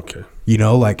pre-brief. Oh, okay. You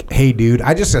know, like, hey, dude,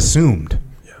 I just assumed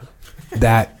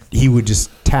that he would just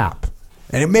tap.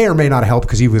 And it may or may not help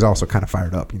because he was also kind of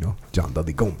fired up, you know. John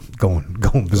Dudley going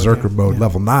berserker mode,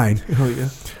 level 9. Oh,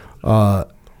 yeah.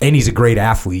 And he's a great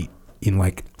athlete in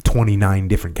like 29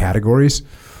 different categories.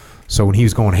 So when he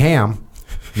was going ham,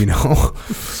 you know,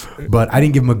 but I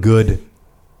didn't give him a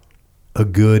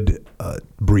good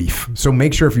brief. So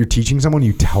make sure if you're teaching someone,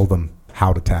 you tell them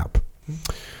how to tap.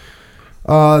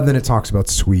 Then it talks about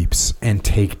sweeps and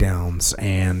takedowns.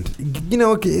 And, you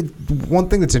know, one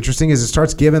thing that's interesting is it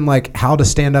starts giving, like, how to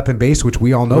stand up in base, which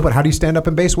we all know. But how do you stand up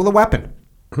in base with a weapon?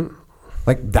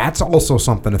 Like, that's also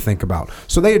something to think about.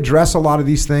 So they address a lot of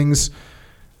these things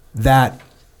that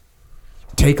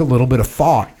take a little bit of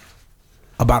thought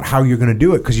about how you're going to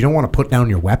do it, because you don't want to put down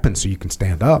your weapon so you can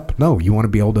stand up. No, you want to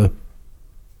be able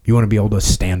to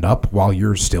stand up while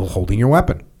you're still holding your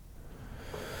weapon.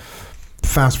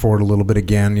 Fast forward a little bit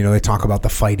again, you know, they talk about the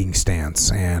fighting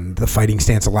stance, and the fighting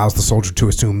stance allows the soldier to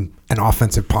assume an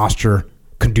offensive posture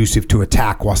conducive to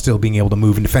attack while still being able to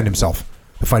move and defend himself.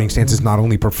 The fighting stance is not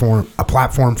only a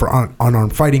platform for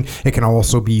unarmed fighting, it can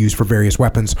also be used for various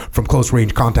weapons, from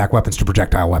close-range contact weapons to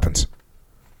projectile weapons.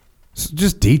 It's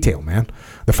just detail, man.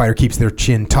 The fighter keeps their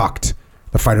chin tucked.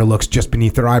 The fighter looks just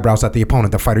beneath their eyebrows at the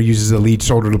opponent. The fighter uses the lead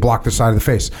shoulder to block the side of the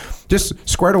face. Just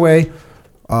squared away,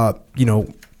 you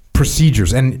know,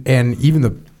 procedures. And even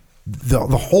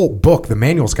the whole book, the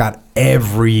manual's got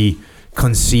every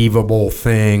conceivable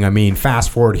thing. I mean, fast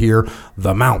forward here,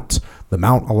 the mount. The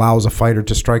mount allows a fighter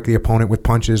to strike the opponent with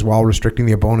punches while restricting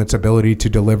the opponent's ability to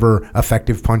deliver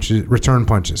effective punches, return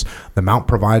punches. The mount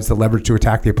provides the leverage to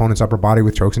attack the opponent's upper body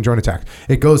with chokes and joint attacks.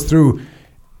 It goes through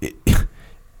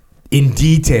in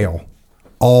detail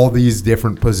all these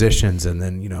different positions, and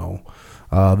then, you know,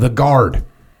 the guard.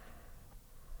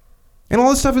 And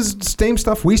all this stuff is the same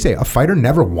stuff we say. A fighter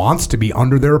never wants to be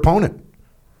under their opponent.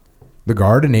 The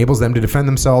guard enables them to defend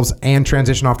themselves and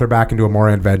transition off their back into a more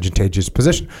advantageous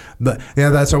position.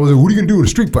 That's always, what are you going to do in a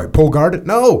street fight? Pull guard?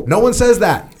 No one says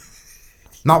that.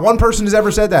 Not one person has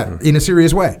ever said that in a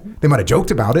serious way. They might have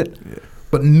joked about it,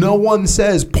 but no one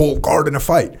says pull guard in a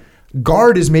fight.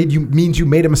 Guard means you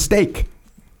made a mistake.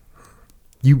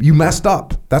 You messed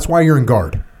up. That's why you're in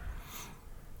guard.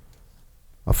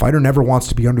 A fighter never wants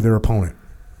to be under their opponent.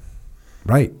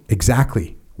 Right,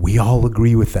 exactly. We all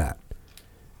agree with that.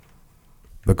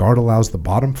 The guard allows the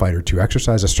bottom fighter to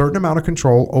exercise a certain amount of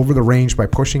control over the range by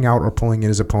pushing out or pulling in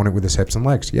his opponent with his hips and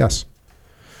legs. Yes.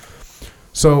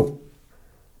 So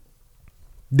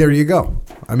there you go.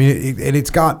 I mean,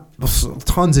 it's got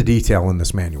tons of detail in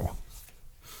this manual.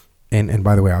 And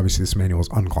by the way, obviously this manual is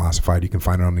unclassified. You can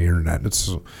find it on the internet.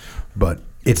 But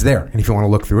it's there. And if you want to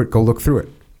look through it, go look through it.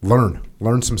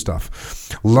 Learn some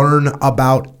stuff. Learn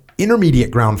about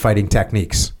intermediate ground fighting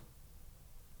techniques.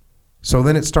 So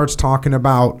then it starts talking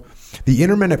about the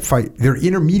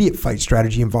intermediate fight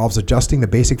strategy involves adjusting the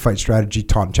basic fight strategy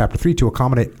taught in Chapter 3 to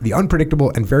accommodate the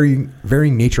unpredictable and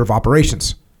varying nature of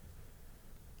operations.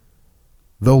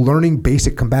 Though learning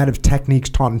basic combative techniques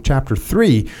taught in Chapter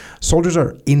 3, soldiers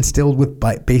are instilled with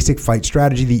basic fight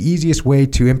strategy, the easiest way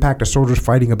to impact a soldier's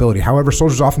fighting ability. However,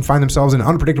 soldiers often find themselves in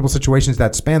unpredictable situations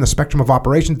that span the spectrum of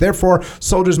operations. Therefore,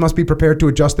 soldiers must be prepared to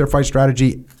adjust their fight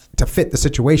strategy to fit the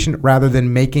situation rather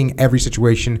than making every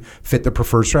situation fit the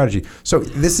preferred strategy. So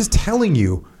this is telling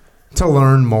you to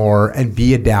learn more and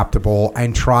be adaptable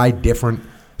and try different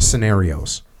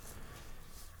scenarios.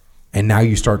 And now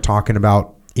you start talking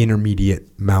about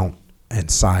intermediate mount and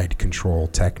side control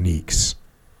techniques.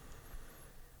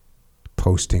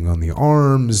 Posting on the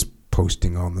arms,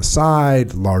 posting on the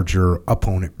side, larger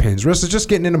opponent pins. Wrists is just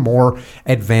getting into more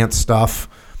advanced stuff.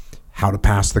 How to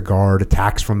pass the guard,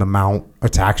 attacks from the mount,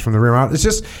 attacks from the rear mount.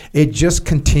 It just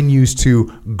continues to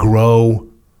grow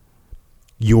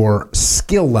your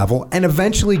skill level and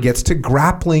eventually gets to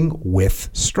grappling with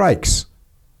strikes.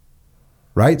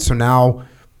 Right? So now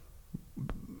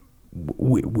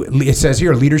it says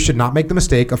here, leaders should not make the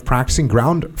mistake of practicing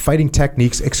ground fighting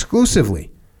techniques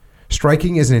exclusively.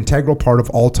 Striking is an integral part of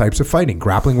all types of fighting.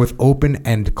 Grappling with open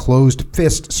and closed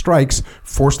fist strikes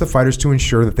force the fighters to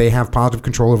ensure that they have positive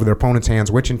control over their opponent's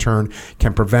hands, which in turn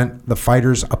can prevent the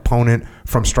fighter's opponent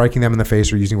from striking them in the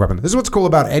face or using weapons. This is what's cool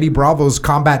about Eddie Bravo's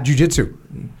combat jiu-jitsu,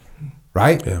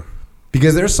 right? Yeah.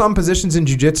 Because there's some positions in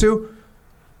jiu-jitsu,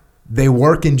 they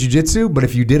work in jiu-jitsu, but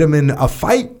if you did them in a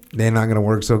fight, they're not going to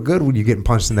work so good when you're getting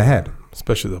punched in the head.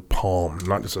 Especially the palm,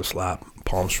 not just a slap.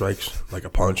 Palm strikes like a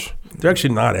punch. They're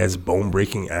actually not as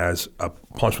bone-breaking as a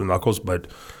punch with knuckles, but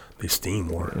they sting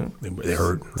more. They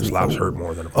hurt. The slaps hurt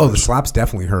more than a punch. Oh, the slaps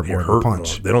definitely hurt more than a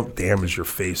punch. More. They don't damage your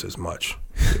face as much.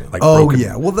 like Oh, broken,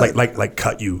 yeah. Well, like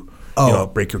cut you,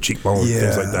 break your cheekbone,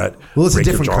 things like that. Well, it's a break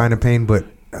your different jaw. kind of pain, but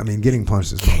I mean, getting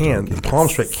punched is The palm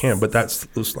strike can, but that's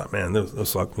those slap, man. Those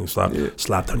slap, being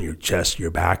slapped on your chest,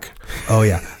 your back. Oh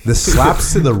yeah, the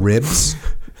slaps to the ribs.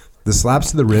 The slaps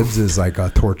to the ribs is like a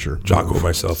torture. Jocko and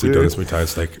myself, we've done this many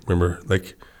times. Like, remember,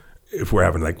 like if we're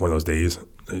having like one of those days,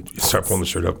 you start pulling the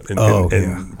shirt up,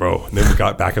 and bro, and then we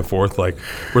got back and forth. Like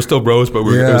we're still bros, but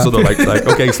we're it was sort of like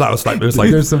okay, slap. There's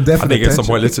like there's some definite I think at some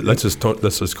tension. point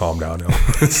let's just calm down now.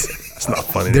 It's not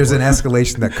funny. There's anymore. an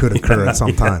escalation that could occur at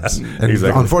some times, and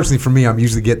exactly. unfortunately for me, I'm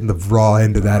usually getting the raw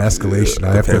end of that escalation.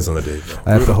 Depends on the day. Bro.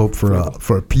 I have to hope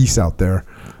for a peace out there.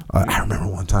 I remember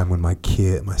one time when my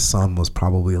son was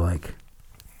probably like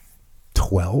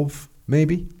 12,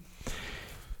 maybe,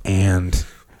 and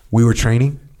we were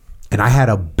training, and I had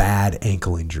a bad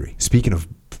ankle injury. Speaking of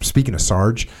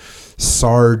Sarge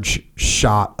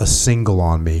shot a single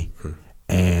on me,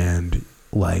 and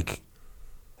like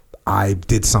I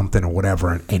did something or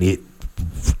whatever, and it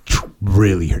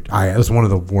really hurt. It was one of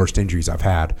the worst injuries I've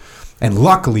had, and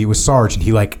luckily it was Sarge, and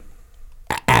he like,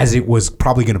 as it was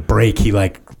probably gonna break, he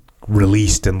like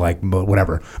released and like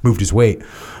whatever, moved his weight,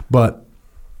 but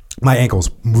my ankle's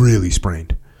really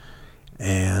sprained,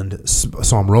 and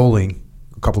so I'm rolling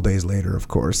a couple days later, of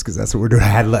course, because that's what we're doing. I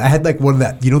had like one of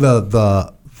that,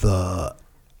 the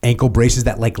ankle braces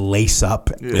that like lace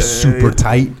up super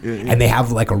tight, and they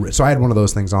have like so I had one of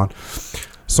those things on.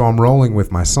 So I'm rolling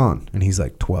with my son, and he's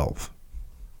like 12,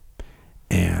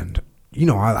 and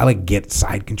I like get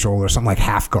side control or something, like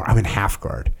half guard. I'm in half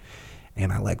guard,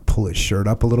 and I like pull his shirt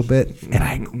up a little bit, and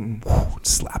I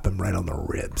slap him right on the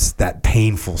ribs, that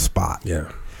painful spot.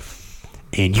 Yeah.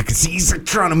 And you can see he's like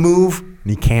trying to move, and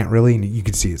he can't really. And you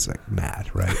can see it's like mad,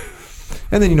 right?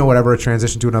 And then whatever, a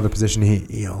transition to another position.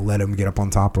 He let him get up on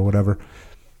top or whatever.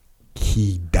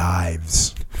 He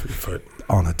dives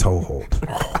on a toe hold.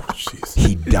 Oh, jeez.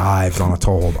 He dives on a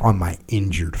toe hold on my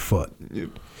injured foot.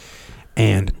 Yep.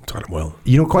 And taught him well.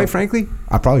 Quite frankly,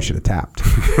 I probably should have tapped.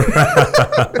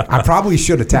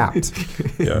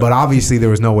 But obviously there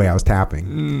was no way I was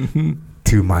tapping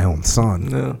to my own son.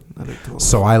 No, not at all.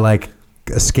 So I like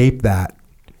escaped that.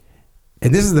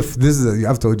 And this is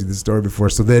I've told you this story before.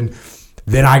 So then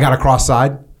I got across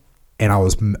side, and I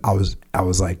was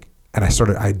like, and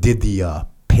I did the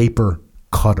paper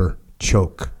cutter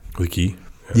choke. The key.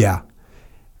 Yeah.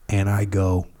 And I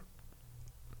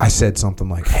said something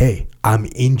like, "Hey, I'm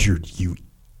injured, you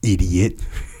idiot.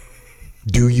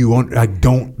 Do you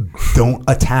don't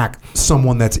attack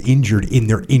someone that's injured in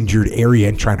their injured area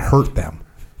and try and hurt them.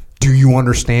 Do you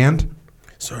understand?"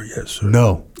 Sir, yes, sir.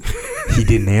 No. He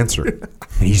didn't answer.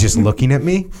 And he's just looking at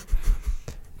me.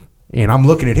 And I'm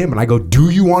looking at him, and I go, "Do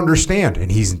you understand?"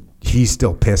 And he's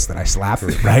still pissed that I slapped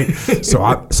him, right? So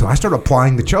I start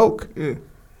applying the choke.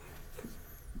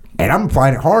 And I'm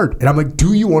applying it hard. And I'm like,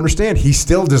 "Do you understand?" He's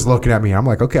still just looking at me. I'm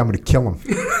like, "Okay, I'm going to kill him."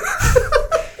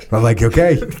 I'm like,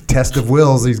 "Okay, test of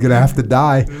wills. He's going to have to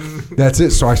die." That's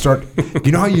it. So I start,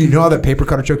 you know how that paper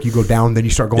cutter choke, you go down, then you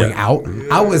start going out?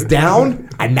 I was down,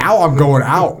 and now I'm going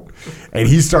out. And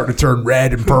he's starting to turn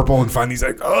red and purple, and finally he's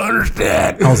like, "I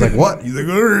understand." And I was like, "What?" He's like,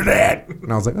 "I understand."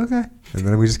 And I was like, "Okay." And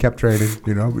then we just kept training,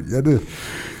 But yeah, dude.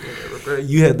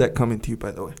 You had that coming to you,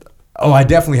 by the way. Oh, I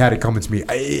definitely had it coming to me.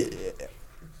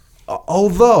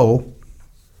 Although,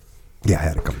 yeah, I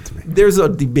had it coming to me. There's a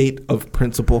debate of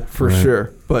principle for Right.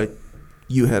 sure, but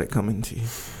you had it coming to you.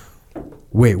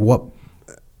 Wait, what?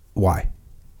 Why?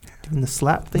 Doing the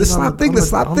slap thing. The slap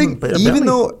thing, even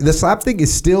though the slap thing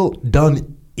is still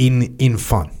done in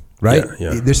fun, right?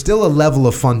 Yeah. There's still a level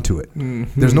of fun to it.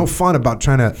 Mm-hmm. There's no fun about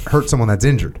trying to hurt someone that's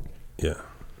injured. Yeah.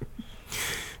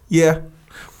 Yeah,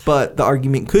 but the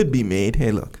argument could be made,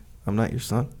 hey, look, I'm not your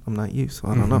son. I'm not you, so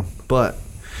I don't know. But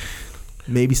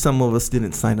maybe some of us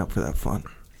didn't sign up for that fun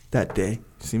that day. You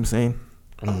see what I'm saying?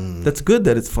 That's good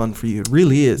that it's fun for you. It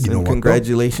really is. You know and what,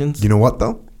 congratulations. You know what,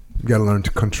 though? You got to learn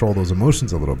to control those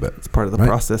emotions a little bit. It's part of the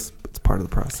process. It's part of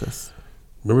the process.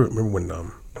 Remember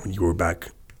when you were back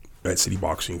at City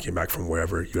Boxing, you came back from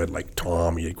wherever, you had like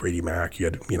Tom, you had Grady Mack, you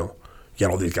had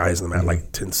all these guys in the mat,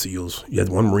 like 10 SEALs. You had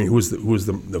one Marine who was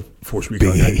the Force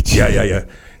Recon guy. Yeah.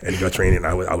 And he got trained, and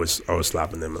I was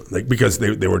slapping them, like, because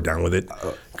they were down with it,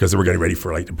 because they were getting ready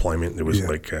for like deployment. There was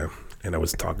like, and I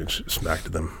was talking smack to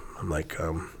them. I'm like,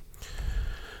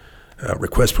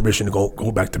 request permission to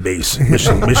go back to base.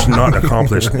 Mission not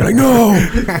accomplished. They're like, no,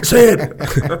 say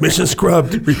it. Mission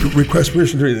scrubbed. Request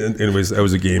permission. Anyways, that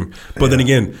was a game. But then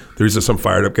again, there's just some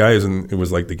fired up guys, and it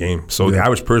was like the game. So the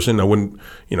average person, I wouldn't,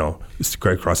 just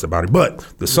cross the boundary. But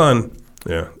the son,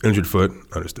 injured foot,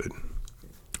 understood.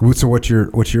 So what's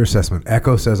your assessment?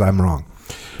 Echo says I'm wrong.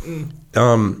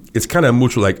 It's kind of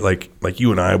mutual. Like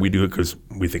you and I, we do it because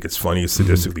we think it's funny. It's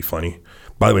statistically funny.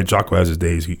 By the way, Jocko has his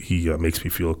days. He makes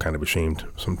me feel kind of ashamed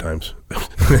sometimes. I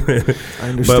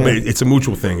understand. But it's a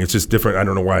mutual thing. It's just different. I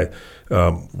don't know why.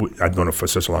 I've known it for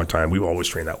such a long time. We've always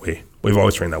trained that way. We've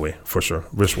always trained that way, for sure.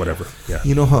 Risk whatever. Yeah.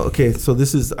 You know how? Okay, so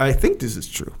I think this is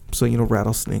true. So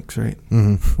rattlesnakes, right?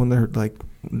 When they're like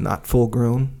not full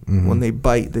grown, when they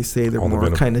bite, they say they're more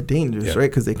kind of dangerous,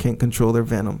 right? Because they can't control their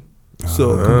venom.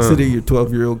 So consider your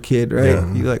 12-year-old kid, right?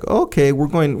 Yeah. You're like, okay, we're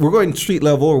going street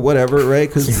level or whatever, right?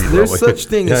 Because there's such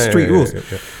thing as street rules.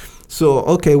 Yeah. So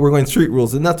okay, we're going street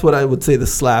rules, and that's what I would say the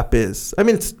slap is. I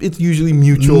mean, it's usually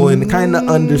mutual and kind of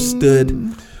understood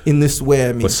in this way.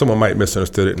 I mean, but someone might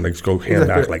misunderstood it and like go hand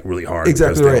back like really hard.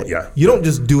 Exactly right. You don't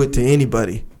just do it to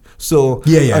anybody. So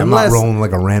I'm not rolling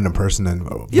like a random person and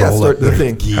start the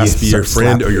thing. It has to be your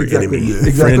friend or your enemy.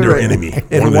 Exactly friend or right. enemy.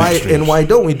 And why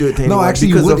don't we do it to anyone? No, actually,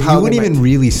 you wouldn't even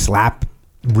really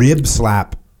rib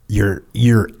slap your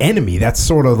enemy. That's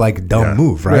sort of like a dumb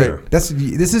move, right? This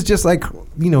is just like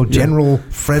general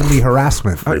friendly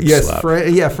harassment.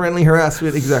 Friendly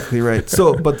harassment. Exactly right.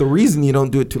 So, but the reason you don't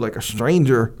do it to like a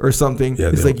stranger or something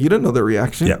is like you don't know their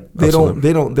reaction. Yeah,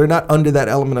 they're not under that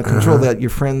element of control that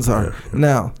your friends are. Yeah.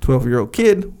 Now, 12-year-old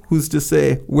kid, who's to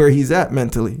say where he's at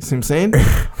mentally? See what I'm saying?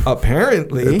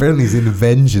 Apparently he's in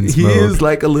vengeance mode. He is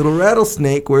like a little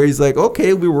rattlesnake where he's like,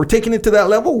 okay, we're taking it to that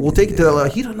level. We'll take it to that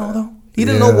level. He don't know though. He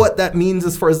didn't know what that means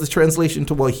as far as the translation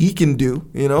to what he can do,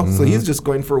 So he's just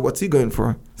going for what's he going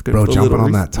for? He's going for jumping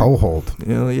on that toe hold.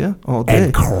 Yeah, all day.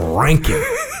 And cranking.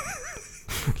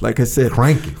 Like I said,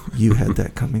 cranking. You had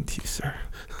that coming to you, sir.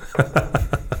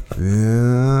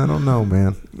 I don't know,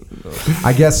 man.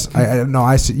 I guess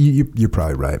I see you're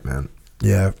probably right, man.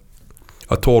 Yeah.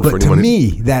 For to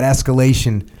me, that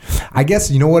escalation, I guess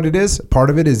you know what it is? Part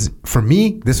of it is, for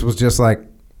me, this was just like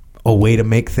a way to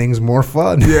make things more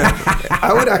fun. Yeah,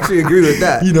 I would actually agree with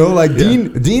that.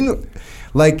 Dean,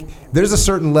 like there's a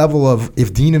certain level of,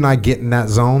 if Dean and I get in that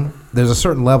zone, there's a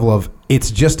certain level of, it's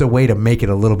just a way to make it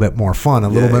a little bit more fun, a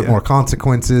little bit more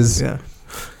consequences. Yeah.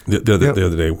 The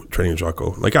other day, training with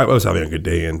Jocko, like I was having a good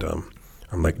day, and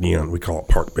I'm like, Neon, we call it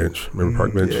park bench. Remember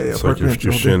park bench? It's like your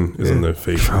shin is in the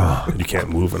face and you can't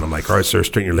move. And I'm like, all right, sir,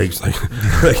 straighten your legs. Like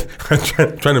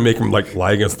I'm trying to make him like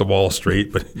lie against the wall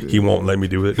straight, but he won't let me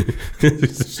do it.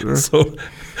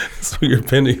 So you're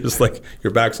pinned, just like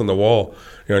your back's on the wall,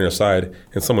 you're on your side,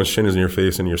 and someone's shin is in your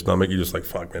face and your stomach. You're just like,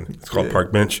 fuck, man. It's called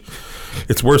park bench.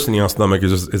 It's worse than Neon's stomach.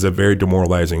 It's a very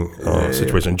demoralizing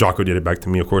situation. Jocko did it back to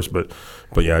me, of course, but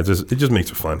yeah, it just makes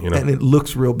it fun, And it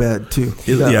looks real bad too.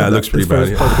 It looks pretty bad.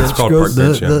 It's called park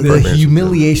bench. The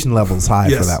humiliation level's high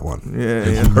for that one.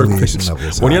 Humiliation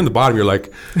level's high. When you're on the bottom, you're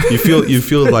like, you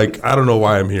feel like, I don't know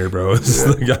why I'm here, bro. It's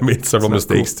like I made several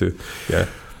mistakes too. Yeah.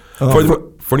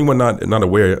 For anyone not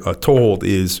aware, a toe hold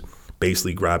is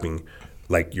basically grabbing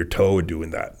like your toe,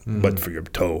 doing that, but for your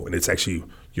toe, and it's actually,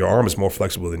 your arm is more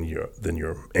flexible than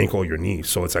your ankle or your knee,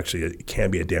 so it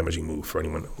can be a damaging move for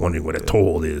anyone wondering what a toe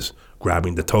hold is.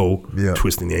 Grabbing the toe,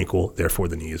 twisting the ankle, therefore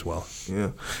the knee as well.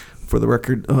 Yeah. For the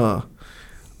record,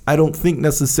 I don't think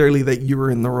necessarily that you were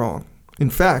in the wrong. In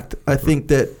fact, I think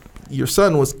that your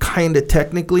son was kind of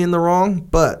technically in the wrong,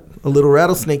 but a little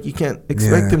rattlesnake, you can't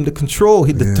expect him to control,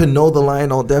 to know the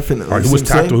line all definitely. All right, who was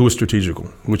tactical? Who was strategical?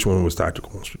 Which one was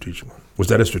tactical and strategical? Was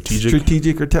that a strategic?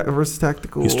 Strategic versus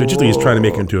tactical? Strategically, he's trying to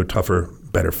make him into a tougher,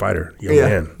 better fighter, young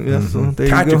man. Yeah, so there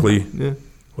tactically, you go.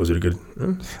 was it a good?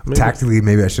 Tactically,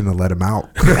 maybe I shouldn't have let him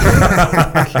out.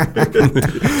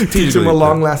 Teach him a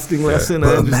long-lasting lesson.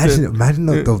 But imagine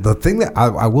the thing that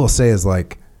I will say is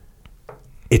like,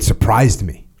 it surprised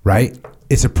me, right?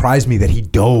 It surprised me that he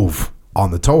dove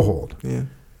on the toe hold. Yeah.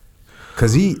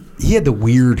 Because he had the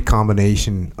weird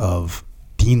combination of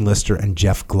Dean Lister and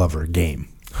Jeff Glover game.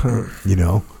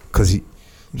 Because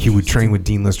he would train with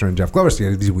Dean Lister and Jeff Glover, so he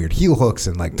had these weird heel hooks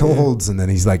and like toe holds, and then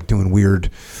he's like doing weird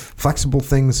flexible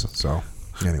things. So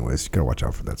anyways, you gotta watch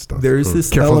out for that stuff. There is this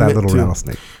careful element that little too,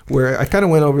 rattlesnake. Where I kind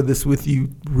of went over this with you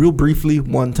real briefly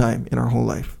one time in our whole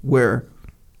life, where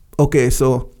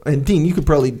and Dean, you could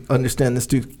probably understand this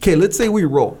too. Okay, let's say we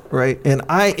roll, right? And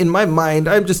in my mind,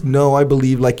 I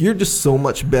believe like you're just so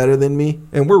much better than me,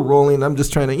 and we're rolling. I'm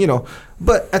just trying to,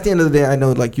 but at the end of the day, I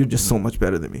know like you're just so much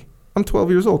better than me. I'm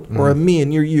 12 years old, or I'm me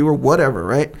and you're you, or whatever,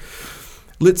 right?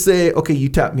 Let's say, okay, you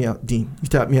tap me out, Dean. You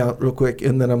tap me out real quick,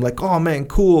 and then I'm like, oh man,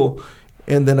 cool.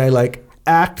 And then I like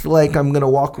act like I'm gonna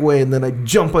walk away, and then I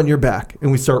jump on your back,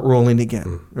 and we start rolling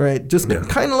again, right? Just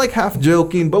kind of like half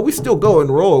joking, but we still go and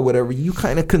roll or whatever. You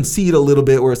kind of concede a little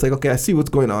bit, where it's like, okay, I see what's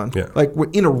going on. Yeah. Like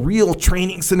we're in a real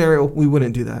training scenario, we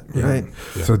wouldn't do that, right?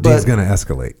 Yeah. So Dean's gonna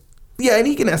escalate. Yeah, and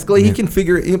he can escalate. He can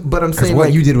figure it. But I'm saying what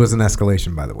like, you did was an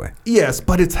escalation, by the way. yes,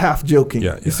 but it's half joking.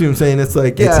 Yeah, You see what I'm saying? It's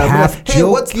like, It's yeah, half hey,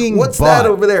 joking, what's but- that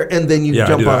over there? And then you Yeah,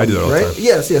 jump on, I do that all the right? time.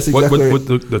 Yes, exactly.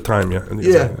 With the time, yeah.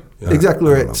 Yeah,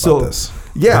 exactly I don't know right. So, about this.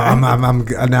 yeah,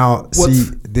 I'm now see.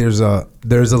 There's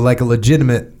a like a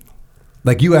legitimate.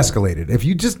 Like you escalated. If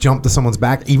you just jump to someone's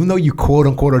back, even though you quote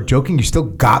unquote are joking, you still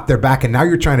got their back, and now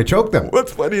you're trying to choke them.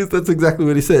 what's funny is that's exactly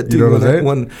what he said. You Too, know what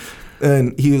I'm saying?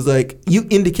 And he was like, "You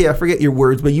indicate. I forget your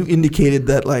words, but you indicated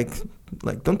that like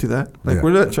don't do that. Like Yeah.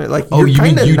 we're not trying. Like Oh, you're you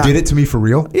mean kinda you not- did it to me for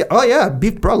real? Yeah. Oh yeah,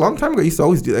 bro. A long time ago, I used to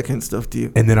always do that kind of stuff to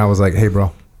you. And then I was like, "Hey,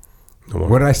 bro,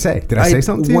 what did I say? Did I say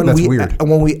something to you? That's weird."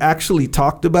 When we actually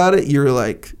talked about it, you're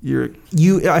like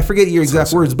you. I forget your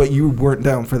exact words, but you weren't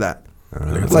down for that.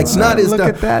 Like not as Look down.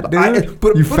 at that, dude.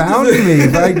 But You found me.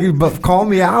 Like, but call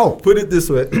me out. Put it this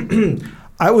way.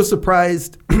 I was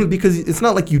surprised because it's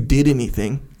not like you did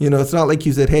anything. You know, it's not like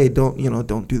you said, "Hey, don't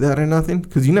do that" or nothing,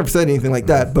 because you never said anything like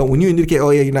that. But when you indicate,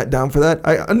 "Oh yeah, you're not down for that,"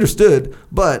 I understood.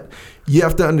 But you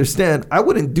have to understand, I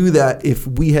wouldn't do that if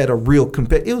we had a real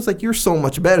It was like, you're so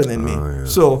much better than me. Yeah.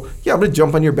 So yeah, I'm gonna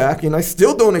jump on your back, and I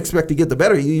still don't expect to get the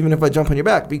better of you, even if I jump on your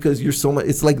back, because you're so much.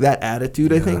 It's like that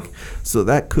attitude, I think. So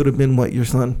that could have been what your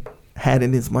son had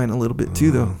in his mind a little bit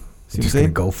too, though. See what I'm Just gonna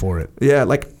saying? go for it. Yeah,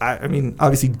 like I mean,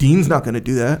 obviously Dean's not gonna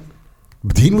do that.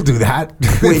 Dean will do that.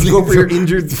 Wait, you go for your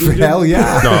injured? Hell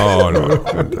yeah. No,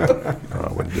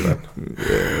 I wouldn't do that.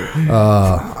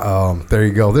 There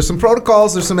you go. There's some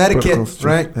protocols. There's some etiquette, Protocols, sure.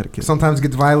 right? Etiquette. Sometimes it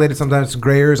gets violated. Sometimes it's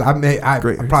gray areas. I'm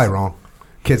probably wrong.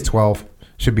 Kid's 12.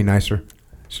 Should be nicer.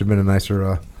 Should have been a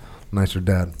nicer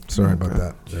dad. Sorry about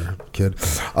that, kid.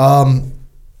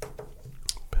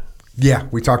 Yeah,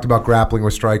 we talked about grappling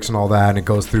with strikes and all that, and it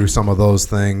goes through some of those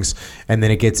things, and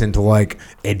then it gets into like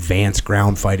advanced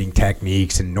ground fighting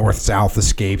techniques and north-south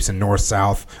escapes and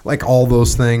north-south, like all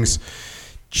those things,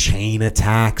 chain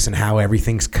attacks and how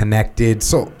everything's connected.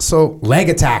 So leg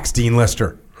attacks, Dean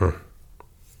Lister.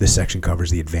 This section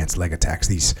covers the advanced leg attacks.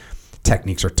 These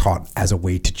techniques are taught as a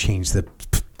way to change the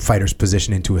fighter's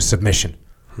position into a submission.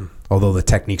 Although the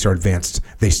techniques are advanced,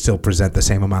 they still present the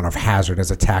same amount of hazard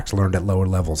as attacks learned at lower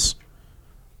levels.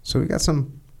 So we got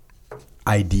some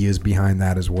ideas behind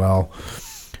that as well.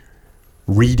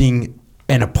 Reading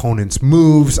an opponent's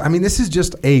moves. I mean, this is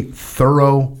just a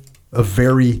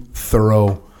very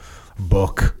thorough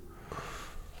book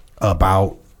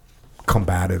about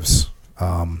combatives.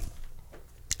 And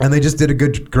they just did a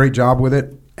great job with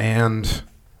it. And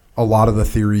a lot of the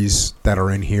theories that are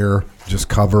in here just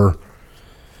cover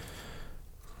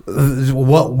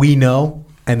what we know,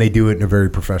 and they do it in a very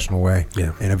professional way,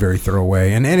 in a very thorough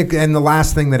way. And the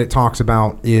last thing that it talks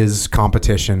about is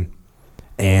competition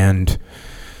and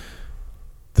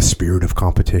the spirit of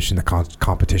competition, the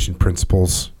competition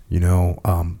principles. He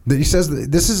says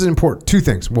this is important. Two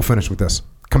things. We'll finish with this.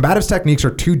 Combatives techniques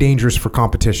are too dangerous for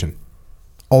competition.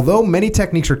 Although many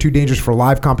techniques are too dangerous for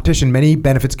live competition, many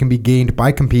benefits can be gained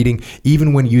by competing,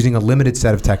 even when using a limited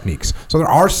set of techniques. So there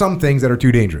are some things that are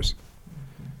too dangerous.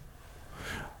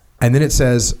 And then it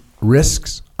says,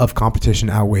 risks of competition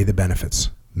outweigh the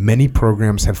benefits. Many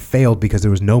programs have failed because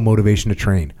there was no motivation to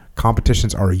train.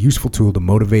 Competitions are a useful tool to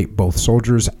motivate both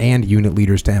soldiers and unit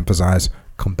leaders to emphasize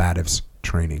combatives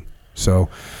training. So,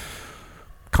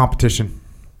 competition,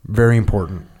 very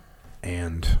important.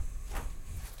 And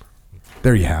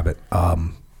there you have it.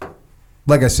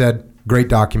 Like I said, great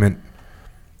document.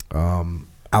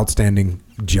 Outstanding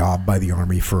job by the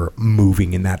Army for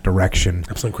moving in that direction.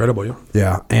 That's incredible, yeah.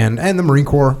 Yeah, and the Marine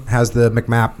Corps has the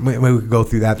McMap. We could go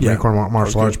through that. The Marine Corps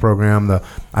Martial Arts Program.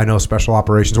 I know Special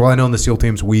Operations. Well, I know in the SEAL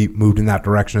teams we moved in that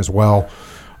direction as well.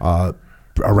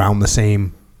 Around the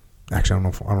same. Actually,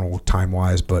 I don't know time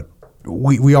wise, but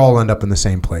we all end up in the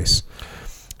same place.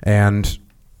 And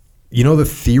the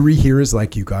theory here is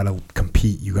like you got to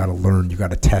compete, you got to learn, you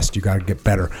got to test, you got to get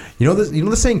better. You know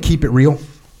the saying, "Keep it real."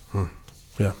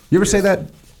 Yeah. You ever say that,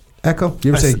 Echo?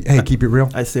 You ever say, "Hey, keep it real"?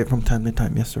 I say it from time to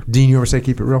time, yes, sir. Dean, you ever say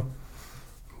 "keep it real"?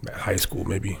 At high school,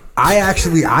 maybe. I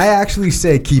actually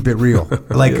say "keep it real,"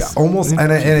 like almost,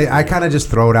 and I kind of just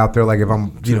throw it out there. Like if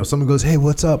I'm, someone goes, "Hey,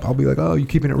 what's up?" I'll be like, "Oh, you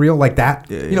keeping it real?" Like that,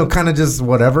 kind of just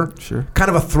whatever. Sure. Kind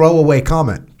of a throwaway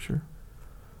comment. Sure.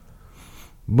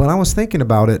 But I was thinking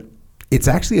about it. It's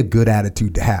actually a good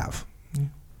attitude to have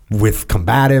with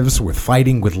combatives, with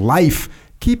fighting, with life.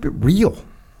 Keep it real.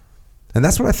 And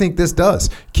that's what I think this does.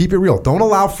 Keep it real. Don't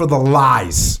allow for the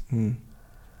lies.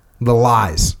 The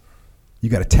lies. You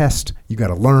got to test. You got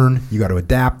to learn. You got to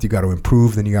adapt. You got to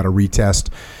improve. Then you got to retest.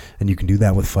 And you can do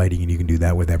that with fighting, and you can do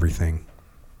that with everything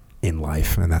in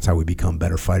life. And that's how we become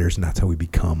better fighters, and that's how we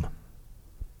become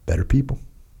better people.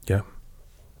 Yeah.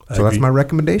 So that's my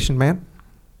recommendation, man.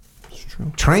 It's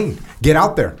true. Train. Get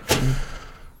out there.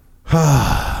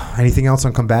 Anything else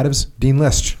on combatives? Dean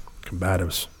List.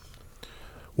 Combatives.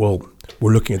 Well,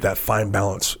 we're looking at that fine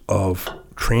balance of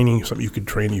training, something you could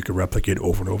train, you could replicate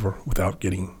over and over without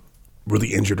getting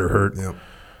really injured or hurt. Yep.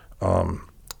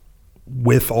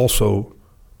 With also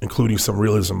including some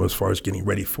realism as far as getting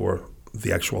ready for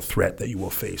the actual threat that you will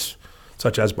face.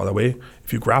 Such as, by the way,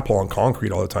 if you grapple on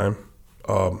concrete all the time,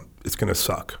 it's going to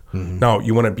suck. Mm-hmm. Now,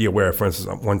 you want to be aware, for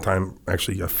instance, one time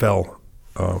actually I fell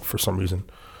for some reason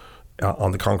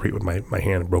on the concrete with my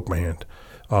hand and broke my hand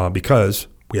because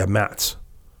we have mats.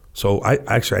 So I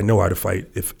know how to fight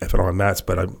if I don't have mats,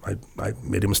 but I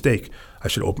made a mistake. I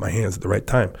should open my hands at the right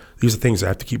time. These are things I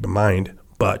have to keep in mind.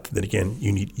 But then again,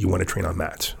 you want to train on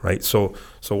mats, right? So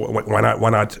why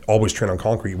not always train on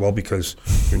concrete? Well, because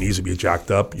your knees will be jacked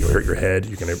up, you'll hurt your head,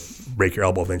 you're going to break your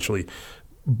elbow eventually.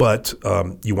 But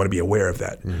you want to be aware of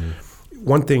that. Mm-hmm.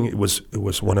 One thing, it was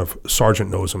one of Sergeant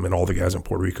Nosem and all the guys in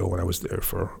Puerto Rico when I was there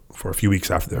for a few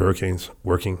weeks after the hurricanes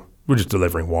working. We're just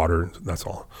delivering water, that's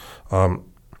all.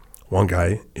 One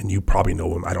guy, and you probably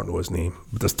know him, I don't know his name,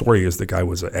 but the story is the guy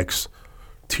was an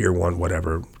ex-Tier 1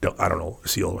 whatever, I don't know,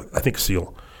 SEAL, I think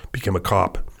SEAL, became a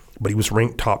cop, but he was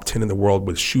ranked top 10 in the world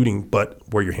with shooting, but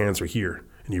where your hands are here,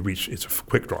 and you reach, it's a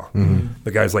quick draw. Mm-hmm.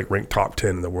 The guy's like ranked top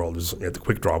 10 in the world is at the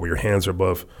quick draw where your hands are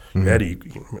above your head.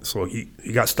 So he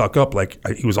got stuck up, like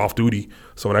he was off duty,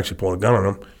 someone actually pulled a gun on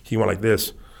him, he went like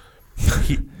this.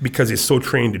 Because he's so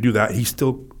trained to do that, he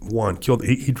still won, killed.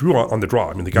 He drew on the draw.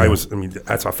 I mean, the guy was. I mean,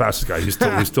 that's how fast this guy. He's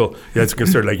still. Yeah, it's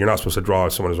considered like you're not supposed to draw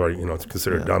if someone is already. It's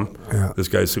considered dumb. Yeah. This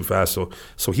guy's too fast.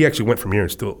 So he actually went from here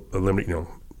and still eliminated.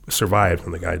 Survived.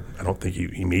 And the guy, I don't think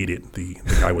he made it. The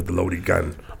guy with the loaded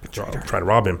gun trying to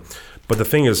rob him. But the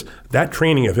thing is, that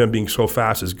training of him being so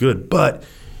fast is good. But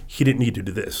he didn't need to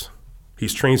do this.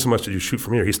 He's trained so much to shoot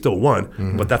from here. He still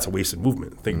won. But that's a wasted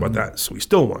movement. Think about that. So he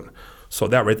still won. So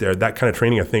that right there, that kind of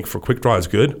training, I think, for quick draw is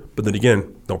good. But then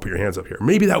again, don't put your hands up here.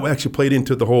 Maybe that actually played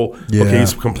into the whole, okay,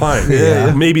 he's complying.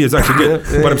 Yeah. Maybe it's actually good.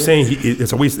 But I'm saying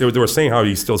it's a waste. They were saying how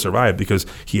he still survived because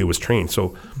he was trained.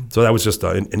 So that was just,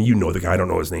 and you know the guy, I don't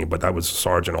know his name, but that was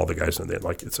Sarge and all the guys in there.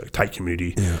 Like, it's a tight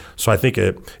community. Yeah. So I think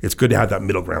it's good to have that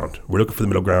middle ground. We're looking for the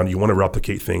middle ground. You want to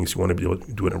replicate things. You want to be able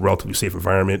to do it in a relatively safe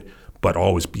environment, but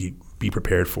always be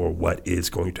prepared for what is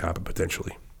going to happen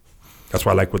potentially. That's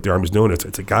why I like what the Army's doing. It's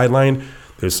a guideline.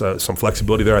 There's some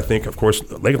flexibility there, I think. Of course,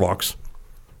 leg locks.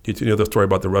 You know the story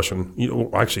about the Russian.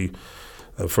 Actually,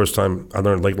 the first time I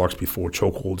learned leg locks before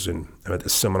chokeholds, and I'm at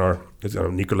this seminar.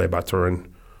 Nikolai Baturin,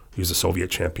 he's a Soviet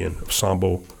champion of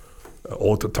Sambo.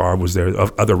 Old Tatar was there.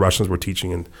 Other Russians were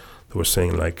teaching, and they were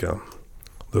saying like,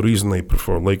 the reason they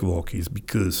prefer leg lock is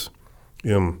because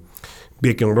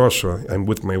back in Russia, I'm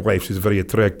with my wife, she's very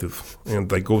attractive,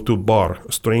 and I go to a bar,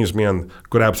 a strange man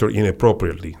grabs her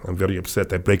inappropriately. I'm very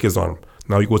upset, I break his arm.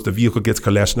 Now he goes to the vehicle, gets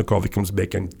Kalashnikov, he comes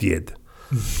back and dead.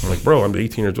 I'm like, bro, I'm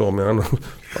 18 years old, man.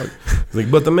 He's like,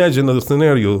 but imagine the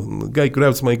scenario, the guy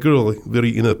grabs my girl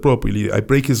very inappropriately, I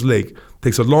break his leg,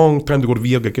 takes a long time to go to the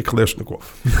vehicle, get Kalashnikov.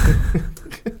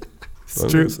 It's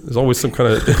true. There's always some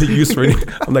kind of use for it.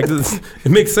 I'm like,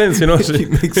 it makes sense, It makes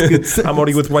good sense. I'm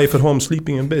already with wife at home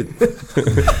sleeping in bed.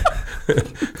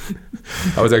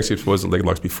 I was actually exposed to leg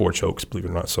locks before chokes, believe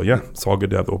it or not. So yeah, it's all good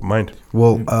to have the open mind.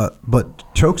 Well,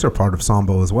 but chokes are part of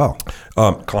Sambo as well.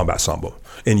 Combat Sambo.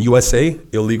 In USA,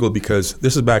 illegal because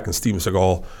this is back in Steven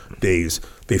Seagal days.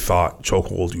 They thought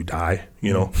chokehold, you die,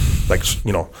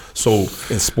 So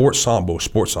in sports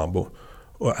Sambo,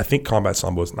 well, I think combat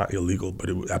Sambo is not illegal,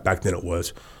 but back then it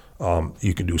was.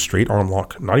 You can do straight arm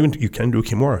lock. You can do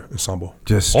Kimura in Sambo.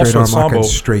 Just straight arm lock and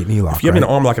straight knee lock. If you have an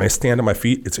arm lock and I stand on my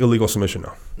feet, it's illegal submission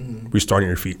now. Restarting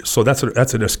your feet. So that's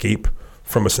an escape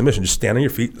from a submission. Just stand on your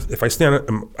feet. If I stand,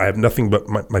 I have nothing but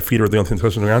my feet are the only thing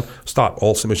touching the ground. Stop.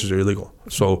 All submissions are illegal.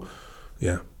 So,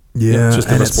 yeah. Yeah,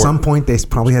 and at some point they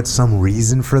probably had some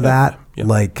reason for that. Yeah,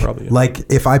 like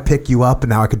if I pick you up and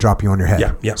now I could drop you on your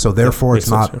head. Yeah. So therefore it's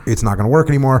not going to work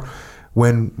anymore.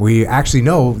 When we actually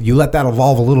know you let that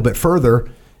evolve a little bit further,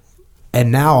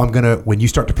 and now when you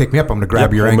start to pick me up, I'm going to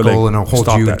grab your ankle and I'll hold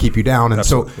you and keep you down. And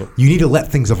so you need to let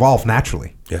things evolve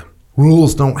naturally. Yeah.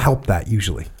 Rules don't help that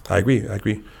usually. I agree.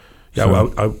 Yeah,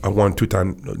 so, I won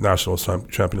 2-time national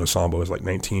champion of Sambo. I was like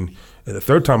 19. And the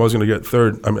third time I was going to get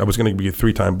third. I was going to be a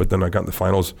 3-time, but then I got in the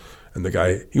finals. And the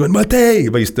guy, he went, Mate!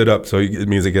 But he stood up, so it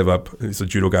means he gave up. He's a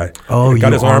judo guy. Oh,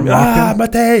 got his arm.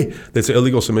 Mate! That's an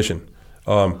illegal submission.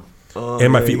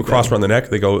 And my feet were crossed around the neck.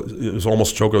 They go, it was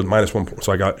almost choke. It was -1 point.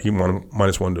 So he won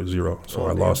 -1 to 0. So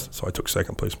I lost. So I took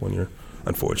second place one year.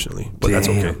 unfortunately. But that's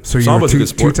okay. So you're Sambo's a good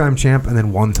sport. two-time champ and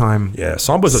then one-time. Yeah,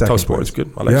 Sambo's a second tough sport. place. It's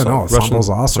good. I like Yeah, Sambo. Sambo's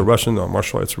awesome. So Russian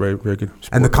martial arts, very, very good sport.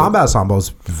 And the combat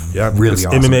Sambo's really it's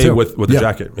awesome MMA too. with the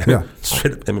jacket. Yeah.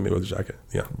 Straight up MMA with the jacket.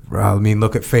 Yeah. I mean,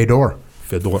 look at Fedor.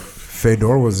 Fedor.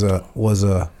 Fedor was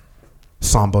a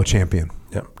Sambo champion.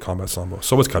 Yeah, combat Sambo.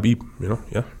 So was Khabib,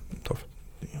 Yeah, tough.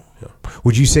 Yeah.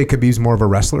 Would you say Khabib's more of a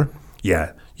wrestler?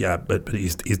 Yeah, but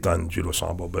he's done judo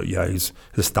Sambo, but yeah, his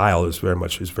style is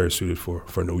very suited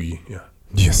for no-gi. Yeah.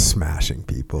 Just smashing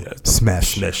people. Yeah,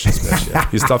 Smash. Yeah.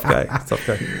 He's a tough guy.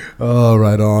 Oh,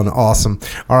 right on. Awesome.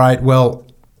 All right. Well,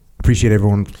 appreciate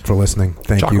everyone for listening.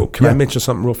 Thank Jocko, you. Can I mention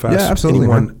something real fast? Yeah, absolutely.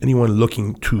 Anyone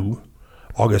looking to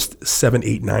August 7,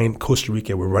 8, 9, Costa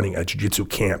Rica, we're running a jiu-jitsu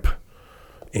camp.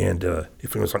 And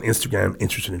if anyone's on Instagram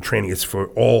interested in training, it's for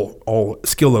all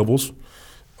skill levels.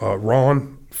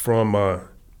 Ron from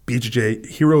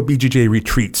Hero BJJ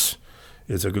Retreats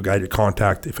is a good guy to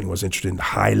contact if anyone's interested in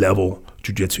high-level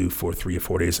jiu-jitsu for 3 or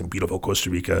 4 days in beautiful Costa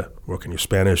Rica, working your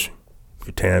Spanish,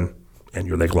 your tan, and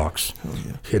your leg locks. Oh,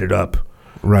 yeah. Hit it up.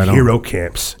 Right on. Hero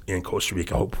camps in Costa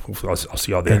Rica. Hopefully I'll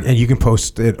see y'all there. And you can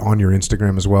post it on your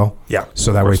Instagram as well. Yeah,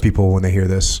 So that way people, when they hear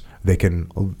this, they can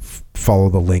follow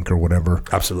the link or whatever.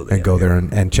 Absolutely. And go there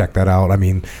and check that out. I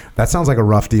mean, that sounds like a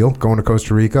rough deal, going to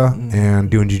Costa Rica and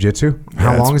doing jiu-jitsu.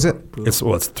 How long is it? It's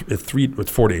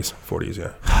 4 days. 4 days,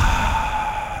 yeah.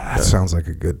 That sounds like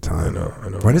a good time. I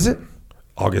know. When is it?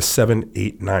 August 7,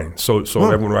 8, 9. So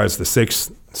everyone rides the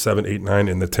 6th, 7, 8, 9,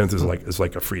 and the 10th is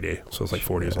like a free day. So it's like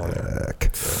 4 days long.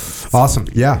 Awesome.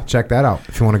 Yeah, check that out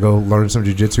if you want to go learn some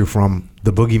jiu-jitsu from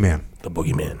the Boogeyman. The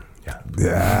Boogeyman.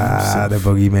 Yeah, the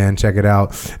Boogeyman. Check it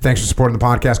out. Thanks for supporting the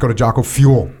podcast. Go to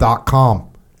jockofuel.com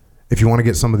if you want to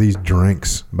get some of these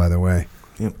drinks, by the way,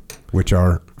 which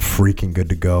are freaking good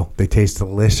to go. They taste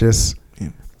delicious.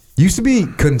 Yep. Used to be,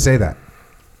 couldn't say that.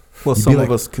 Well, You'd some be like,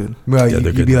 of us could. Well, Yeah,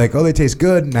 you'd good. be like, oh, they taste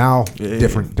good. Now, Yeah.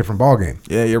 different ball game.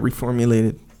 Yeah, you're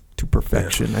reformulated to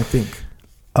perfection, I think.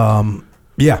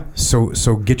 Yeah,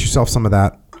 so get yourself some of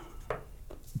that.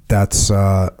 That's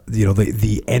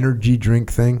the energy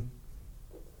drink thing.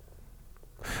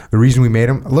 The reason we made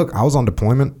them, look, I was on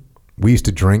deployment. We used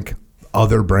to drink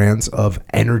other brands of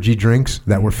energy drinks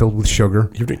that were filled with sugar.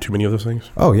 You drink too many of those things?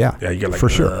 Oh yeah, Yeah, you get like for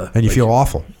sure, and you feel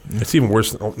awful. It's even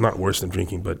worse. Not worse than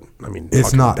drinking, but I mean, It's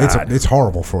fucking not. bad. It's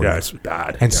horrible for you. Yeah, it's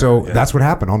bad. And so that's what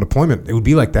happened on deployment. It would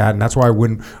be like that, and that's why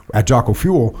when at Jocko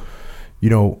Fuel,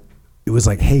 it was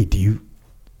like, hey,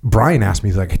 Brian asked me,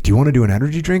 he's like, do you want to do an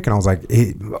energy drink? And I was like,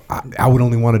 I would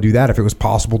only want to do that if it was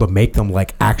possible to make them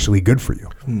like actually good for you.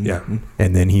 Yeah.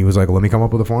 And then he was like, let me come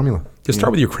up with a formula. Just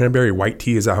start with your cranberry white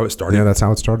tea. Is that how it started? Yeah, that's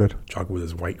how it started. Chocolate with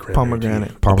his white cranberry Pomegranate.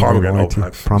 tea. Pomegranate white tea.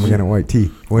 nice. Pomegranate white tea.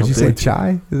 What did you say?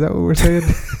 Chai? Is that what we're saying?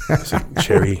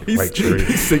 Cherry, white cherry.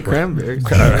 He said cranberries.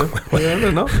 I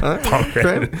don't know.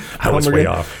 Pomegranate. I was way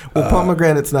off. Well,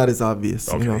 pomegranate's not as obvious,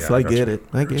 okay, yeah, so I gotcha. get it.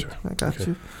 I got Gotcha.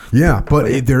 you. Yeah,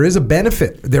 but there is a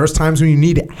benefit. There's times when you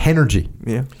need energy.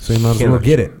 Yeah. So you might as well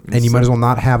get it. And you might as well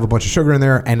not have a bunch of sugar in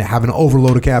there and have an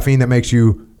overload of caffeine that makes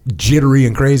you jittery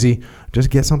and crazy. Just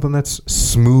get something that's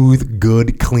smooth,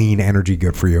 good, clean energy,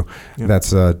 good for you. Yeah.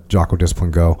 That's Jocko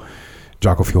Discipline Go,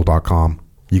 jockofuel.com.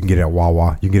 You can get it at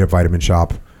Wawa. You can get it at Vitamin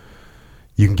Shop.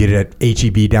 You can get it at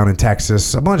HEB down in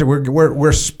Texas. A bunch of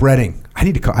we're spreading. I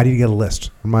need to get a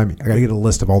list. Remind me. I got to get a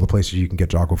list of all the places you can get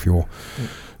Jocko Fuel.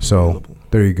 So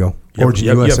there you go. Origin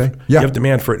USA. You have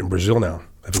demand for it in Brazil now.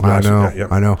 I know.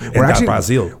 And We're actually,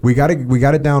 Brazil. We got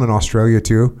it down in Australia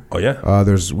too. Oh yeah.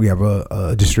 We have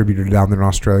a distributor down there in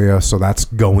Australia, so that's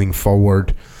going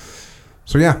forward.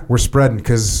 So yeah, we're spreading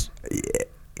because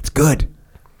it's good.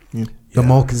 Yeah. The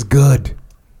milk is good.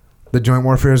 The joint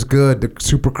warfare is good. The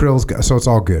super krill is good. So it's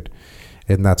all good,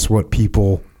 and that's what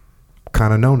people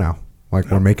kind of know now.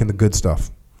 Like we're making the good stuff.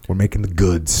 We're making the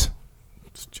goods.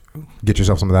 Get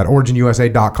yourself some of that.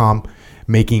 OriginUSA.com,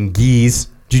 making gis,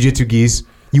 jiu-jitsu gis.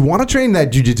 You want to train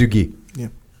that jiu-jitsu gi. Yeah.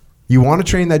 You want to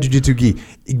train that jiu-jitsu gi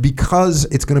because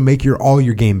it's going to make all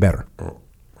your game better.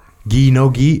 Gi, no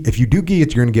gi. If you do gi, you're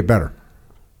going to get better.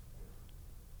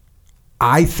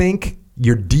 I think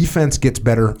your defense gets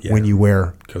better when you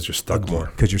wear because you're stuck more.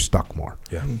 Because you're stuck more.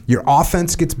 Yeah. Your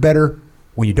offense gets better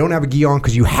when you don't have a gi on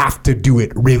because you have to do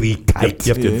it really tight.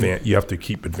 You have to advance. You have to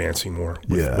keep advancing more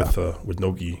with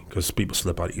no gi because people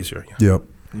slip out easier. Yeah.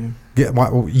 Yep.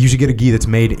 You should get a gi that's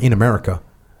made in America,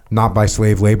 not by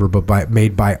slave labor, but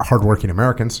made by hardworking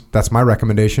Americans. That's my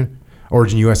recommendation.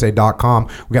 OriginUSA.com.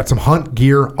 We got some hunt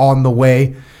gear on the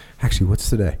way. Actually, what's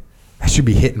today? I should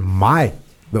be hitting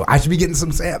I should be getting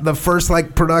the first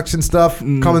production stuff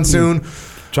coming soon.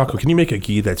 Jocko, can you make a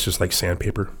gi that's just like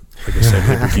sandpaper? Like a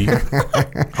sandpaper gi?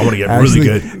 I want to get really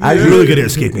good. Really good at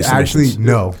escaping submissions. Actually,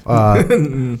 no.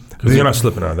 Because you're not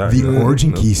slipping out of that. The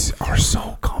origin geese are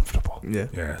so comfortable. Yeah.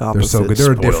 They're so good.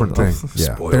 They're a different thing.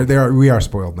 Yeah. Spoiled. We are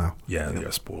spoiled now. Yeah, they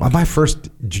are spoiled. My first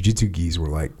jiu-jitsu gis were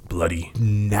like bloody.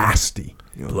 Nasty.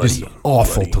 Bloody. Just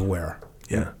awful bloody. to wear.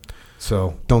 Yeah.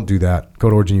 So don't do that. Go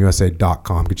to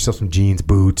originusa.com. Get yourself some jeans,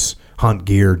 boots, hunt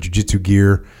gear, jiu-jitsu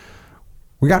gear.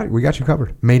 We got it. We got you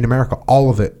covered. Made in America.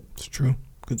 All of it. It's true.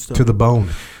 Good stuff. To the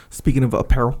bone. Speaking of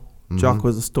apparel, Jocko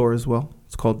has a store as well.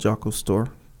 It's called Jocko's Store.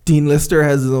 Dean Lister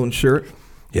has his own shirt.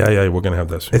 Yeah, we're going to have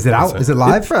that soon. Is it out? Is it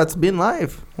live? It's been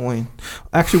live.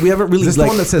 Actually, we haven't really... Is this the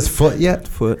one that says foot yet?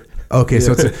 Foot. Okay,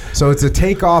 yeah. so it's a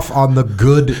takeoff on the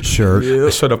good shirt. Yeah.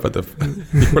 I showed up at the...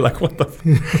 You were like, what the...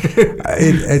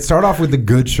 It started off with the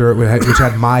good shirt, which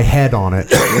had my head on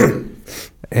it.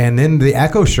 And then the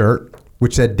Echo shirt,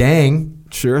 which said dang...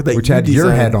 Sure, which had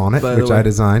your head on it, which I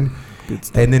designed.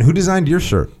 And then who designed your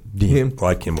shirt? Him. Well,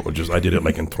 I came up with I did it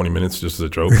like in 20 minutes just as a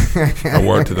joke. I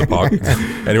wore it to the pocket.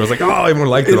 And he was like, oh, everyone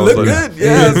liked it. It looked good.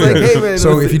 Yeah, it's like, hey, man.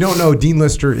 So if you don't know, Dean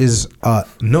Lister is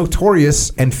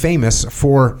notorious and famous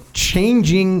for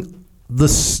changing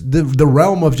the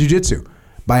realm of jiu-jitsu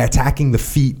by attacking the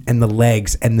feet and the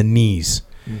legs and the knees.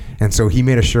 And so he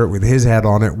made a shirt with his head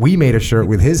on it. We made a shirt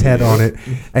with his head on it.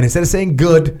 And instead of saying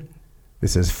good, it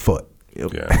says foot.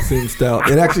 Yep. Yeah. Same style.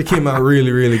 It actually came out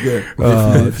really, really good.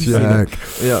 Jack.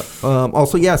 Yeah.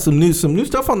 Also, some new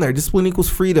stuff on there. Discipline equals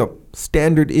freedom.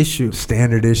 Standard issue.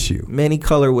 Many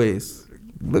colorways.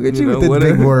 Look at you with the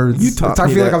big words.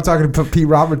 I feel like I'm talking to Pete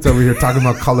Roberts over here talking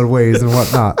about colorways and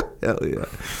whatnot. Hell yeah.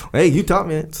 Hey, you taught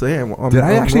me it. So yeah, did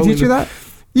I actually teach you that?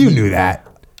 You knew that.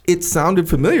 It sounded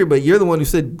familiar, but you're the one who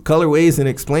said colorways and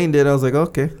explained it. I was like,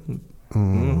 okay.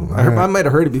 I might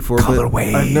have heard it before,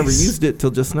 colorways. But I've never used it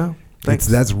till just now.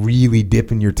 That's really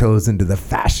dipping your toes into the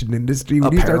fashion industry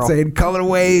when you start saying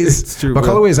colorways. It's true, but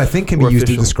colorways, I think, can be used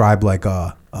to describe like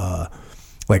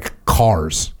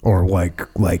cars or like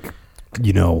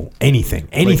anything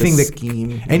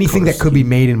that could be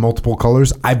made in multiple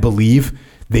colors. I believe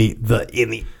in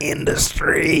the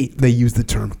industry they use the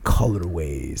term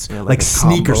colorways, like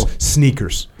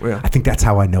sneakers. Yeah. I think that's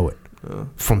how I know it.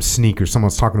 From sneakers.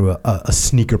 Someone's talking to a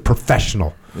sneaker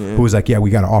professional who was like, yeah,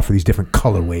 we got to offer these different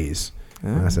colorways.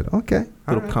 And I said, okay.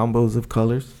 Little combos of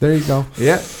colors. There you go.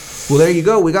 Yeah. Well, there you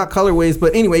go. We got colorways.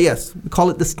 But anyway, yes, we call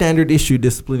it the standard issue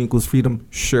Discipline Equals Freedom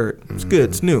shirt. It's good.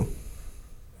 It's new.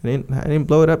 I didn't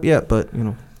blow it up yet, but,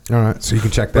 All right, so you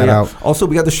can check that out. Also,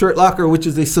 we got the Shirt Locker, which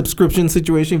is a subscription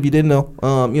situation. If you didn't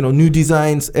know, new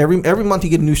designs every month. You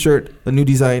get a new shirt, a new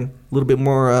design, a little bit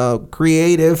more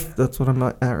creative. That's what I'm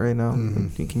at right now.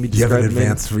 It can be described.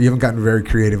 You haven't gotten very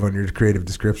creative on your creative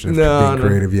description. Being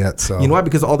creative yet. So you know why?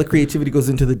 Because all the creativity goes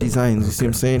into the designs. You see what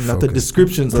I'm saying? Not the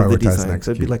descriptions of the designs.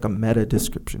 That'd be like a meta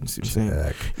description. See what I'm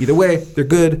saying? Either way, they're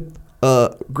good.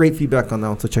 Great feedback on that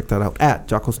one. So check that out at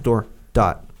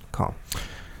jockostore.com.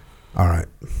 All right.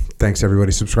 Thanks,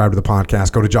 everybody. Subscribe to the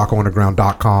podcast. Go to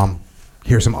jockounderground.com.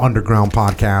 Hear some underground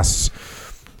podcasts.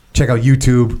 Check out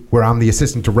YouTube, where I'm the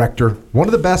assistant director. One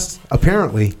of the best,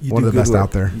 apparently, one of the best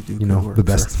out there. The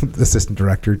best assistant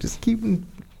director. Just keeping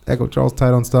Echo Charles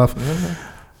tight on stuff.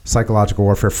 Psychological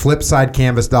Warfare.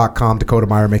 Flipsidecanvas.com. Dakota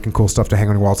Meyer making cool stuff to hang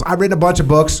on your walls. I've written a bunch of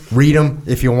books. Read them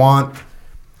if you want.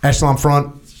 Echelon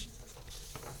Front.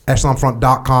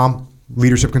 EchelonFront.com.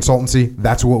 Leadership consultancy.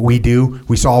 That's what we do.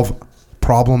 We solve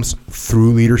problems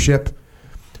through leadership.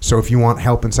 So if you want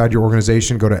help inside your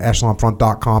organization, go to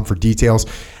echelonfront.com for details.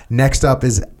 Next up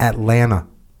is Atlanta,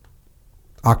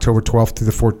 October 12th through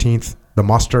the 14th. The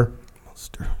muster. It's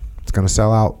going to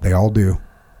sell out. They all do.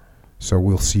 So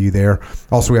we'll see you there.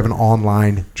 Also, we have an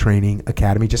online training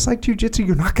academy. Just like jiu-jitsu,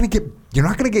 you're not going to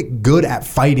get good at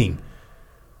fighting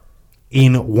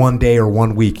in one day or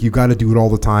 1 week. You got to do it all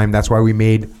the time. That's why we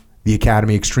made the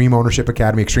Academy, Extreme Ownership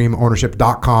Academy,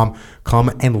 extremeownership.com.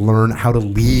 Come and learn how to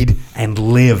lead and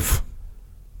live.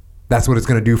 That's what it's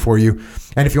going to do for you.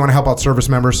 And if you want to help out service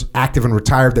members, active and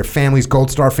retired, their families,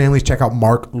 Gold Star families, check out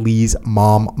Mark Lee's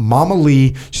mom, Mama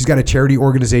Lee. She's got a charity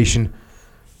organization.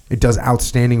 It does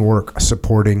outstanding work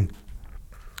supporting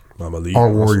Mama Lee,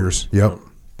 our warriors. Yep.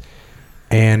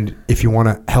 And if you want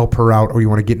to help her out or you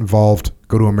want to get involved,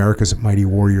 go to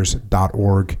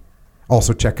americasmightywarriors.org.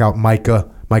 Also check out Micah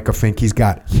Fink. He's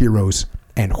got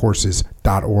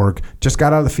heroesandhorses.org. Just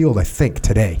got out of the field, I think,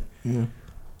 today.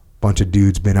 Bunch of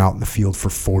dudes been out in the field for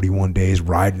 41 days,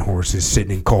 riding horses,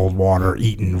 sitting in cold water,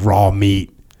 eating raw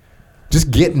meat.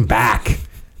 Just getting back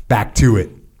to it.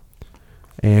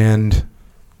 And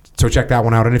so check that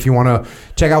one out. And if you want to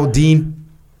check out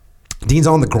Dean's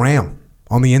on the gram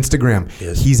on the Instagram.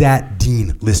 He's at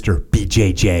Dean Lister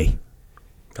BJJ.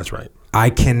 That's right. I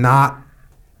cannot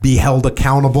be held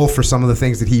accountable for some of the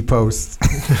things that he posts.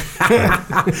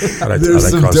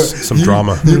 There's some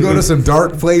drama. You go to some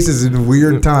dark places in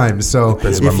weird times. So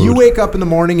if you wake up in the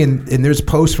morning and there's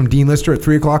posts from Dean Lister at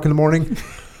 3 o'clock in the morning,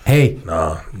 hey,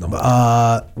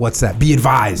 what's that? Be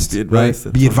advised. Right?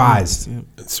 Be advised. Yeah.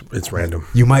 It's random.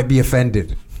 You might be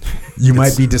offended. You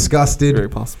might be disgusted. Very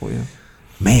possible, yeah.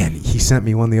 Man, he sent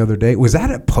me one the other day. Was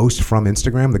that a post from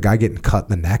Instagram? The guy getting cut in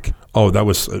the neck? Oh, it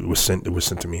was sent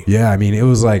to me. Yeah, I mean, it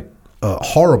was like a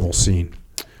horrible scene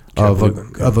of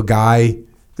a guy.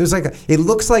 There's like it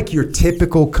looks like your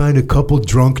typical kind of couple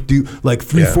drunk dude, like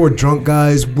 3-4 drunk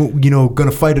guys, gonna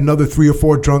fight another 3 or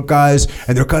 4 drunk guys,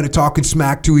 and they're kind of talking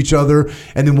smack to each other,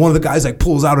 and then one of the guys like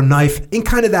pulls out a knife in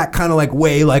kind of that kind of like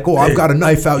way, like, oh, I've got a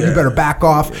knife out, you better back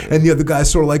off, and the other guy's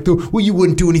sort of like, well, you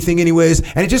wouldn't do anything anyways,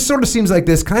 and it just sort of seems like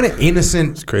this kind of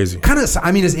innocent, it's crazy, kind of,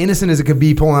 I mean, as innocent as it could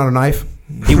be pulling out a knife.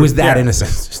 It was that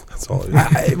innocent. That's all it is.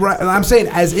 I'm saying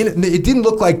it didn't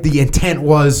look like the intent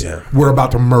was we're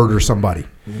about to murder somebody.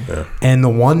 Yeah. And the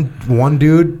one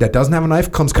dude that doesn't have a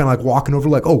knife comes kind of like walking over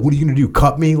like, oh, what are you going to do?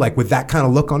 Cut me? Like with that kind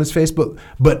of look on his face,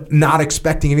 but not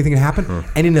expecting anything to happen.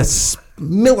 And in a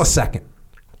millisecond,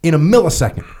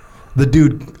 the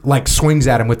dude like swings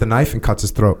at him with the knife and cuts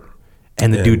his throat.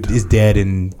 And the dude is dead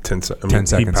in 10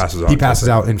 seconds. He passes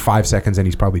out in 5 seconds and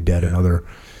he's probably dead another.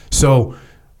 So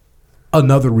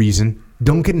another reason,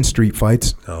 don't get in street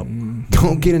fights. No.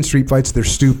 Don't get in street fights. They're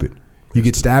stupid. You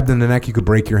get stabbed in the neck, you could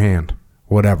break your hand.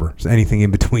 Whatever. Anything in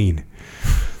between.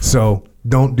 So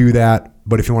don't do that.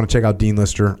 But if you want to check out Dean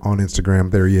Lister on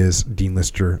Instagram, there he is, Dean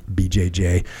Lister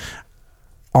BJJ.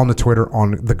 On the Twitter,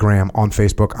 on the gram, on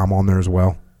Facebook, I'm on there as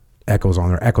well. Echo's on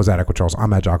there. Echo's at Echo Charles.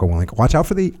 I'm at Jocko Willink. Watch out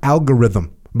for the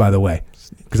algorithm, by the way.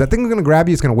 Because that thing's going to grab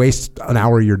you. It's going to waste an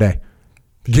hour of your day.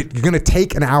 You're going to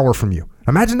take an hour from you.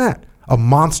 Imagine that. A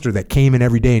monster that came in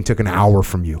every day and took an hour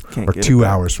from you or 2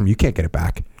 hours from you. You can't get it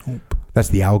back. Nope. That's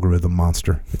the algorithm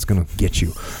monster. It's going to get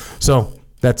you. So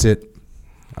that's it.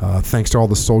 Thanks to all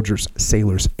the soldiers,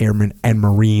 sailors, airmen, and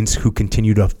Marines who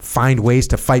continue to find ways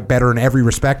to fight better in every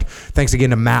respect. Thanks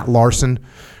again to Matt Larson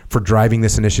for driving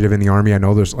this initiative in the Army. I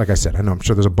know there's, like I said, I'm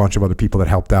sure there's a bunch of other people that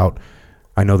helped out.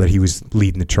 I know that he was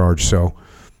leading the charge. So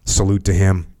salute to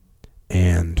him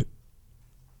and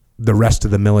the rest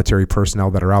of the military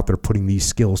personnel that are out there putting these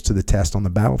skills to the test on the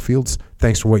battlefields.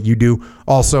 Thanks for what you do.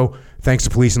 Also, thanks to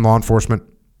police and law enforcement.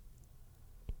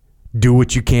 Do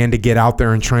what you can to get out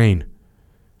there and train.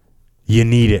 You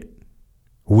need it.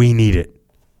 We need it.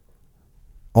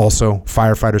 Also,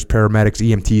 firefighters, paramedics,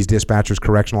 EMTs, dispatchers,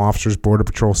 correctional officers, Border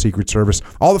Patrol, Secret Service,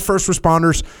 all the first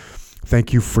responders,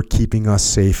 thank you for keeping us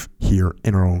safe here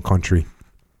in our own country.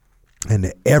 And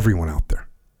to everyone out there,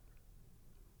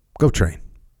 go train.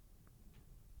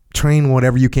 Train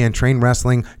whatever you can. Train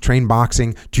wrestling, train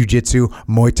boxing, jiu-jitsu,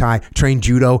 Muay Thai, train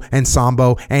judo and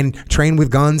sambo, and train with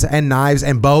guns and knives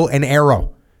and bow and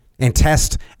arrow. And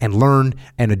test and learn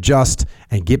and adjust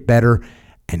and get better,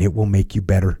 and it will make you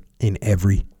better in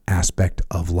every aspect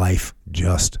of life.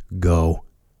 Just go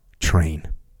train.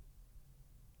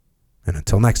 And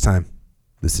until next time,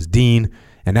 this is Dean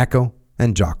and Echo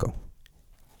and Jocko.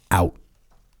 Out.